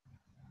very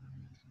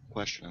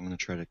question. I'm going to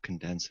try to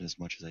condense it as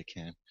much as I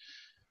can.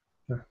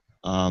 Sure.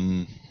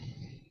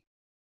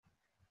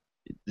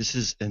 This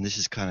is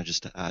kind of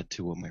just to add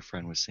to what my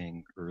friend was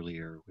saying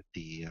earlier with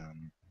the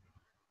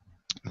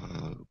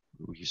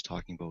he was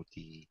talking about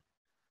the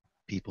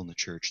people in the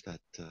church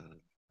that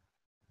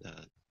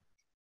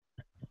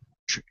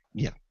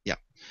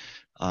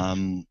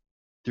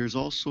there's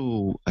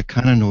also, I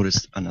kind of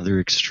noticed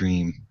another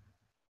extreme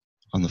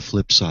on the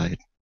flip side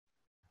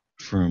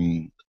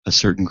from a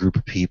certain group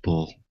of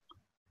people,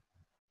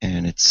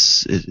 and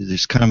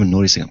there's kind of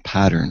noticing a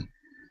pattern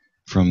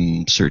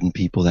from certain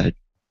people that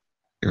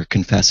are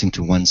confessing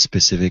to one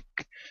specific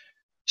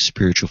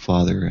spiritual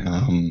father.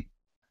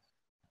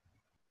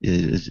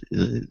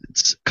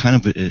 It's kind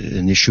of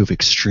an issue of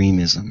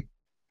extremism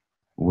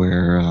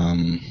where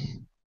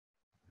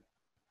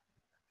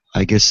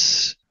I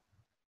guess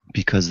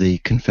because they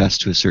confess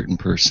to a certain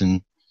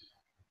person,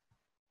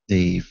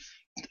 they've,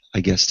 I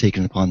guess,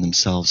 taken upon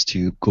themselves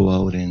to go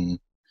out and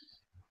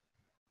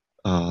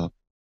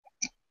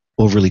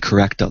overly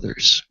correct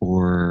others,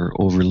 or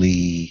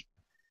overly,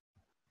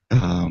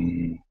 how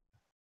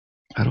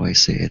do I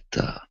say it,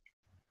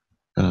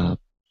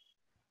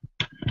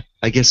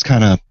 I guess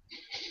kind of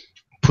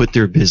put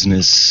their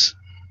business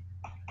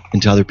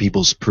into other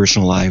people's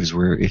personal lives,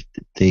 where if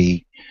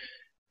they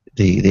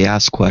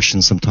ask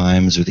questions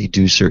sometimes, or they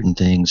do certain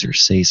things, or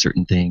say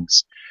certain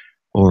things,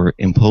 or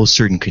impose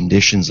certain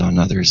conditions on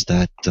others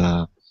that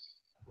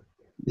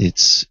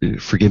it's,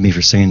 forgive me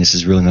for saying this,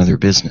 is really none of their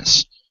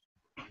business.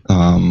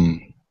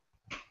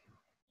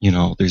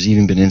 There's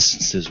even been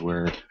instances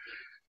where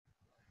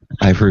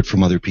I've heard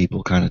from other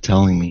people kind of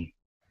telling me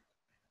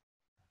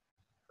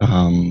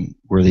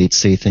where they'd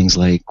say things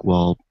like,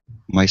 well,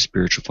 my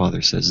spiritual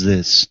father says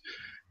this,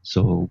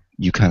 so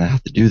you kind of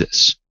have to do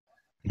this.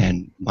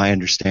 And my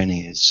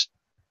understanding is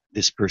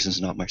this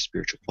person's not my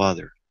spiritual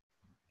father,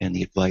 and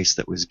the advice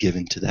that was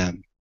given to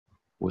them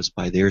was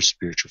by their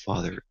spiritual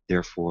father,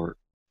 therefore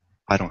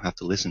I don't have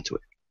to listen to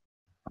it.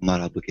 I'm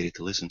not obligated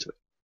to listen to it,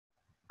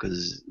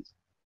 because,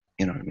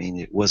 you know what I mean,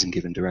 it wasn't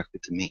given directly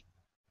to me.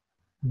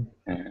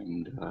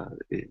 And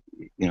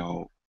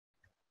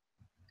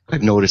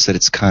I've noticed that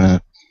it's kind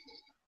of,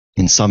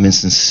 in some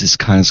instances,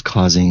 kind of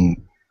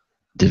causing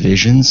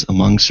divisions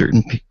among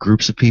certain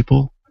groups of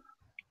people.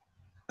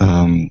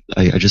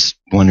 I just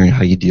wondering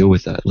how you deal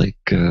with that, like,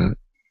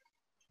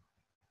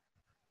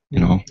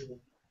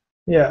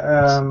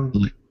 Yeah.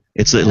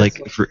 It's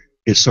like,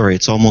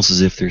 it's almost as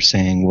if they're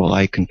saying, well,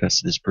 I confess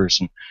to this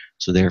person,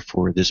 so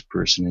therefore this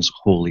person is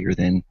holier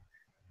than,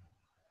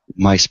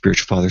 my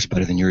spiritual father is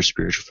better than your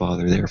spiritual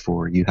father,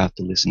 therefore you have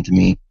to listen to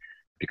me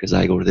because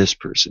I go to this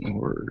person,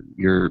 or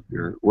you're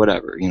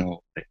whatever,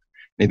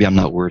 maybe I'm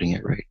not wording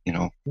it right,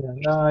 Yeah,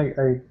 no,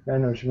 I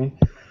know what you mean.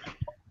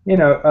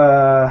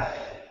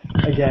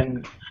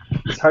 Again,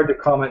 it's hard to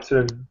comment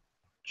sort of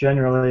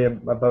generally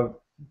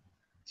about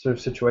sort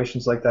of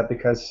situations like that,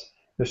 because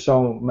there's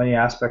so many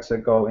aspects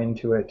that go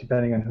into it,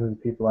 depending on who the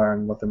people are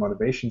and what their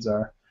motivations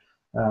are.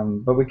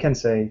 But we can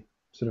say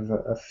sort of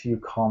a few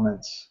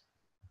comments,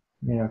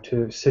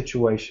 to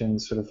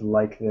situations sort of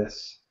like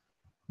this.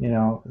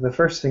 The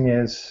first thing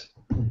is,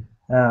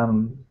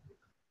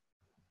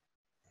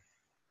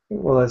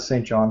 well, as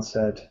St. John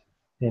said,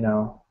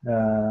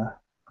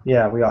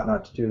 yeah, we ought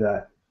not to do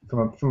that.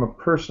 From a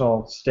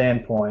personal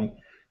standpoint,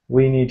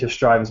 we need to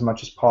strive as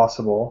much as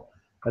possible,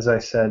 as I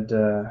said,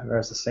 or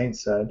as the saint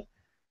said,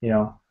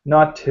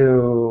 not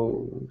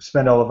to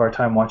spend all of our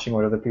time watching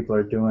what other people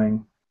are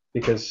doing,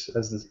 because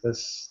as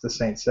the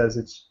saint says,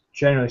 it's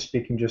generally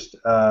speaking just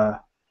an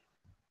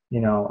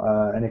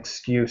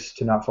excuse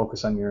to not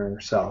focus on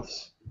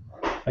yourselves.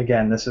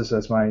 Again, this is,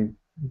 as my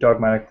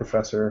dogmatic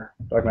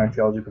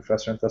theology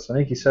professor in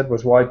Thessaloniki said,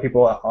 was why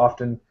people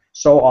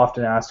so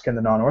often ask, can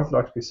the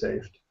non-Orthodox be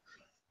saved?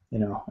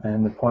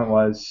 And the point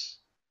was,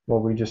 well,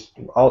 we don't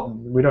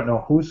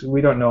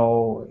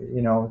know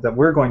that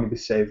we're going to be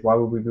saved. Why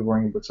would we be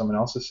worrying about someone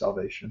else's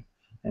salvation?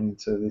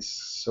 And so these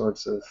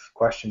sorts of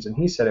questions. And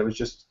he said it was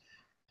just,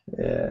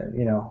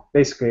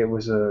 basically it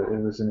was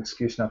an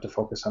excuse not to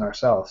focus on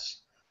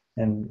ourselves.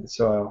 And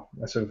so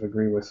I sort of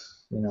agree with,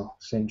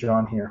 St.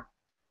 John here.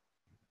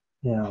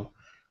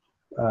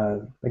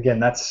 Again,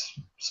 that's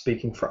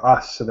speaking for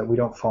us, so that we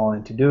don't fall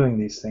into doing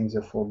these things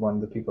if we're one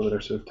of the people that are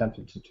sort of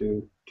tempted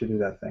to do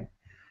that thing.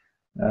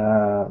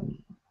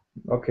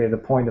 Okay, the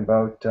point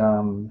about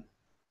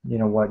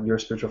what your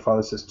spiritual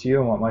father says to you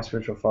and what my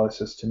spiritual father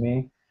says to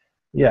me.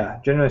 Yeah,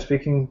 generally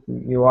speaking,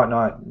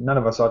 none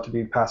of us ought to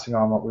be passing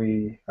on what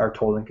we are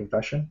told in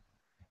confession,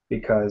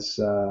 because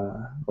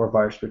or by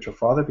our spiritual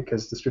father,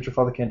 because the spiritual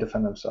father can't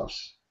defend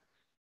themselves.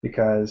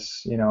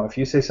 Because if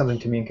you say something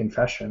to me in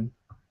confession,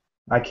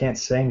 I can't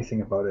say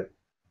anything about it,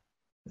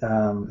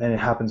 and it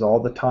happens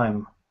all the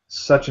time.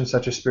 Such and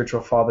such a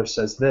spiritual father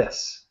says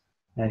this,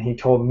 and he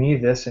told me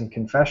this in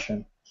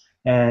confession.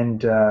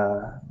 And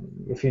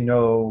if you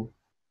know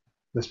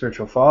the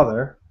spiritual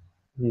father,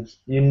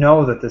 you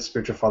know that the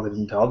spiritual father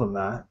didn't tell them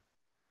that,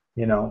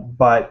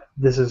 but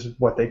this is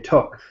what they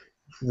took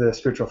the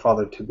spiritual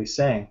father to be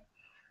saying.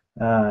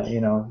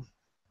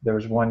 There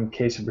was one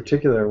case in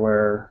particular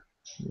where,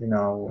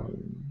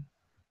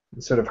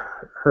 sort of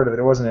heard of it.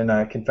 It wasn't in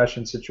a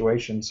confession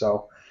situation,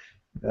 so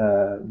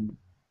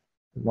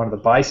one of the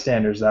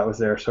bystanders that was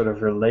there sort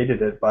of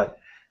related it, but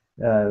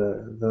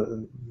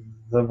the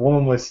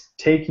woman was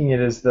taking it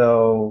as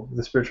though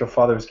the spiritual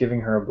father was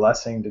giving her a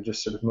blessing to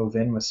just sort of move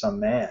in with some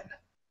man.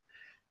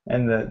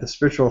 And the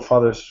spiritual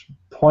father's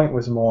point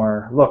was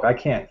more, look, I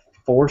can't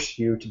force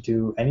you to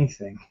do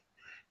anything.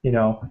 You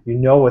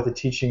know what the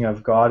teaching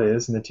of God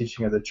is and the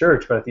teaching of the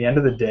church, but at the end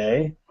of the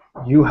day,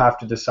 you have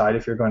to decide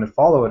if you're going to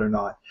follow it or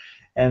not.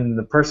 And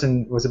the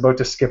person was about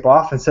to skip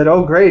off and said,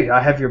 oh, great,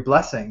 I have your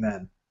blessing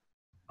then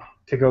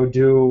to go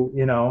do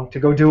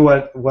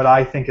what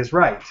I think is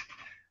right.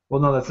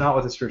 Well, no, that's not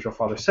what the spiritual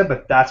father said,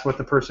 but that's what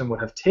the person would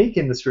have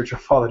taken the spiritual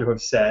father to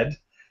have said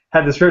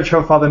had the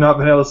spiritual father not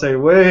been able to say,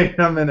 wait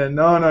a minute,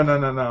 no.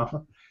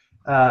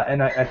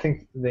 And I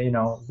think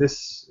that,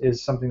 this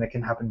is something that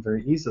can happen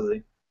very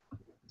easily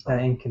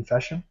in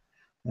confession,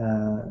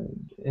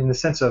 in the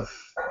sense of,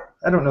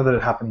 I don't know that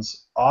it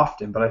happens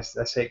often, but I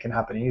say it can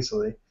happen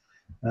easily.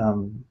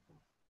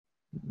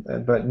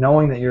 But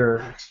knowing that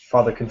your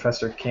father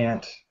confessor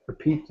can't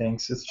repeat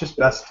things, it's just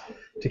best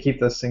to keep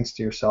those things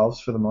to yourselves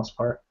for the most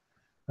part,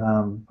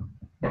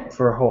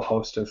 for a whole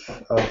host of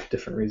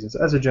different reasons.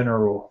 As a general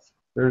rule,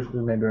 there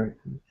may be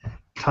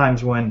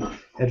times when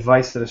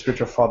advice that a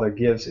spiritual father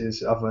gives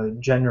is of a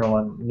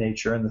general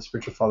nature, and the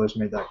spiritual father's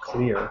made that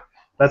clear.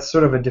 That's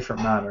sort of a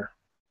different matter,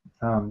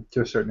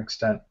 to a certain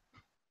extent.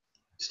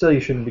 Still, you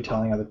shouldn't be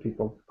telling other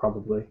people,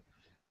 probably,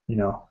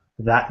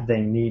 that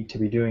they need to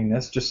be doing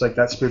this. Just like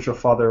that spiritual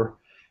father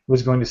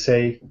was going to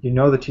say,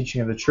 the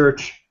teaching of the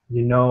church,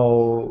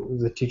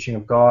 the teaching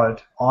of God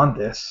on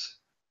this,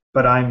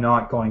 but I'm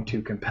not going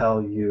to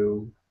compel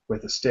you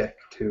with a stick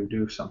to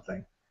do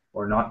something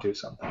or not do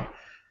something.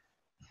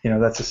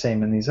 That's the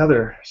same in these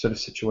other sort of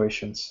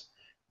situations.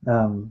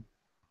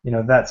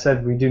 That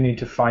said, we do need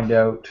to find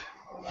out.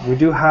 We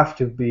do have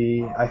to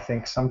be, I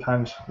think,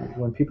 sometimes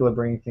when people are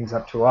bringing things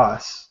up to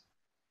us,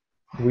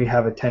 we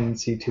have a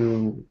tendency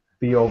to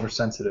be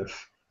oversensitive,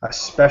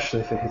 especially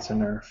if it hits a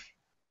nerve,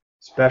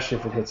 especially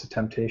if it hits a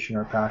temptation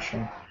or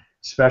passion,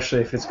 especially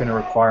if it's going to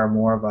require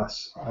more of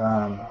us.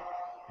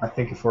 I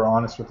think if we're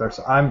honest with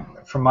ourselves,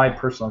 from my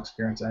personal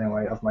experience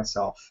anyway, of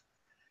myself,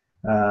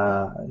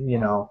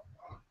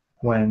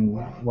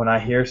 when I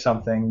hear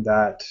something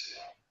that,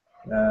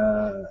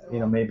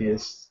 maybe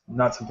is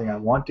not something I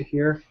want to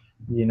hear,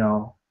 you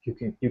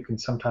can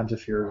sometimes,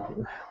 if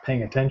you're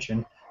paying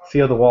attention,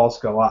 feel the walls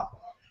go up.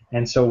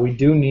 And so we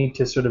do need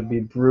to sort of be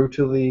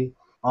brutally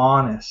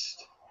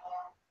honest,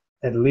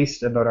 at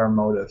least about our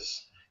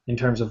motives, in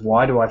terms of,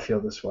 why do I feel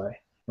this way?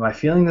 Am I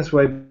feeling this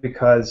way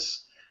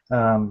because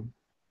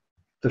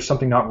there's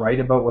something not right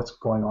about what's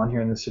going on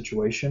here in this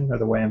situation, or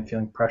the way I'm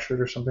feeling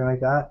pressured or something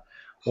like that?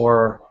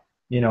 Or,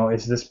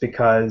 is this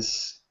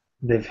because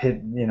they've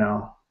hit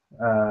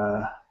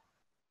a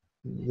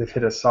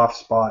soft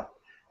spot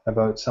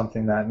about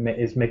something that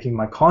is making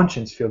my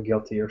conscience feel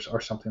guilty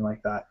or something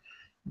like that?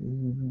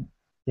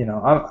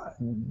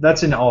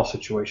 That's in all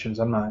situations.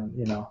 I'm not,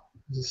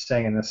 just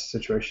saying in this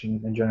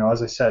situation in general.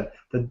 As I said,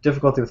 the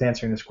difficulty with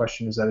answering this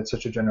question is that it's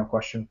such a general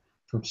question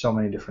from so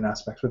many different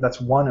aspects, but that's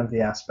one of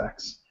the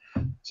aspects.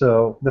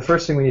 So the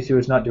first thing we need to do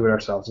is not do it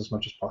ourselves as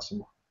much as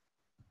possible.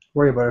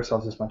 Worry about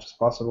ourselves as much as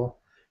possible.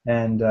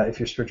 And if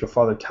your spiritual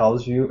father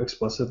tells you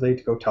explicitly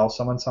to go tell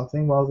someone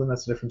something, well, then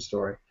that's a different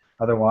story.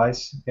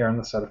 Otherwise, err on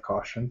the side of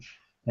caution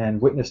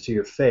and witness to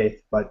your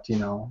faith, but,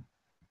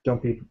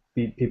 don't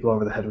beat people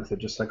over the head with it,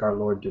 just like our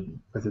Lord did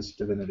with his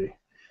divinity.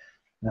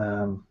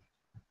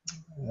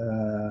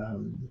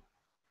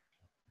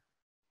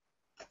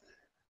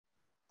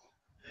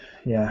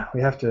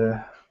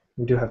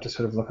 We do have to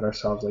sort of look at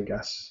ourselves, I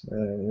guess,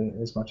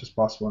 as much as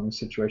possible in these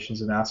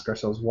situations, and ask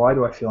ourselves, why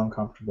do I feel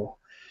uncomfortable?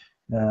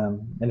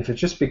 And if it's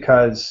just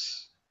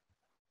because,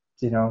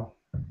 I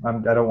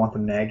don't want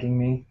them nagging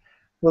me,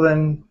 well,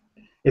 then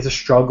it's a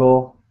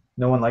struggle.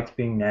 No one likes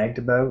being nagged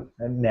about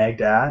and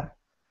nagged at,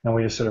 and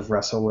we just sort of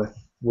wrestle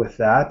with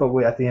that. But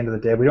at the end of the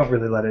day, we don't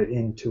really let it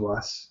into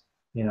us,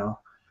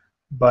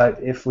 But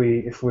if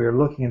we're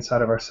looking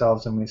inside of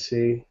ourselves and we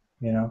see,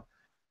 here,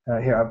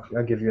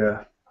 I'll give you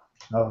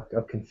I'll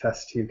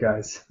confess to you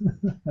guys,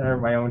 or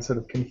my own sort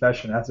of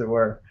confession, as it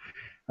were.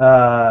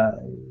 I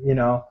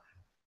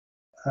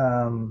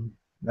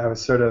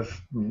was sort of,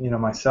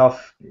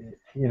 myself,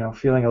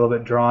 feeling a little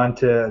bit drawn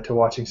to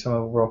watching some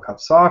of World Cup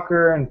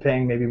soccer and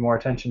paying maybe more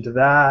attention to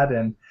that.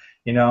 And,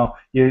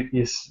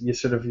 you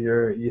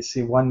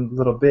see one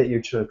little bit,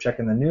 you sort of check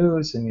in the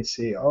news and you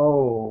see,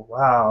 oh,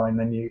 wow. And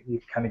then you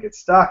kind of get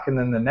stuck. And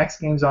then the next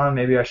game's on.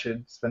 Maybe I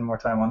should spend more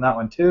time on that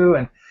one too.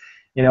 And,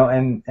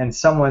 and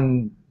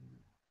someone,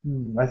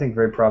 I think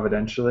very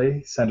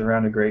providentially, sent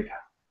around a great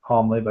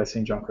homily by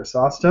St. John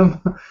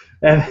Chrysostom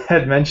and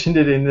had mentioned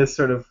it in this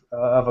sort of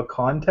a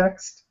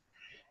context.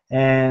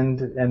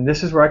 And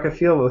this is where I could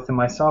feel within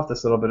myself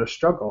this little bit of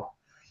struggle.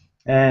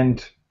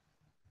 And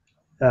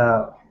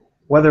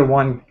whether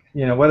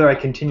I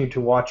continued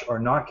to watch or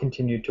not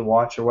continued to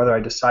watch, or whether I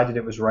decided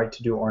it was right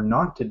to do or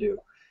not to do,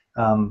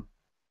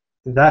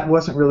 that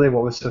wasn't really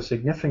what was so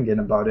significant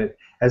about it,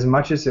 as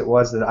much as it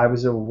was that I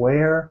was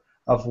aware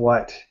of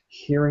what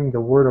hearing the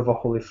word of a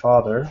Holy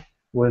Father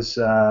was.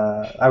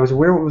 I was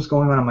aware of what was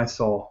going on in my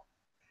soul.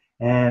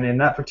 And in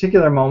that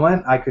particular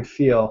moment, I could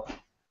feel,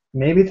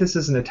 maybe this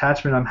is an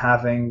attachment I'm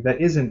having that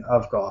isn't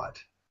of God.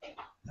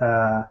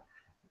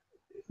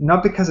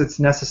 Not because it's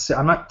necessary.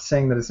 I'm not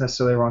saying that it's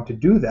necessarily wrong to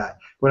do that.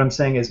 What I'm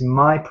saying is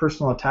my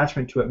personal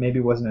attachment to it maybe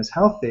wasn't as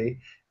healthy,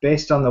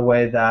 based on the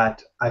way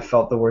that I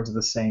felt the words of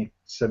the saint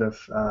sort of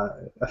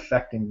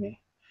affecting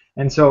me.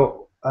 And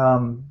so I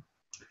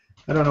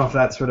don't know if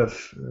that sort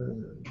of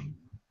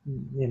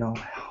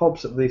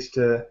helps, at least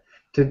to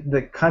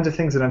the kinds of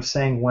things that I'm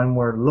saying when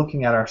we're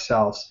looking at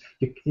ourselves.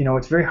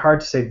 It's very hard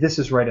to say this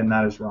is right and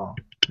that is wrong.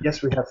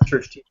 Yes, we have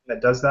church teaching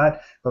that does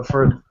that, but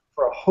for a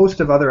host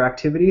of other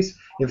activities,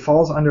 it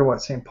falls under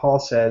what St. Paul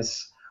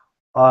says,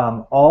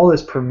 all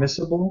is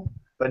permissible,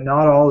 but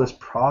not all is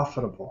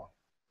profitable.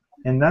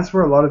 And that's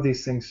where a lot of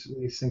these things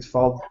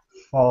fall,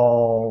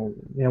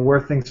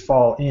 where things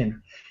fall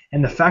in.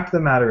 And the fact of the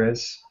matter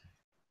is,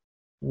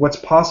 what's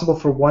possible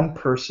for one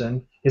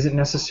person isn't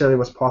necessarily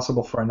what's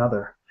possible for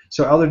another.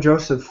 So Elder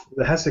Joseph,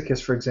 the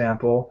Hesychist, for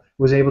example,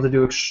 was able to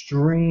do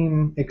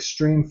extreme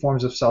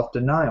forms of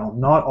self-denial,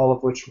 not all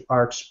of which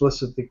are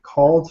explicitly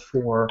called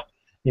for,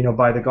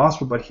 by the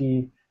gospel, but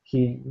he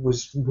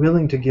was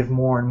willing to give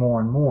more and more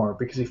and more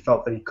because he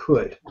felt that he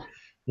could,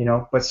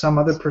 but some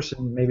other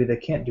person, maybe they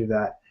can't do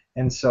that.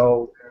 And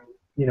so,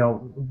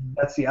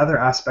 that's the other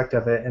aspect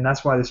of it, and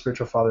that's why the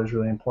spiritual father is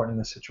really important in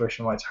this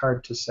situation, why it's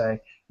hard to say,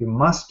 you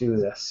must do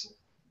this,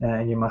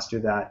 and you must do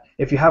that.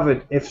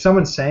 If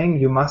someone's saying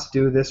you must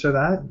do this or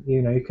that,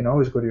 you can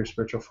always go to your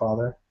spiritual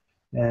father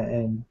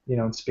and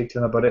speak to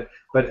them about it.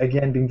 But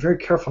again, being very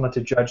careful not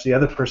to judge the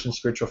other person's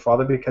spiritual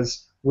father,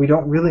 because we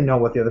don't really know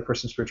what the other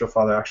person's spiritual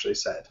father actually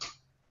said.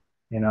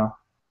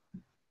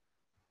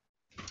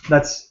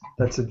 That's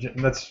a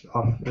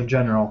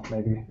general,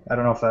 maybe. I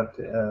don't know if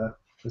that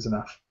is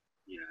enough.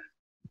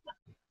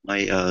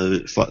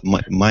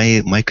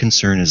 My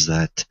concern is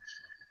that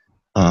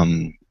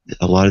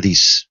a lot of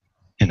these,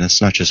 and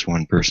it's not just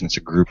one person, it's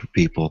a group of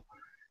people,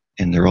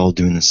 and they're all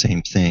doing the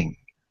same thing.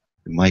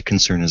 My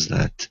concern is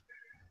that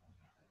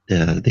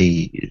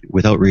they,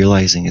 without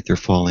realizing it, they're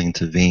falling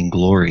into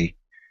vainglory,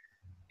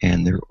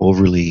 and they're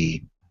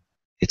overly,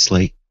 it's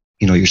like,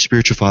 your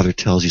spiritual father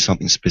tells you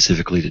something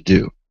specifically to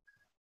do,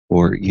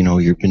 or,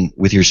 you've been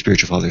with your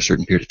spiritual father a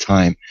certain period of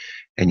time,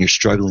 and you're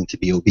struggling to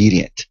be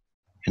obedient,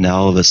 and now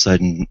all of a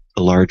sudden,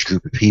 a large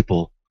group of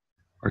people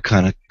are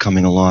kind of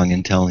coming along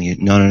and telling you,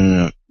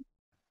 no,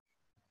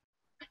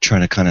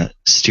 trying to kind of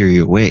steer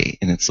you away,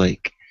 and it's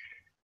like,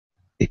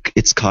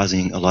 it's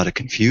causing a lot of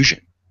confusion.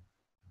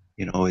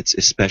 It's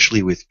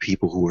especially with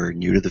people who are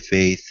new to the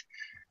faith,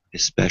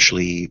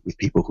 especially with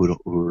people who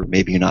are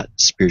maybe not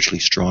spiritually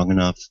strong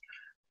enough,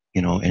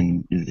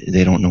 and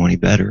they don't know any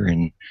better,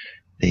 and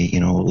they,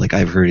 like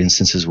I've heard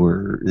instances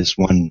where this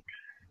one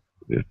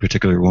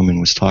particular woman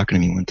was talking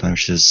to me one time.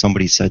 She says,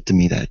 somebody said to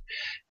me that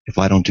if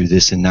I don't do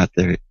this and that,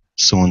 the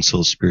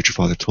so-and-so spiritual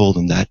father told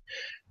him that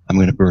I'm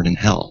going to burn in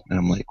hell. And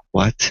I'm like,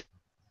 what?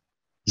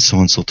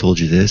 So-and-so told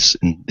you this?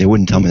 And they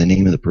wouldn't tell me the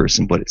name of the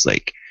person, but it's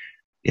like,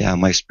 yeah,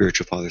 my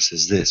spiritual father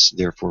says this,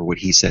 therefore what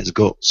he says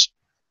goes.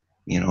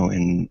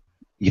 And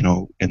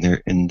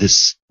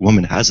this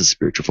woman has a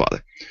spiritual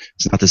father.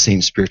 It's not the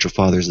same spiritual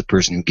father as the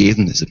person who gave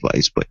them this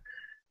advice, but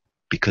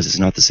because it's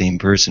not the same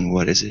person,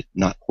 what is it?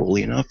 Not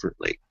holy enough? Or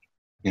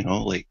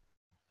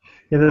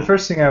Yeah, the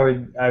first thing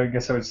I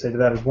guess I would say to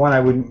that is, one, I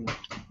wouldn't,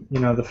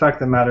 the fact of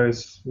the matter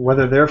is,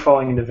 whether they're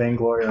falling into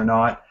vainglory or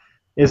not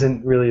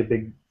isn't really a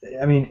big,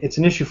 it's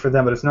an issue for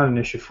them, but it's not an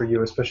issue for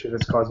you, especially if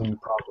it's causing you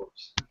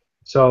problems.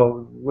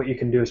 So what you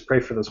can do is pray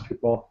for those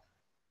people,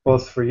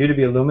 both for you to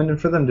be illumined and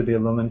for them to be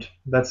illumined.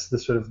 That's the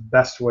sort of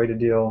best way to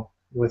deal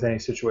with any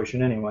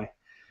situation anyway.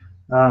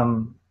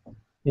 In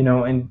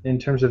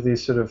terms of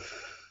these sort of,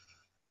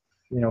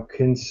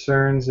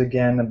 concerns,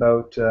 again,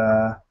 about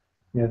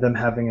them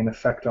having an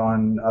effect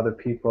on other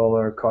people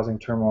or causing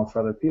turmoil for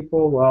other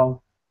people,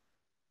 well,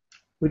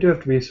 we do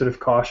have to be sort of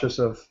cautious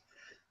of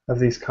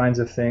these kinds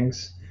of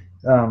things.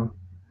 But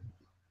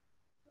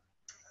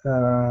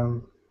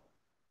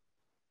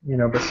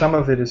some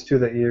of it is too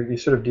that you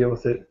sort of deal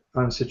with it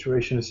on a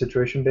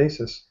situation-to-situation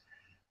basis.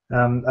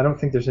 I don't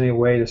think there's any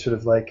way to sort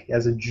of, like,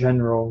 as a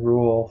general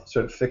rule,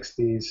 sort of fix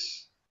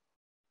these,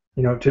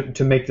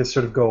 to make this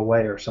sort of go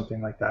away or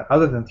something like that,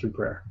 other than through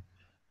prayer.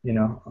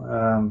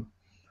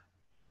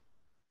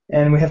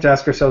 And we have to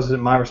ask ourselves, is it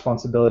my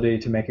responsibility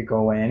to make it go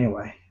away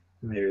anyway?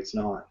 Maybe it's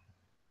not.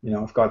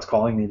 If God's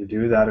calling me to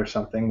do that or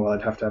something, well,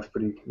 I'd have to have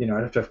I'd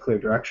have to have clear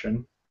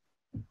direction.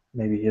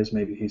 Maybe he is,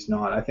 maybe he's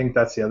not. I think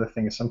that's the other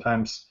thing, is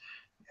sometimes,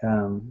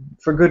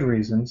 for good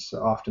reasons,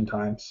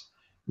 oftentimes,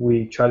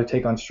 we try to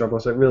take on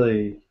struggles that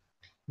really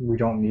we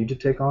don't need to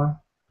take on.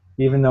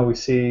 even though we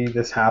see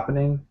this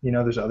happening,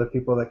 there's other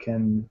people that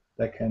can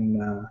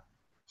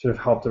sort of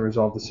help to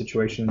resolve the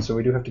situation. So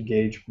we do have to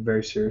gauge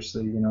very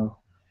seriously,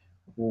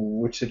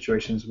 which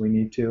situations we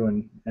need to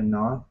and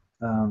not.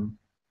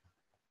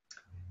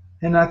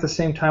 And at the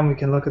same time, we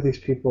can look at these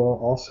people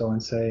also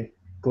and say,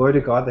 glory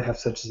to God, they have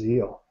such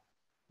zeal.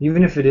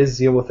 Even if it is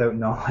zeal without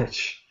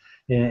knowledge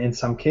in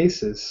some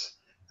cases,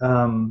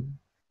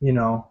 you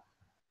know,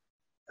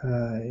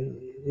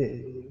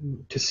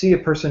 to see a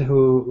person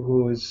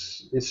who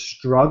is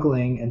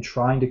struggling and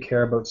trying to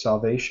care about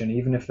salvation,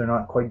 even if they're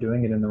not quite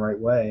doing it in the right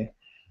way,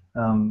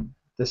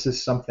 this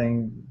is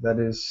something that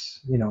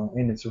is,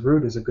 in its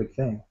root is a good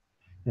thing.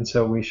 And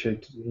so we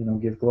should,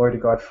 give glory to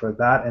God for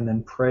that, and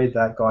then pray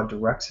that God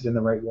directs it in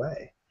the right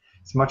way.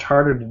 It's much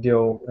harder to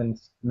deal in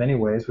many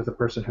ways with a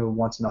person who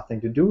wants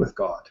nothing to do with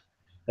God.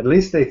 At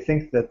least they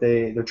think that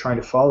they're trying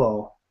to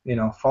follow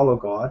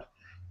God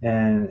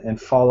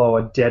and follow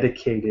a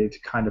dedicated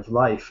kind of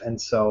life.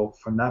 And so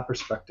from that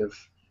perspective,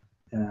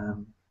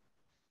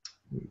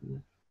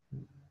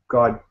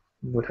 God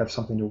would have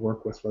something to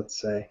work with,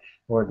 let's say,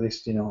 or at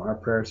least, our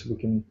prayers, we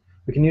can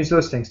use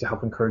those things to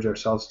help encourage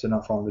ourselves to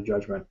not fall into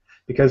judgment.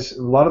 Because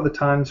a lot of the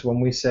times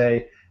when we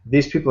say,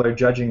 these people are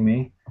judging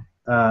me,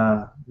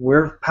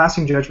 we're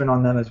passing judgment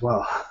on them as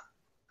well.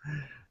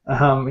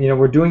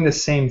 We're doing the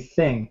same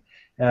thing.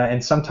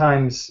 And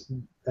sometimes,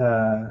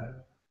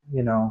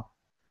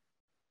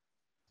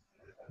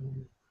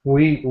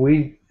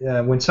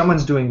 when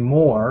someone's doing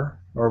more,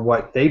 or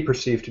what they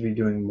perceive to be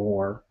doing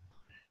more,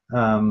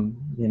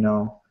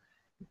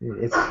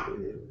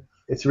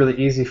 it's really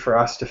easy for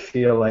us to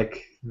feel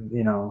like,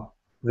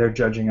 they're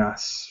judging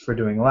us for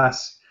doing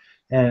less,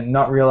 and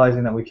not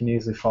realizing that we can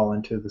easily fall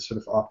into the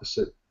sort of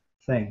opposite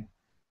thing.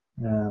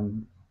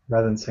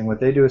 Rather than saying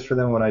what they do is for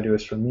them, what I do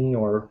is for me,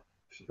 or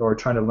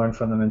trying to learn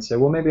from them and say,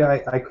 well, maybe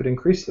I could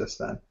increase this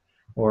then,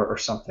 or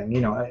something.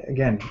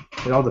 Again,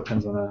 it all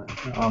depends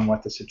on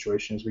what the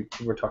situation is.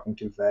 We're talking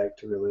too vague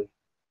to really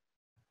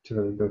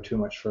go too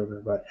much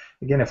further. But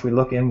again, if we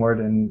look inward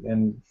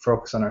and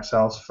focus on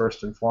ourselves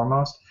first and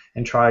foremost,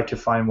 and try to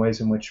find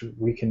ways in which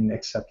we can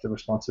accept the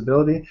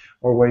responsibility,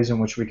 or ways in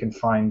which we can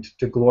find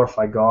to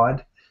glorify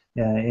God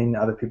in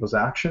other people's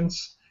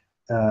actions,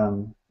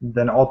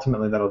 then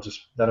ultimately that'll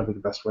be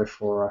the best way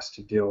for us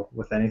to deal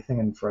with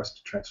anything and for us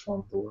to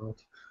transform the world.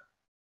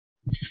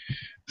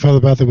 Father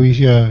Batha,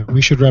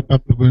 we should wrap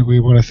up. We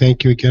want to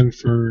thank you again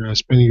for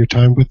spending your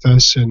time with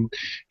us and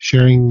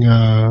sharing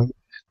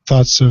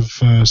thoughts of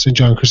St.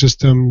 John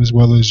Chrysostom, as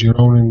well as your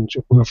own, and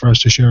for us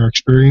to share our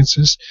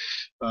experiences.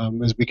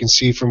 As we can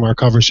see from our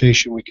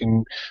conversation, we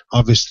can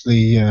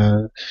obviously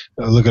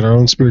look at our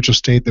own spiritual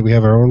state, that we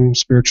have our own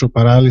spiritual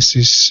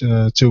paralysis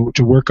to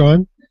work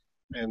on,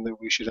 and that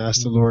we should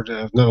ask the Lord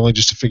not only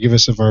just to forgive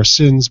us of our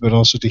sins, but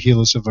also to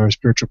heal us of our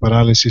spiritual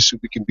paralysis, so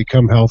we can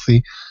become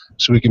healthy,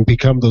 so we can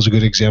become those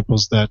good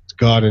examples that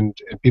God and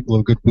people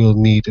of goodwill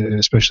need,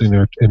 especially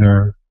in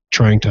our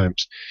trying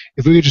times.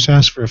 If we could just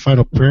ask for a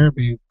final prayer, it'd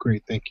be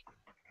great. Thank you.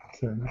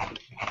 Sure.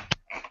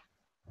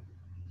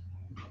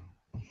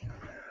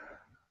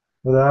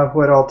 Thou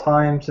who at all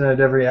times and at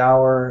every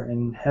hour,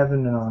 in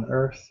heaven and on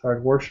earth,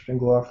 art worshipped and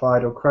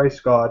glorified, O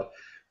Christ God,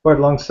 who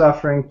art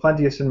long-suffering,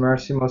 plenteous in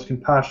mercy, most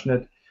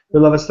compassionate, who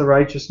lovest the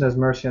righteous and has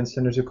mercy on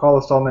sinners, who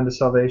callest all men to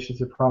salvation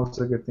through promise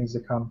of good things to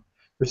come.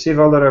 Receive,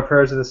 O Lord, our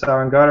prayers of this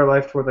hour, and guide our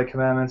life toward thy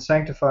commandments.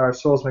 Sanctify our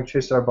souls, make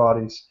chaste our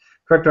bodies.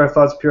 Correct our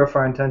thoughts, purify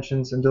our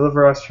intentions, and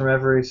deliver us from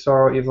every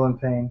sorrow, evil, and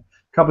pain.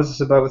 Compass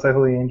us about with thy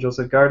holy angels,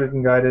 that guarded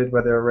and guided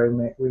by their array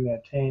we may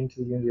attain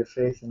to the unity of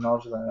faith and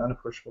knowledge of thy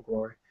unapproachable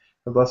glory.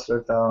 For blessed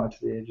art thou unto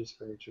the ages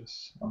of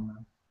ages.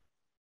 Amen.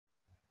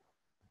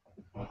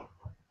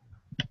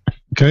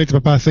 Okay,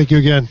 Papa, thank you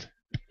again.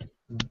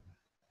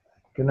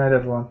 Good night,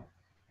 everyone.